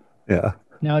him up. Yeah.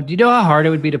 Now, do you know how hard it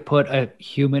would be to put a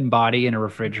human body in a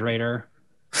refrigerator?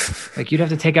 Like you'd have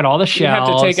to take out all the You shells.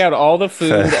 have to take out all the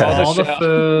food, all the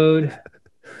food.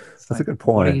 That's a good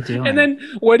What are you point. doing? and then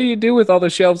what do you do with all the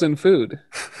shelves and food?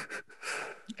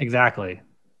 Exactly.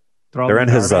 Throw They're them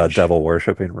in his garbage. devil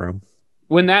worshipping room.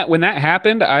 When that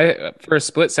happened, I for a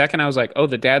split second I was like, "Oh,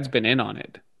 the dad's been in on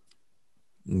it."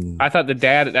 I thought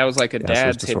that was like a Yeah, so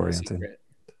dad's it's hidden disorienting. secret.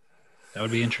 That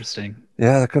would be interesting.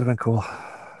 Yeah, that could have been cool.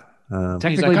 He's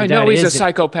Technically, like, I the know dad he's a is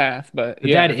psychopath, but the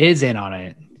yeah, dad is in on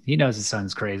it. He knows his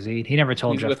son's crazy. He never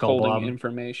told he's Jeff withholding Goldblum.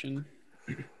 information.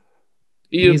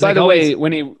 He's By like the way,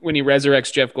 always- when he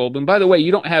resurrects Jeff Goldblum, by the way,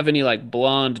 you don't have any like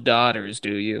blonde daughters,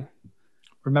 do you?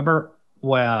 Remember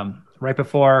when right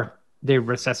before they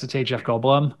resuscitate Jeff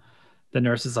Goldblum, the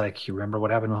nurse is like, "You remember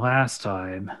what happened last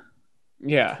time?"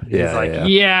 Yeah. He's Yeah, like, yeah.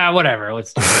 "Yeah, whatever.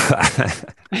 Let's do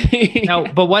it." No,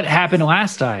 but what happened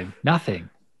last time? Nothing.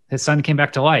 His son came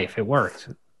back to life. It worked.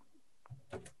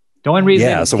 The only reason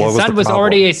Yeah, so what his was son the was problem?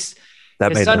 already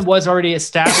That his made son no- was already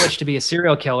established to be a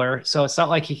serial killer, so it's not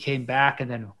like he came back and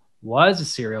then was a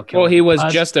serial killer. Well, he was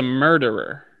because- just a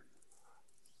murderer,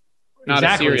 not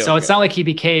exactly. a serial So it's killer. not like he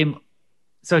became.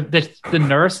 So the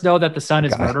nurse know that the son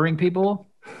is Okay. murdering people.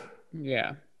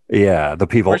 Yeah. Yeah, the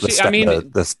people, Or she- I mean-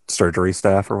 the surgery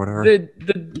staff or whatever.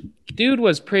 The dude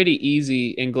was pretty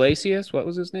easy. Inglesias, what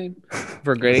was his name?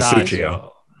 Vergracious.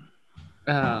 Vesugio.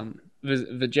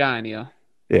 Vagina.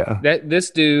 Yeah. That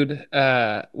this dude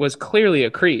was clearly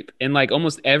a creep, and like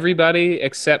almost everybody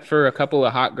except for a couple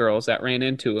of hot girls that ran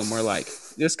into him were like,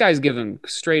 "This guy's giving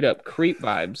straight up creep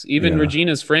vibes." Even Yeah.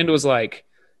 Regina's friend was like,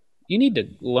 "You need to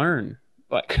learn."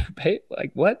 Like,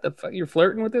 like what the fuck? You're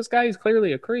flirting with this guy? He's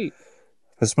clearly a creep.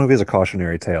 This movie is a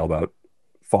cautionary tale about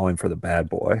falling for the bad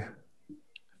boy.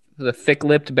 The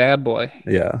thick-lipped bad boy.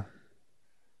 Yeah.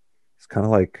 It's kind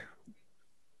of like,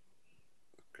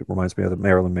 it reminds me of the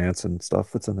Marilyn Manson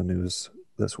stuff that's in the news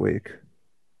this week.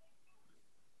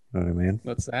 You know what I mean?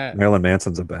 What's that? Marilyn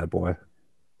Manson's a bad boy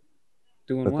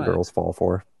Doing that what? the girls fall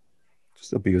for.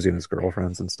 Just abusing his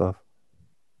girlfriends and stuff.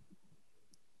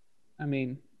 I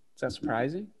mean, is that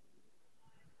surprising?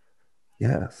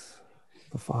 Yes.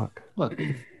 The fuck? Look,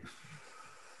 if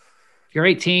you're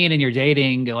 18 and you're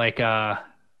dating like the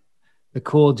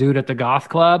cool dude at the goth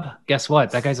club, guess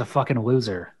what? That guy's a fucking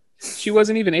loser. She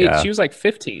wasn't even 8. Yeah. She was like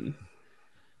 15.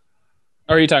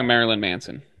 Or are you talking Marilyn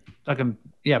Manson? Fucking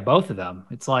yeah, both of them.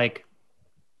 It's like,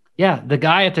 yeah, the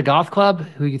guy at the goth club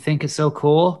who you think is so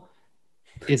cool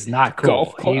is not cool.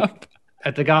 Golf club?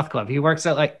 At the goth club, he works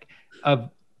at like a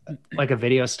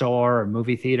video store or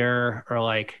movie theater, or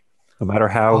like No matter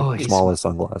how Oh, he's- small his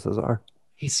sunglasses are.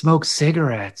 he smokes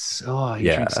cigarettes. Oh, he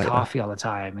Yeah, drinks yeah. coffee all the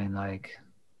time and like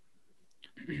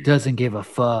doesn't give a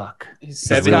fuck. He's He's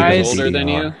 7 really years good older than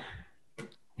DDR. you.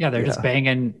 Yeah, they're just Yeah.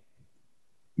 banging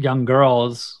young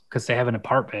girls because they have an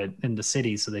apartment in the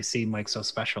city, so they seem like so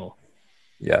special.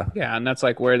 Yeah. Yeah, and that's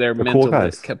like where their They're cool mental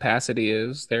guys. capacity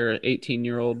is. They're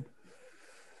 18-year-old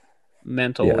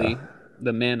mentally.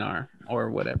 The men are,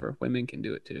 or whatever. Women can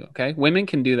do it too. Okay, women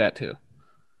can do that too.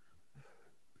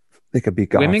 They could be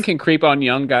goth. Women can creep on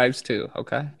young guys too.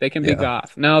 Okay, they can be Yeah.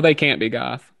 goth. No, they can't be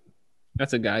goth.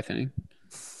 That's a guy thing.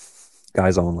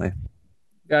 Guys only.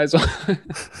 Guys,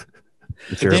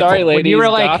 It's your sorry, When ladies. you were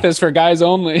like- goth is for guys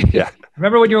only. Yeah.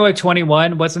 Remember when you were like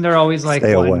 21? Wasn't there always like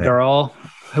Stay one away. girl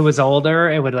who was older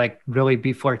and would like really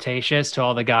be flirtatious to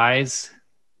all the guys?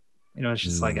 You know, it's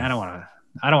just like I don't want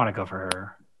to go for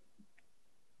her.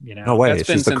 You No know, way. That's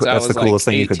been since I That's the was like coolest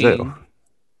thing you could do. 18.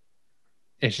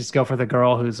 it's just go for the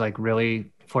girl who's like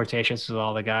really flirtatious with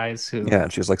all the guys who, Yeah,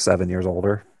 and she's like 7 years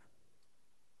older,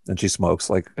 and she smokes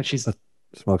like but she's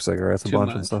smokes cigarettes a Too bunch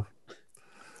and much. stuff.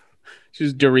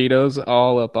 She's Doritos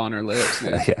all up on her lips,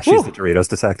 dude. Yeah, she's the Whew. Doritos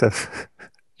detective.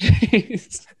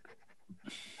 Jeez.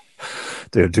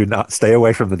 Dude, do not stay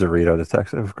away from the Dorito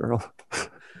detective, girl.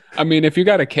 I mean, if you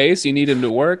got a case, you need him to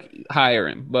work, hire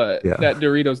him. But Yeah. that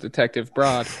Doritos detective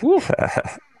broad, whew.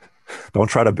 Don't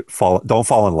try to don't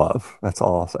fall in love. That's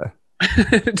all I'll say.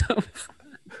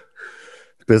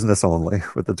 Business only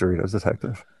with the Doritos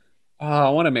detective. Oh, I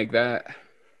want to make that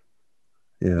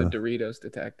the Yeah. Doritos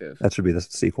detective. That should be the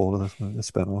sequel to this movie, the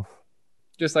spinoff.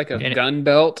 Just like a And it- gun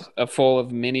belt full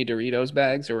of mini Doritos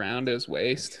bags around his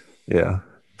waist. Yeah.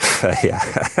 Yeah.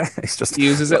 He's just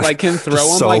Uses it like can throw just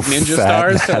them so like ninja fat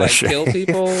and stars to out of like kill shape.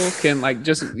 people. Can like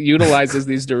just utilizes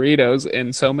these Doritos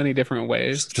in so many different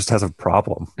ways. Just has a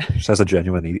problem. Just has a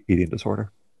genuine eating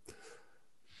disorder.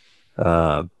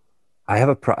 Uh, I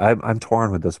have I'm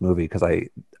torn with this movie because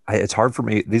it's hard for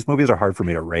me. These movies are hard for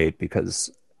me to rate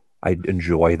because I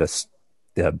enjoy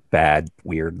the bad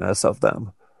weirdness of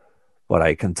them, but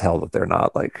I can tell that they're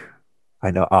not like, I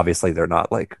know obviously they're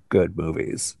not like good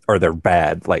movies, or they're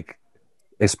bad, like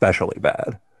especially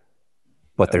bad,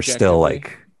 but they're still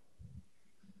Objectively.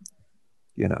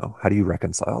 like, how do you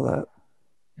reconcile that?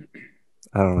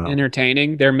 I don't know.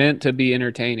 Entertaining. They're meant to be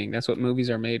entertaining. That's what movies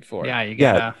are made for. yeah, you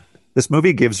Yeah, gotta. this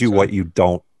movie gives you So- what you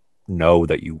don't know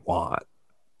that you want.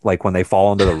 Like when they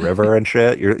fall into the river and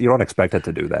shit, you don't expect it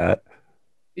to do that.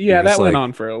 Yeah, You're just that went like-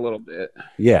 on for a little bit.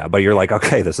 Yeah, but you're like,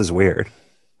 okay, this is weird.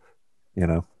 You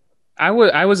know? I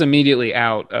was immediately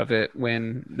out of it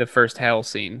when the first hell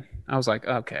scene. I was like,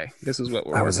 okay, this is what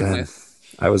we're I was working in.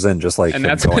 with. I was in just like And him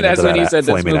that's going that's into when he that said this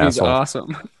flaming movie's asshole.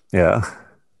 awesome. Yeah.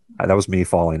 That was me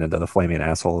falling into the flaming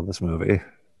asshole of this movie,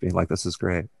 being like, this is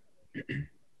great.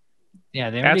 Yeah,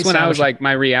 they That's already when I was established- like,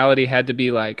 my reality had to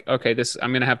be like, okay, this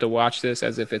I'm gonna have to watch this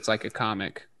as if it's like a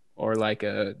comic or like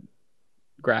a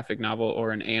graphic novel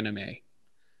or an anime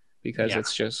because Yeah.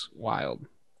 it's just wild.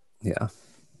 Yeah.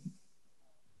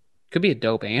 Could be a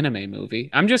dope anime movie.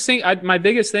 I'm just saying, my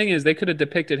biggest thing is they could have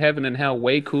depicted heaven and hell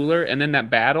way cooler, and then that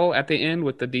battle at the end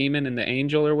with the demon and the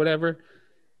angel or whatever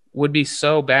would be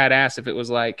so badass if it was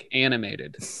like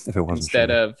animated If it wasn't instead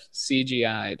shitty. of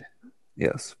CGI'd.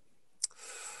 Yes.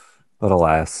 But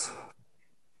alas,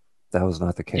 that was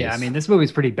not the case. Yeah, I mean, this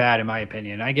movie's pretty bad in my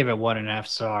opinion. I give it 1.5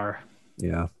 star.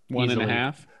 Yeah. One and a Easily.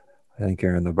 half. I think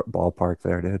you're in the ballpark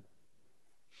there, dude.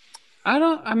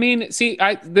 I mean, see,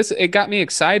 it got me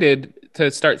excited to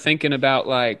start thinking about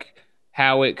like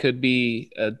how it could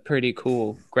be a pretty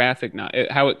cool graphic,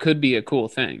 how it could be a cool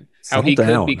thing. How Settle he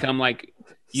down. could become like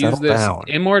Settle use this down.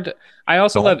 immort. I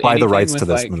also Don't love buy the anything rights with, to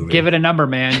this like, movie. Give it a number,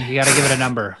 man. You got to give it a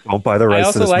number. Don't buy the I rights to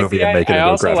also this like movie the and make it I into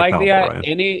a also graphic like novel, the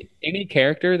Ryan. any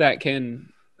character that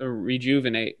can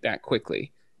rejuvenate that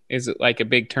quickly is like a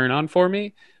big turn on for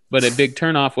me. But a big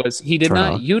turn off was he did Turn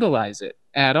not on. utilize it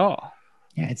at all.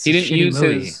 Yeah, it's He a didn't shitty use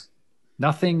movie. his.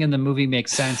 Nothing in the movie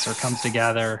makes sense or comes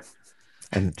together.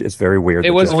 And it's very weird. It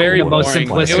that was Jeff very the Goldblum most was boring.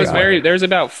 playing It was the very. guy. There's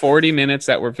about 40 minutes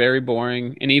that were very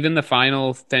boring, and even the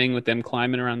final thing with them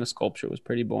climbing around the sculpture was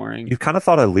pretty boring. You kind of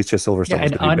thought Alicia Silverstone Yeah,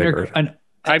 was going to be bigger.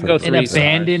 I'd go an 3 stars.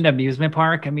 abandoned amusement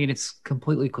park. I mean, it's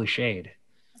completely cliched.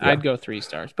 I'd go 3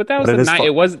 stars. But that was But it the is night. fun-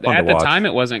 It was fun to at the watch. time.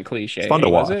 It wasn't cliche. It's fun to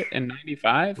was watch. it in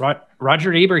 '95?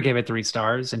 Roger Ebert gave it 3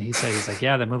 stars, and he's like,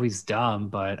 yeah, the movie's dumb,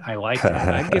 but I liked it.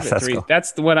 I'd give it That's 3. cool.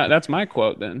 That's my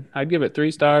quote. Then I'd give it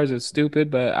 3 stars. It's stupid,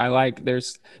 but I like.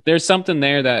 There's something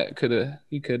there that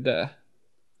you could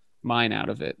mine out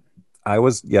of it. I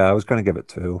was going to give it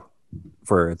 2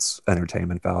 for its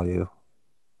entertainment value.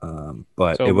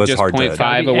 But So it was just hard 0.5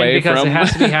 And away because from. it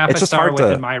has to be half It's a just star hard to-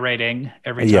 within my rating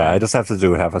every time. Yeah, I just have to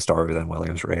do half a star within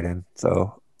Williams' rating.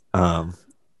 So,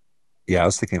 yeah, I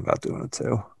was thinking about doing it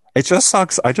too. It just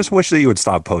sucks. I just wish that you would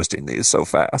stop posting these so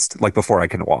fast, like before I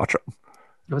can watch them.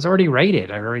 It was already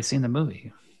rated. I've already seen the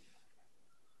movie.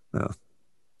 No.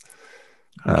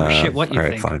 I don't give a shit what you all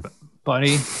right, think, fine.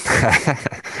 buddy.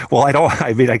 Well,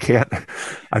 I can't.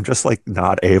 I'm just like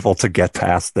not able to get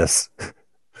past this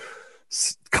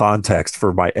context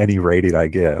for any rating I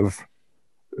give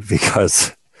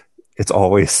because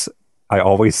I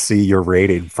always see your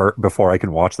rating before I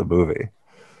can watch the movie.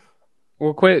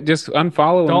 Well, quit. Just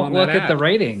unfollow him. Don't on look that at the app.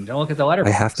 rating. Don't look at the letter.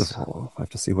 I have to follow. I have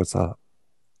to see what's up.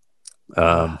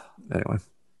 Anyway,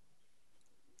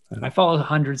 I follow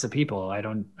hundreds of people.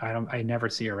 I never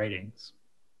see your ratings.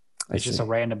 I It's just see. a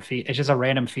random feed. It's just a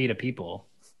random feed of people.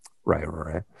 Right.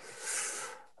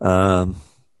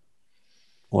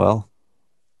 Well,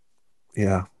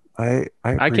 yeah. I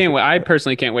I can't. appreciate I it.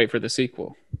 personally can't wait for the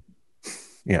sequel.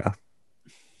 Yeah,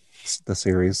 the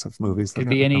series of movies that Could are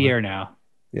be any coming. year now.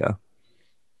 Yeah.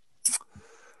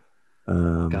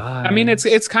 I mean, Guys,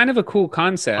 it's kind of a cool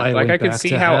concept. I Like went I could back see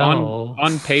to how hell.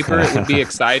 on paper it would be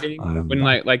exciting I'm when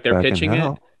like they're back in pitching it,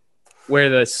 hell.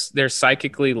 where they're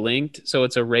psychically linked, so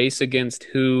it's a race against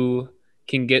who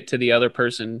can get to the other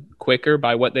person quicker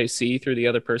by what they see through the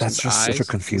other That's person's just such a eyes.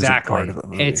 confusing part Exactly. of the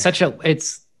movie.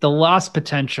 It's the lost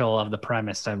potential of the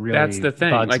premise that That's really the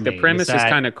thing. bugs Like the me. Is premise is that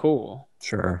kind of cool.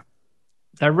 Sure.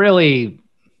 that really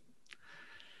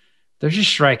they're just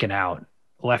striking out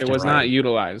It left and was not right.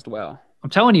 utilized well. I'm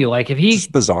telling you, like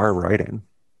Just bizarre writing.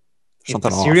 if the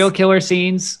Something serial off. killer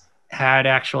scenes had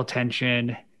actual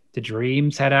tension, the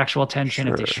dreams had actual tension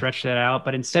if they Sure. stretched that out,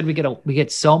 but instead we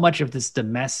get so much of this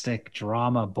domestic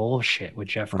drama bullshit with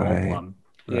Jeff Right. Goldblum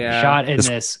Right. Yeah. shot in This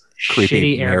this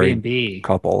creepy shitty married Airbnb.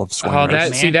 couple of Oh,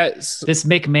 swingers. that's This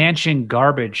McMansion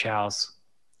garbage house.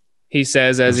 he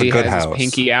says as It's a he good has his house.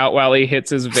 pinky out while he hits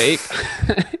his vape.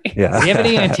 Yeah. Does he have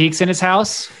any antiques in his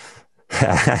house? He's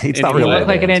And not he He really look look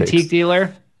like an into antiques. antique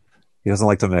dealer. He doesn't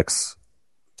like to mix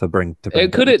to bring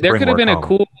It could there could have work been a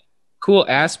home. cool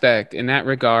aspect in that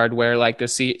regard where like the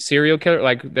serial killer,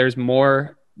 like there's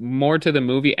more to the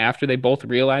movie after they both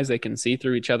realize they can see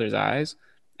through each other's eyes,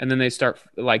 and then they start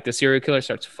like the serial killer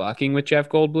starts fucking with Jeff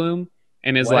Goldblum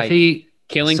and is What if like he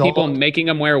killing sold- people, making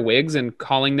them wear wigs and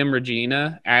calling them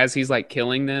Regina as he's like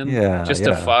killing them, Yeah, just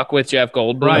to yeah. fuck with Jeff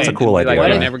Goldblum. Right. That's a and cool be like, idea,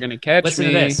 you're right? never gonna catch Listen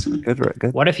me. to this.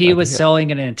 Good. What if he was idea.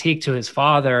 selling an antique to his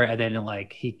father, and then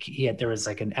like he had there was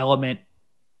like an element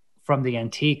from the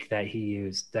antique that he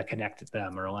used that connected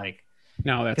them, or like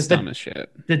No, that's 'Cause the- dumb as shit.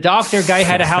 the doctor guy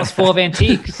had a house full of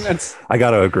antiques. That's I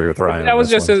got to agree with Ryan. that on was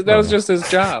this just one. his, that was just his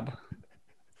job.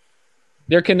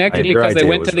 They're connected Your because they idea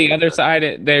went was to the really other good.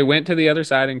 side. They went to the other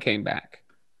side and came back.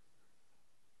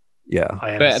 Yeah.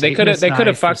 I am But a they coulda- Satanist they coulda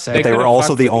knife for fucked- sale. they But they were could've also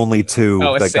fucked the with only two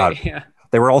Oh, that got. yeah.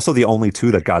 They were also the only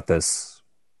two that got this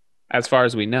As far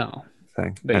as we know,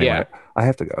 thing. But Anyway, yeah. I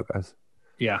have to go, guys.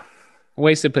 Yeah.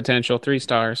 wasted potential. 3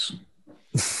 stars.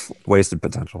 Wasted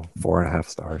potential. 4.5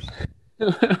 stars.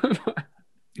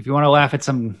 If you want to laugh at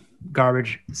some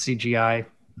garbage CGI,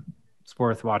 it's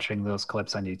worth watching those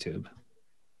clips on YouTube.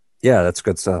 Yeah, that's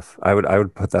good stuff. I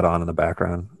would put that on in the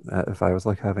background if I was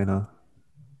like having a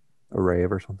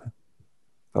rave or something.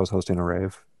 If I was hosting a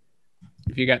rave.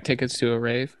 If you got tickets to a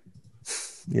rave,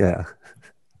 Yeah.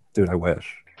 Dude, I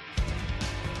wish.